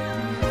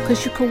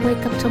 Because you can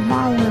wake up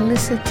tomorrow and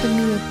listen to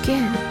me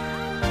again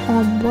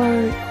on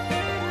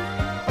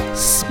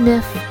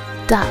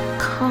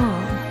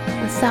wordsmith.com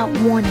Without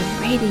Warning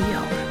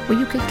Radio, where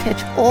you can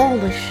catch all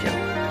the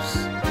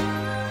shows.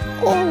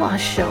 All our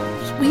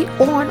shows. We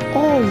on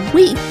all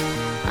week.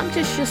 I'm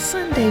just your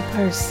Sunday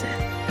person.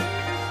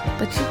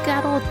 But you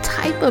got all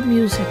type of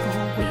music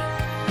all week.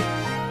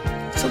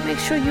 So make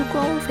sure you go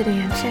over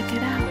there and check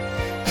it out.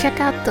 Check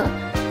out the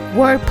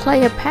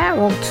Wordplay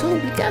apparel too.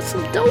 We got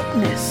some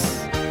dopeness.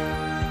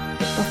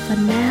 But for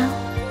now,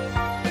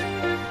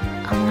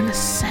 I want to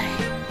say,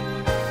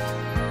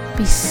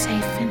 be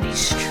safe in these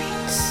streets.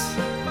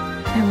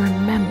 And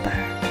remember,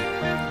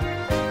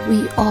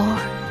 we are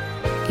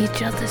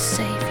each other's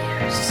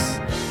saviors.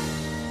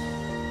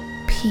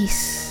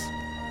 Peace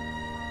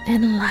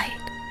and light.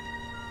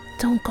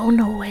 Don't go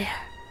nowhere.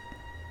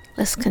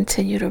 Let's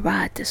continue to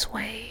ride this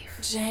wave.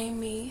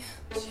 Jamie.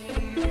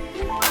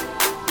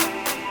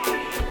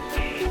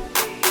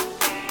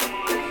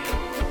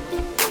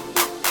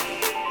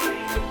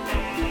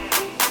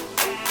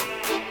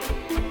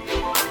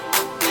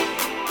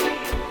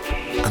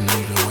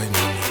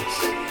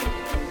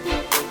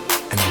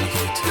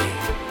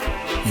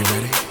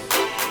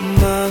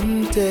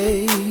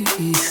 Monday,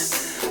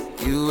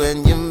 you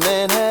and your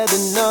man had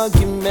an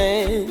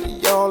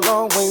argument. Y'all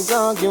always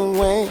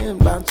arguing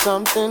about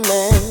something,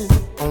 man.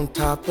 On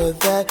top of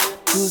that,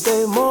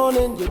 Tuesday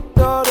morning, your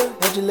daughter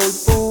had you late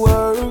for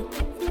work.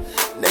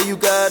 Now you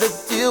gotta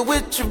deal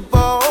with your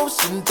boss.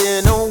 And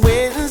then on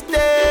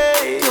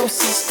Wednesday, your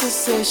sister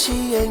says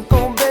she ain't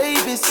gon'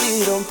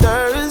 babysit on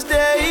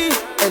Thursday.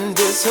 And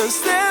this her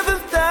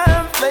 7th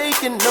time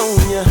flaking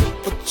on ya.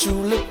 But you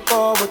look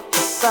forward to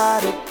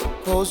Friday,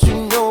 cause you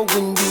know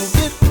when you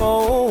get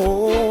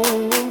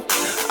home,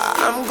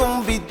 I'm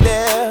gonna be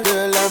there.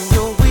 Girl, I'm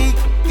your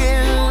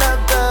weekend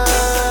lover.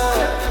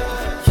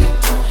 You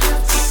don't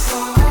have to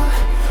call,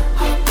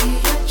 I'll be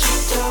at your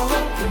door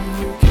when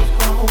you get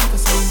home.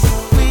 Cause I'm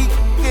your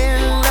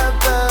weekend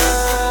lover.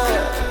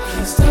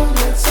 Please don't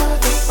answer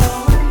the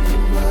phone,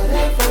 and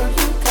whatever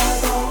you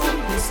got on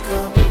is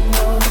coming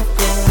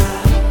over.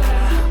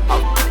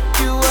 I'll pick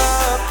you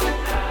up,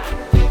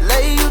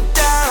 lay you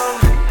down.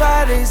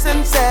 Fridays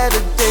and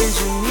Saturdays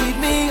you need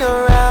me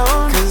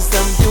around. Cause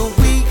I'm your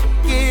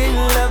weekend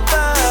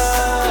lover.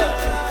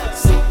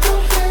 So go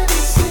ahead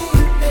and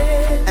sleep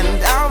in,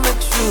 and I'll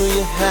make sure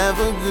you have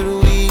a good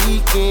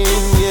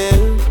weekend, yeah.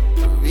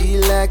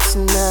 Relax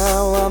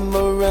now, I'ma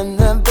run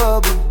that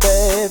bubble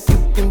bath. You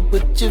can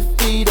put your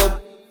feet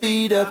up,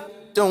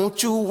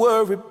 don't you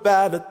worry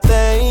about a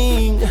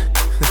thing.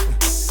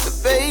 The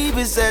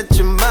baby's at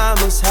your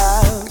mama's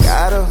house.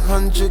 Got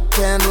 100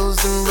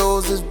 candles and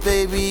roses,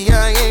 baby,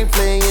 I ain't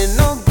playing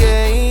no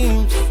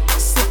games.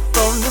 Sip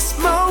on the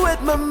smoke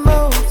with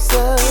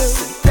mimosa,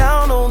 sit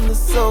down on the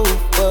sofa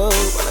while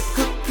I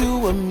cook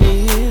you a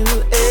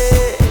meal,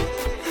 eh.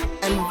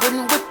 And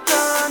when we're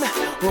done,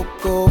 we'll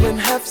go and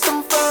have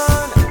some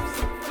fun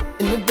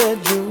in the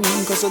bedroom.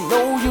 Cause I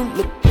know you're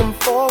looking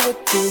forward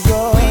to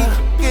your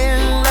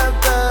weekend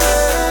lover.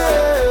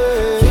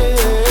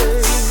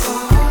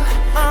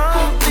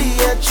 I'll be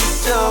at your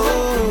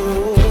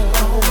door.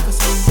 Cause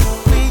I'm your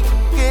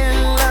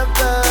weekend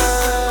lover.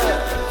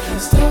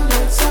 Please don't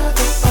answer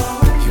the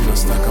phone. You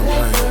must not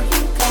complain.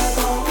 You got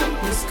on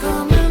is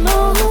coming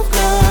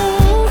over.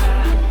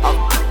 I'll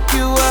pick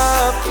you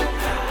up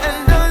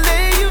and I'll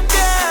lay you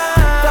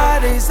down.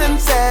 Fridays and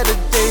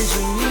Saturdays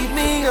you need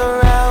me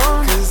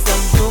around. Cause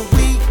I'm your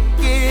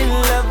weekend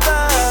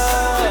lover.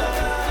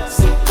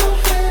 So go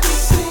ahead and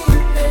sleep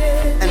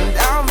in, and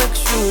I'll make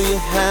sure you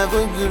have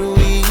a good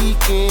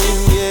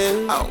weekend,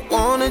 yeah. I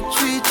wanna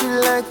treat you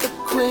like the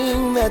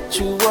queen that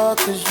you are.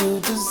 Cause you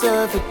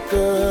deserve it,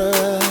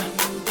 girl.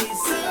 You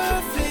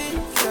deserve it,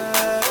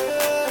 girl.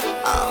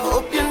 I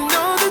hope you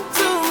know that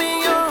to me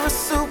you're a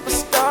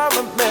superstar.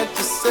 I'm at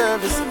your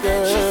service, girl.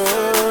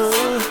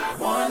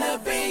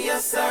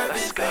 let's serve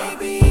it,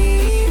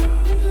 baby.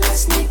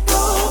 Let's sneak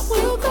off,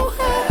 we'll go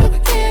have a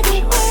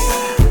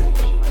getaway.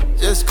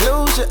 Just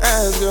close your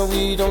eyes, girl,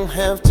 we don't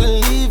have to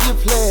leave your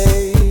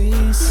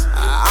place.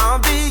 I'll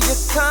be your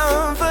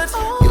comfort,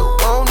 you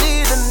won't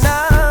need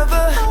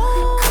another.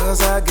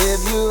 Cause I give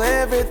you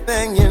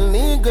everything you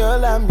need,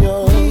 girl, I'm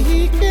your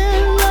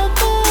weekend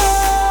lover.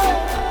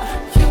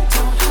 You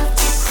don't have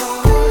to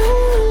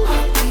call,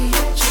 I'll be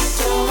at your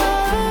door.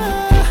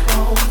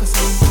 Cause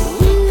I'm your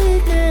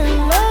weekend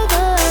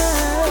lover.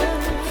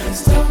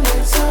 Please don't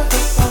answer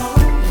the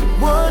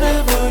phone.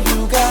 Whatever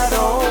you got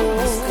on,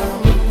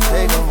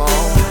 take them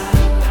on.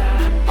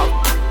 I'll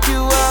pick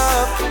you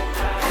up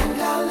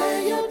and I'll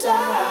lay you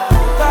down.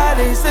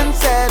 Fridays and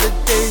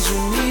Saturdays you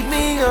need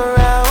me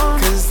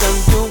around. Cause I'm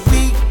your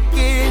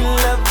weekend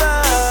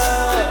lover.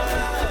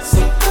 So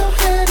go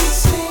ahead and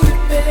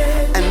sleep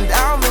in, and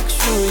I'll make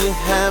sure you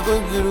have a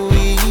good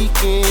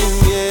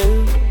weekend, yeah.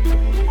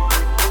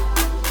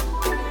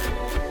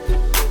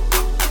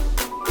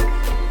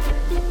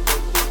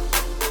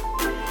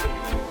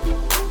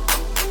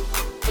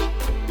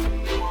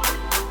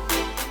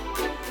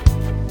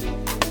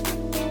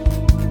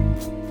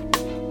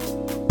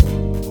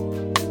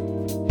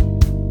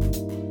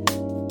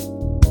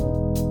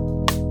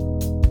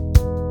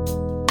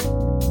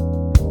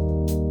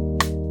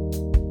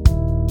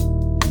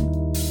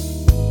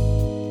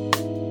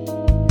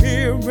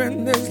 Here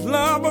in this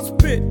lover's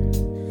pit,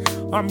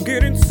 I'm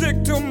getting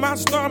sick to my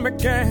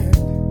stomach, and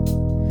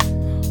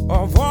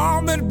of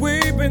all that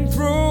we've been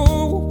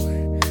through,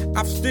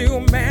 I've still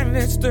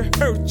managed to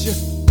hurt you.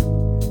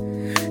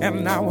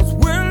 And I was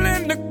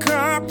willing to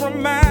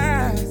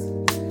compromise.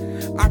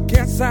 I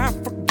guess I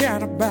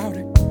forgot about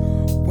it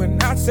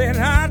when I said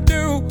I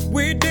do,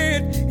 we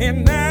did,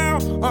 and now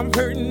I'm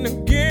hurting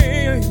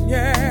again,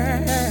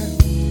 yeah.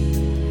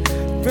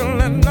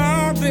 Feeling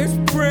all this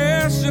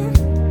pressure,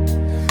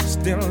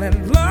 still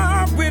in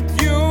love with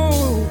you.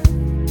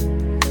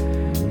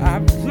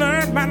 I've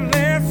learned my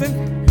lesson,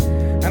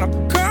 and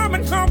I'm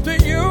coming home to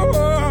you.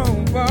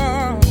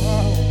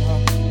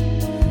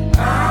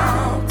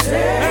 I'll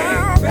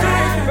take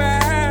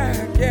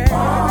back, yeah,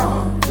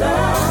 all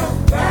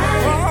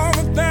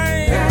the things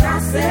that I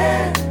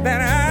said,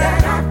 that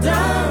I've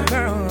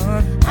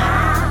done.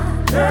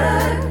 I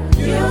heard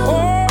you.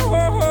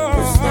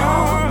 The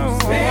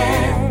storm's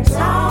been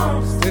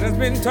tossed, it has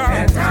been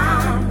tossed, and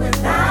I'm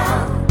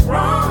without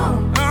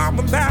wrong. I'm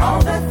without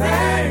all the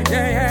things,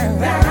 yeah,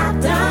 that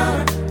I've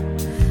done.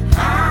 I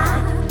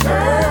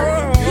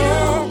heard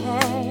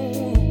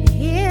you.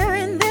 Here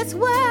in this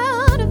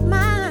world of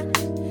mine,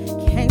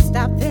 can't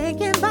stop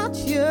thinking about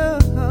you.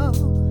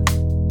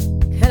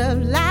 Could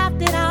have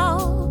laughed it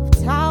off,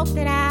 talked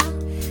it out,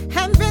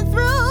 and been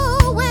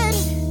through it.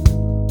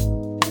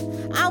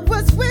 I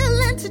was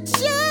willing to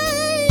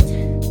change.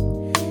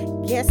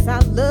 Guess I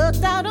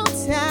looked out on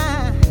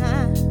time.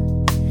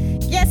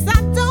 Guess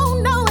I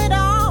don't know it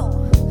all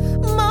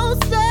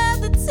most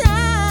of the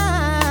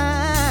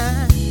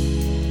time.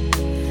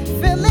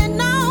 Feeling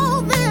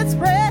all this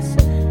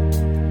pressure,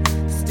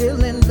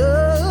 still in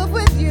love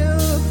with you.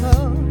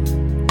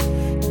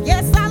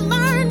 Guess I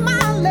learned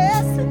my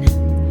lesson,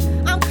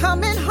 I'm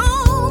coming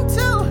home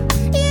to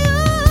you.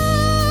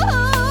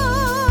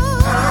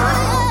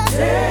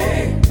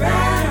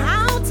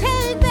 I'll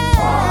take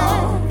back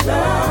all the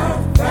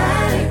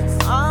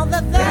things, all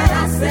the things that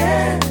I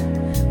said,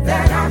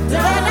 that I've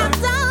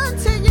done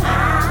to you. I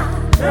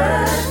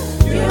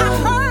heard you. I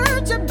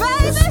heard you,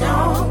 baby. The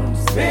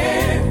storm's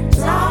been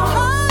tossed,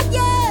 Oh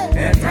yeah,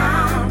 and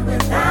I'm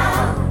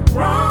without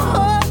wrong.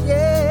 oh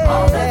yeah.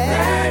 All the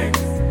things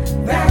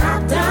that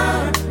I've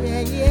done,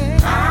 Yeah, yeah.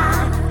 I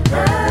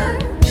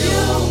heard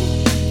you.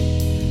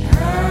 I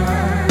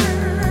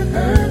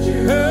heard you.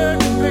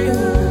 Heard you, baby.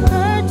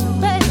 Heard you,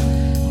 baby.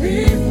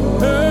 Before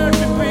Heard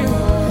you, baby.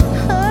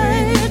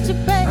 Heard you,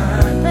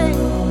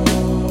 baby.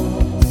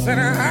 Said I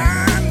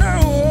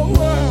know.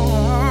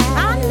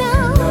 I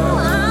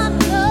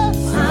know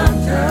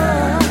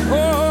sometimes.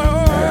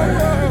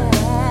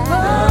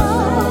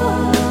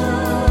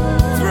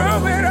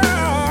 Through it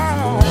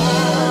all.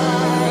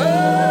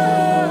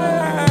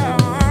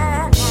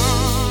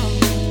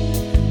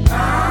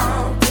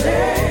 I'll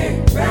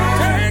take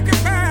back Take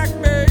it back,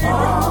 baby.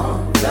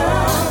 all the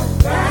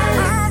things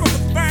All of the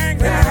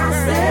things that I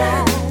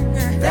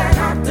said, that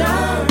I've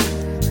done.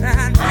 I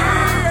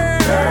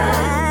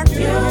heard need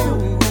you.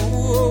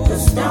 The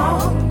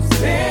storm's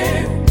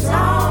been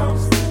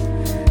tossed,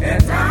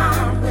 and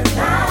I'm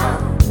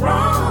without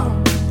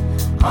wrong.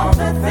 All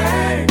the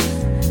things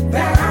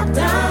that I've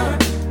done,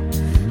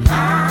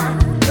 I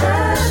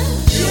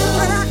heard you.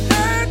 But I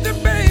heard the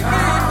baby,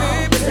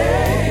 I'll baby.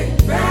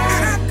 take And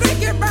back I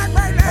take it back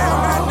right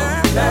now,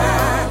 right the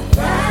now. things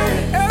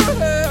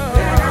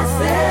that I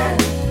said,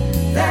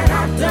 that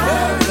I've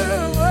done.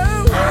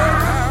 I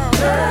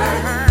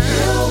heard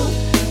you.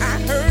 I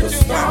heard The you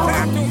one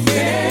time too storm's many,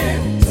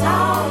 been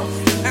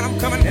tossed, and I'm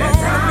coming home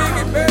to make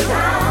it better.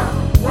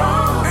 without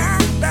wrong.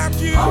 Without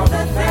you, All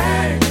the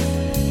things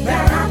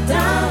that I've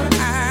done,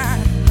 I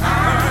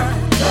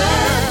heard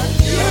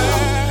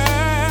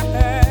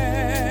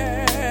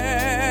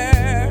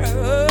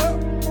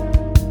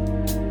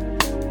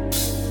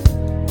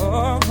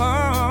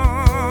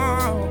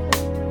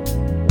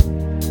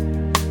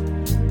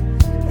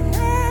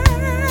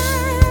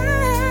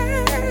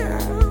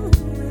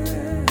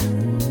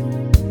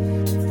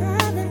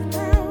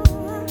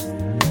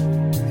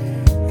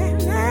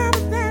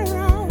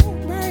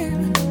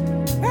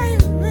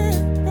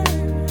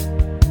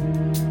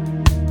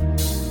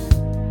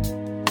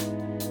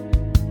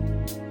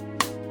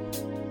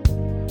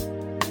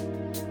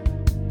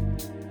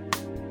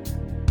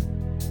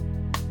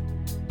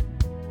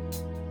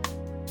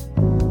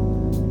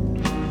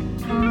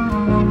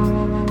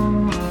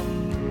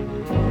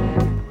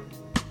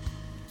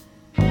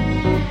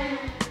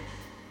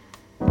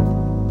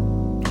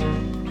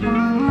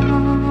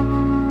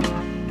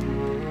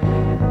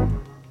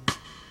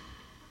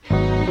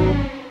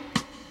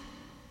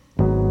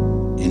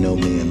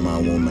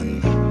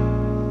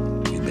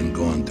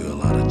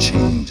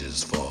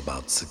changes for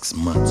about 6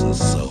 months or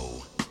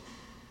so.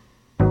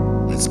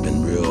 It's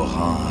been real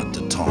hard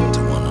to talk to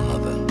one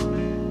another.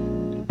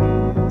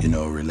 You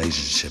know, a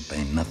relationship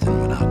ain't nothing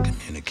without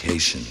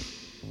communication.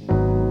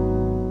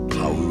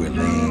 While we were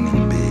laying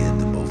in bed,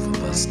 the both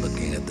of us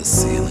looking at the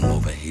ceiling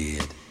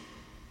overhead,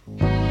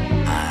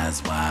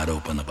 eyes wide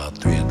open about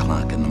 3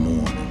 o'clock in the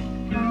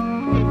morning.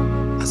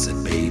 I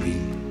said, baby,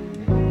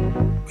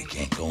 we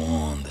can't go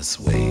on this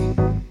way.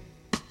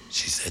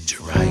 She said,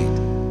 you're right.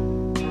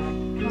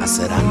 I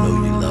said, I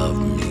know you love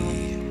me,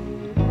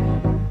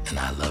 and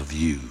I love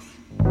you.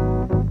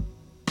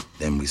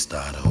 Then we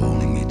started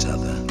holding each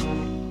other.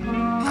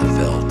 I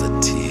felt a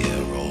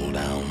tear roll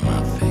down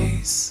my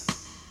face.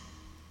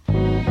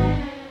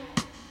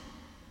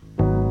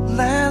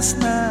 Last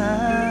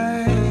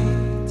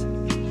night,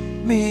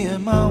 me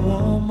and my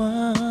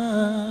woman,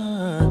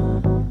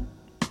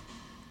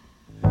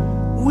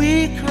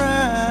 we cried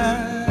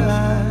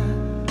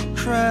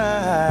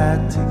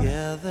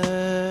together.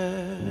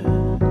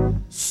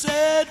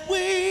 Said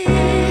we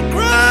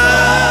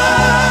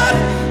cried.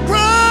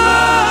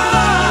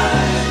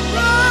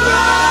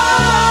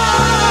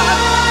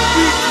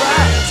 We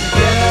cried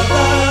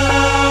together.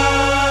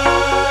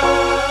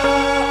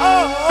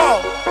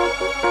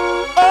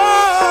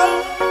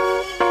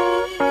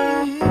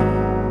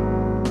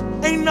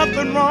 Ain't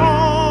nothing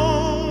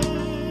wrong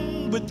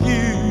with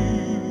you,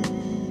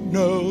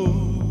 no.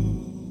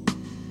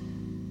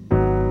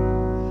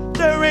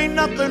 There ain't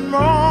nothing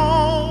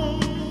wrong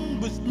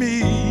with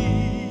me.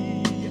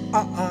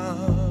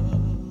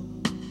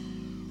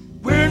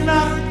 We're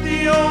not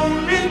the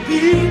only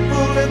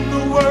people in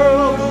the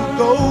world who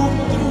go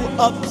through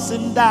ups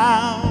and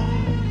downs.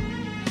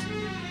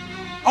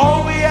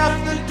 All we have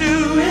to do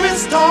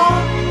is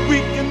talk,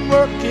 we can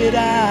work it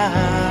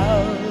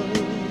out.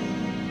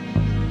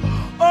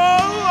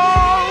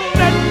 Oh,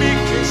 let me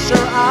kiss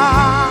your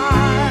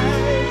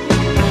eyes,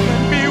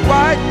 let me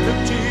wipe the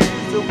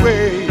tears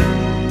away.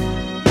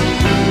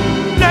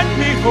 Let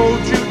me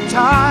hold you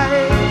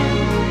tight.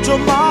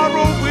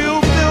 Tomorrow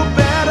we'll feel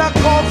better,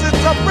 'cause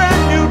it's a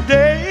brand new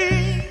day.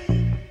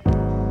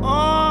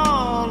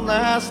 Oh,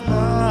 last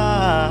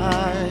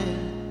night,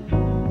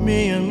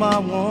 me and my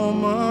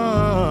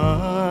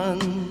woman,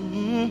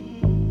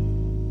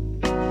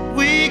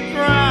 we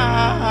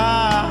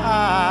cried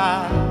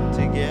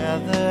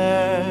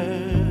together.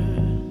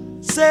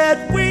 Said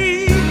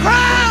we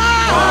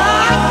cried,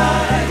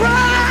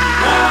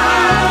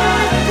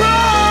 cried,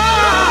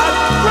 cried,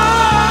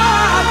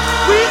 cried.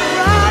 We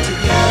cried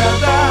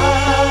together.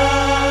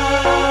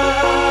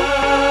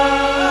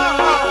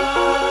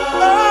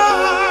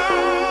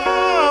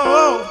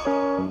 Oh.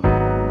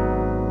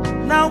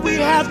 Now we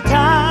have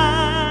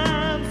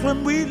times when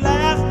we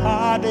laugh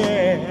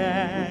harder.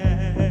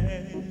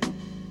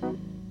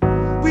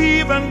 We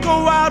even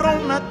go out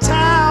on the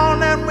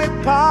town and we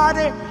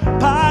party,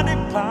 party,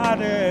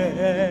 party.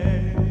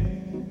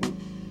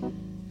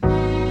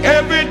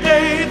 Every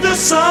day the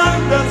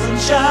sun doesn't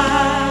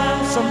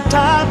shine,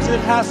 sometimes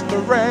it has to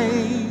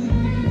rain.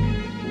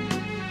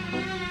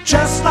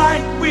 Just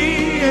like we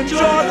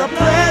enjoy the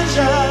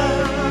pleasure,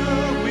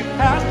 we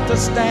have to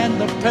stand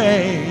the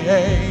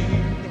pain.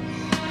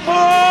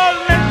 Oh,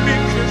 let me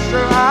kiss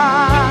your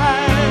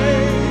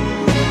eyes,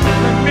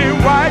 let me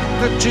wipe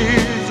the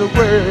tears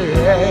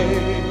away.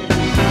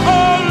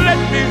 Oh,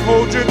 let me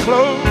hold you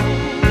close,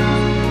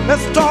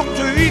 let's talk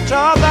to each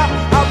other.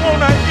 I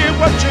wanna hear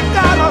what you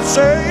gotta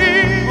say.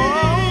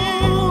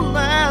 Oh,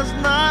 last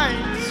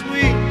night,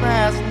 sweet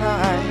last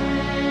night,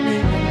 me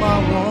and my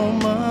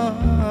woman,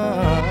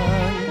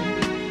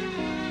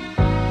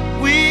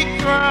 we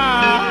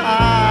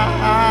cried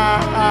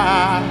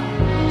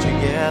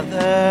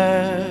together.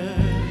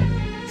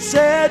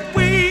 Said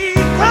we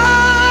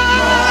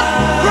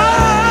cried,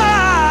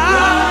 cried,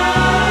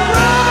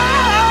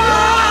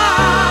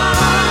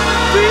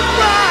 cried. We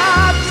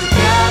cried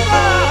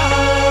together,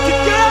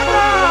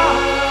 together.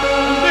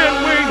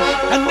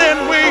 And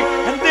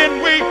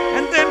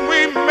then we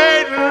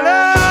made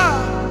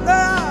love,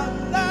 love,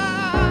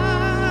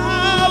 love.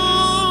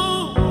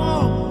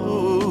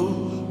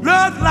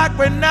 Love like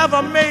we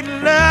never made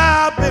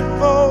love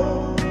before.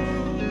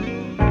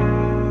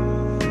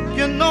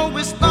 You know,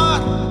 we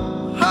start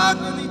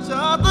hugging each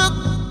other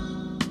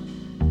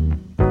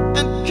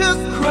and kiss,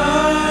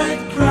 cried,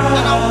 cried,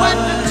 and I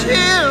wiped the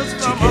tears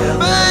from my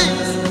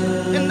face,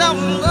 and now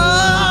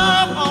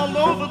love all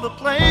over the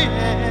place.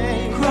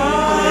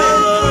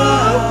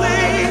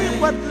 Cried,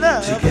 what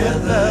love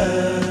together.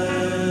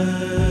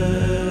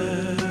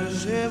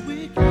 Said we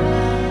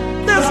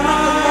cried. There's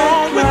nothing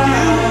wrong with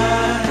you.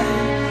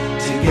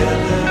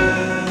 Together.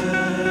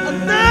 And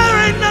there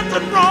ain't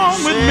nothing wrong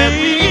with me.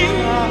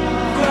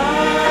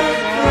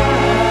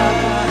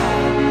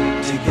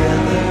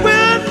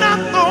 We're not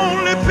the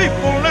only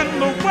people in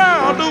the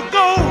world who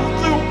go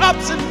through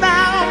ups and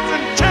downs.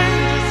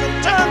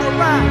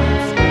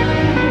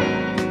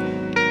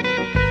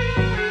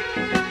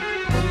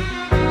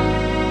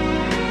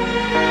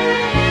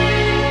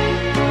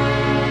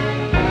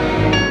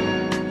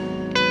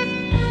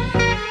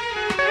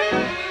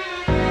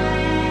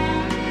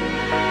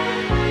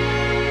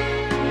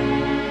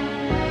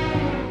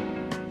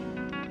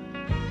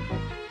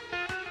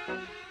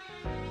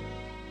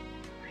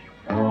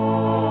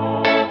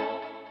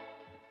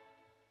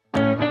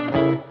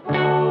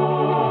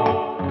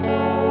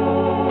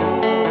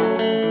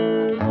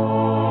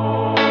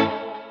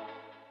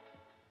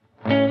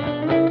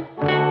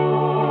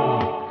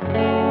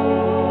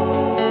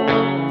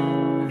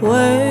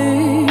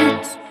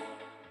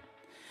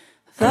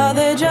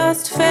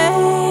 just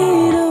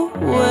fade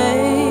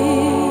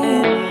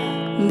away,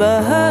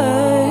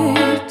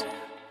 but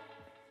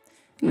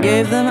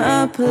gave them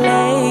a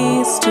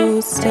place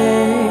to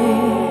stay.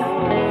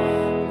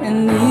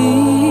 And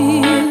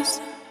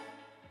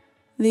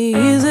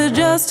these are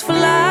just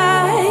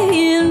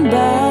flying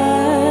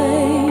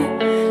by,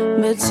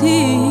 but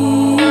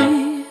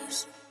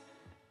tears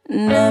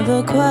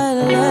never quite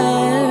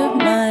left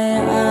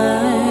my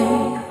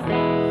eye.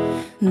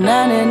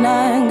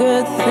 99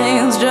 good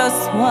things,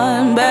 just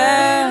one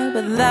bad,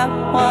 but that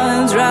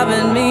one's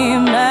driving me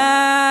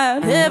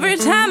mad. Every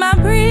time I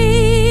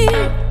breathe,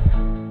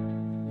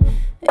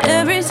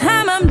 every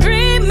time I'm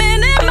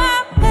dreaming in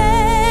my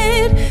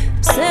head,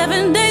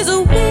 7 days a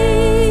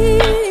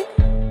week,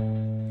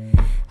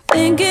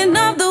 thinking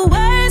of the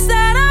words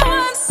that I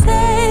once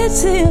said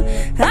to you.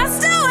 I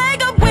still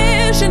wake up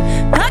wishing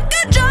I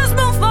could just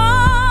move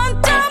on.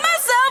 Tell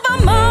myself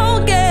I'm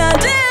okay, I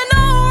did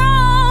no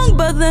wrong,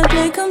 but that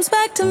day comes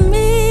back to me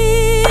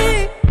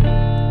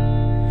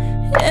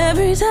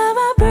every time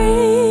I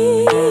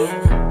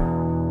breathe.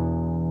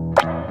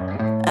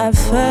 At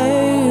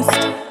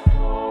first,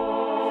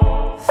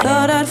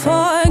 thought I'd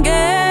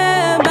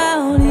forget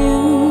about you,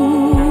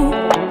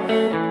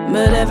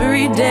 but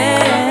every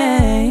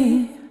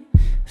day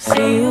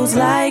feels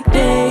like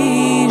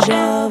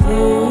deja vu.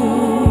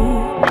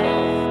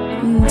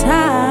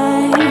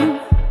 Time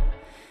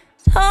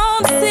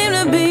don't seem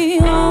to be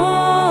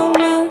on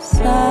my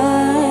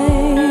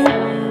side,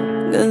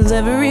 'cause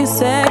every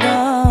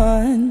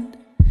second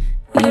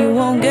you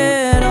won't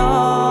get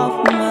off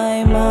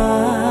my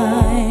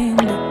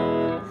mind.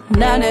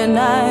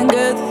 99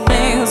 good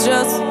things,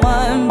 just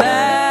one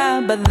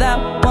bad, but that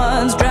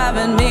one's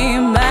driving me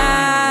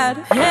mad.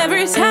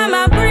 Every time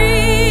I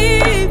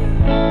breathe,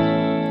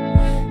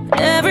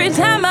 every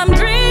time I'm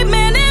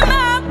dreaming in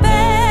my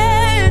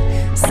bed,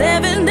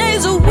 7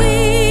 days a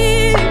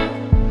week,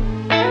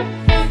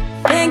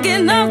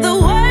 thinking of the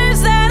words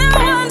that I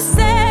once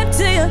said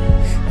to you.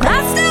 I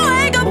still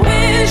wake up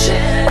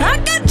wishing I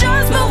could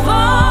just move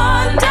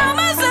on. Tell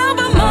myself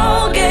I'm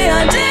okay,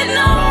 I did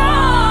no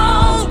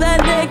wrong. That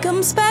day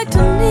comes back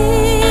to me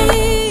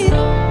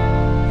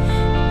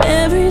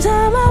every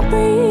time I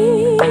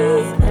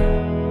breathe.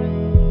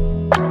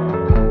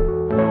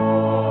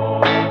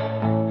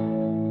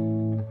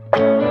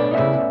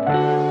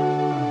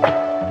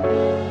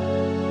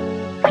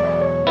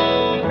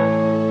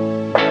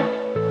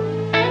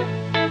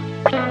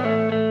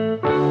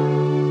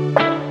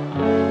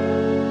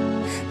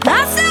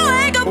 I still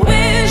wake up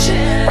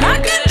wishing I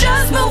could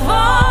just move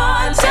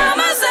on. Tell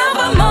myself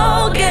I'm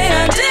okay,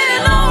 I did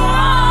no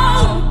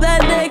wrong.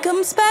 That day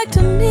comes back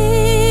to me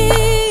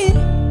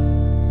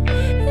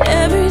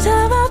every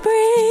time I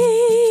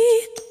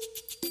breathe.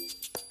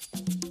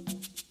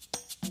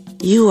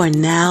 You are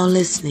now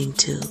listening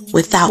to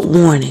Without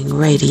Warning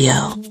Radio.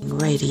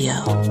 Radio,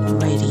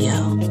 radio, radio,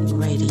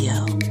 radio,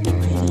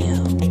 radio.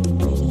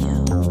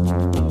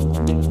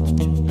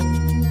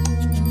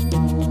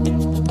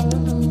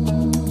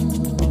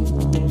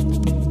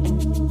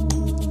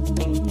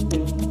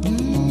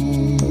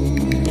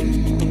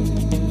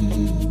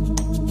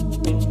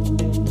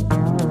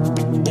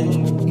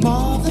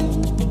 Marvin,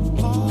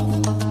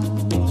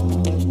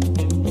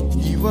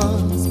 he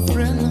was a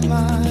friend of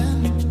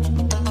mine,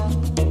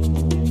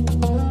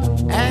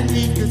 and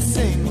he could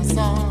sing a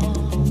song.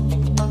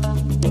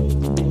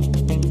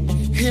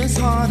 His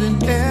heart in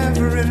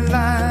every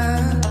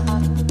line.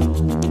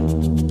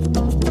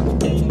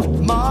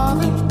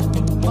 Marvin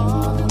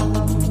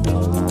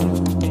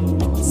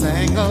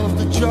sang of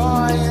the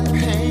joy and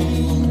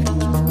pain.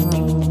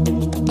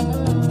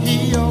 He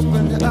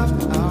opened up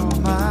our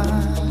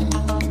mind,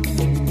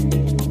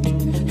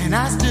 and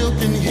I still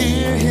can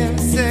hear him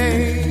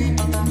say,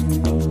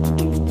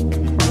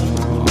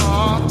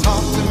 oh,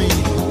 talk to me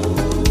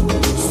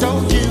so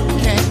you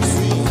can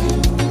see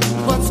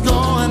what's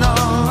going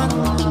on.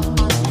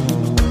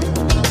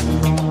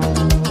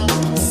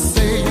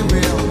 Say you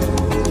will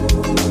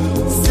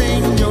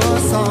sing your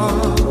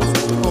songs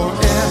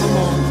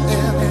forevermore,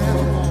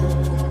 evermore.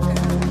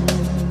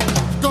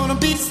 Go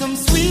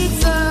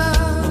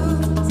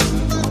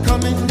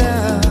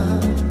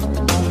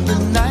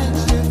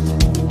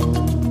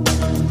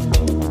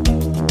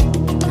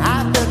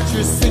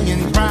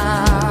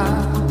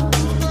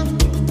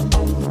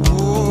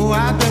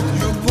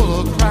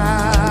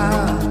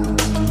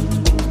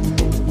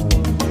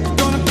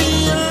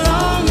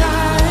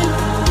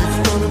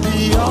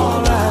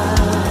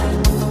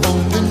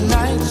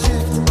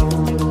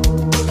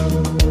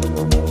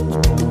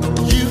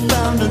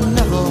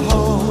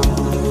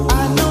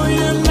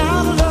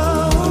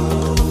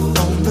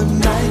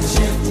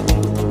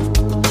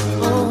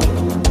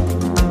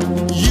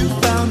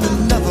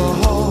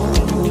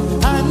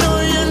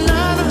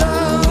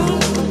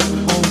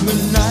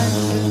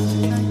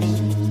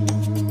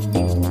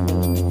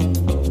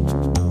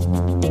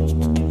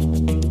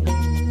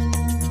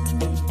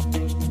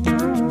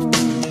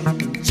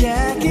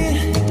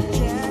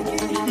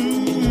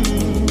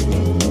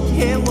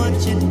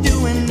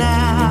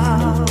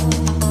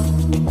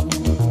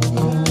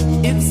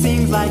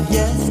like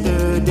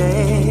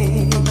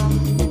yesterday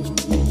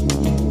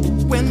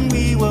when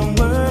we were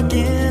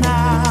working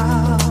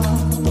out.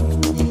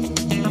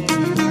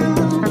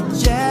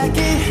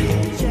 Jackie,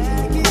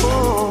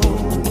 oh,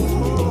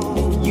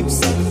 you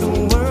set the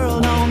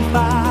world on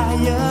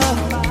fire.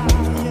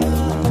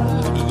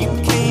 You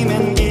came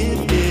and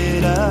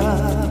gifted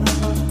us.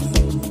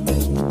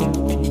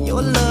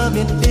 Your love,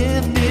 it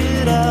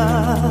lifted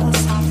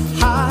us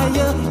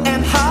higher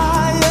and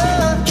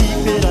higher.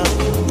 Keep it up,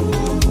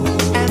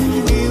 and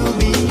we'll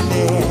be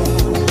there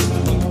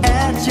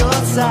at your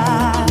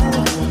side.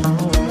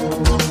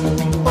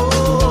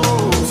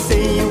 Oh,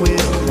 say you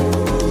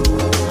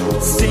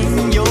will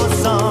sing your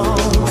song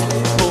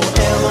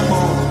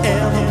forevermore,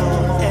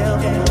 evermore,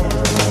 evermore.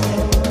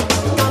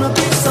 Gonna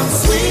be some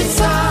sweet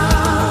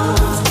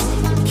sounds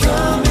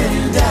coming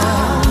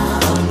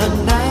down on the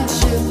night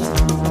shift.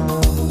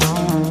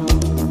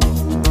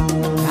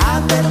 I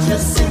bet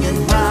you're singing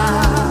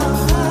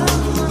proud.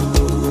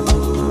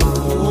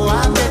 Oh, I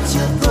bet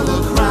you pull a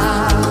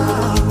crowd.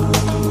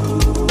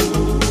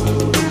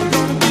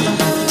 Gonna be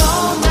a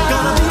long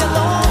night.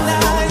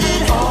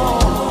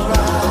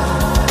 Alright.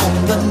 On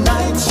the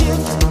night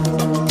shift,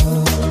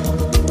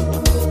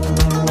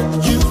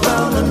 you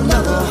found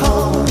another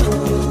home.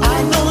 I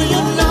know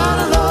you're not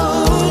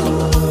alone.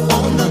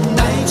 On the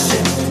night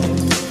shift,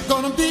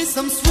 gonna be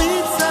some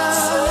sweet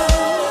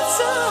sounds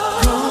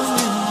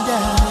coming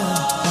down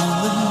on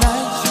the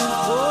night shift.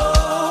 Oh,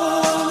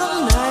 on the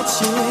night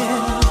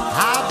shift,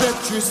 I bet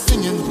you're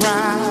singing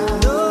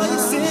proud. Oh,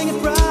 you're singing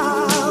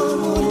proud.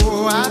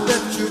 Oh, I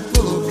bet you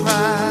full of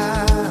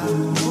pride.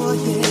 Oh,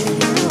 yeah.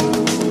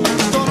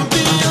 Gonna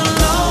be a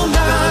long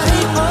night.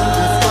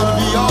 It's gonna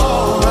be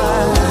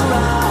alright.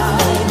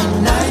 On the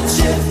night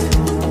shift,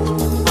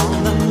 on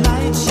the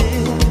night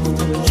shift,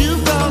 you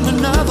found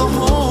another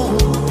home.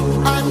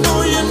 I know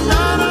you're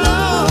not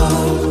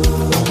alone.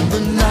 On the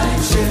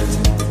night shift,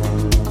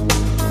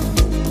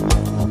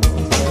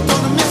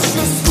 gonna miss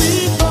your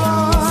sweet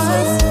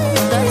voice.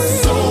 That's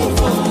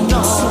soulful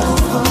noise.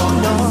 On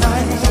the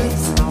night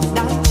shift,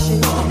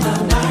 on the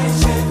night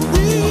shift,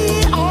 we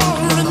all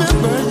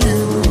remember you.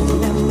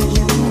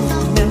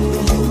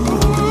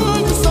 Ooh,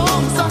 your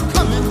songs are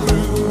coming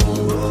through.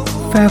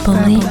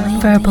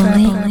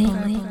 Verbally.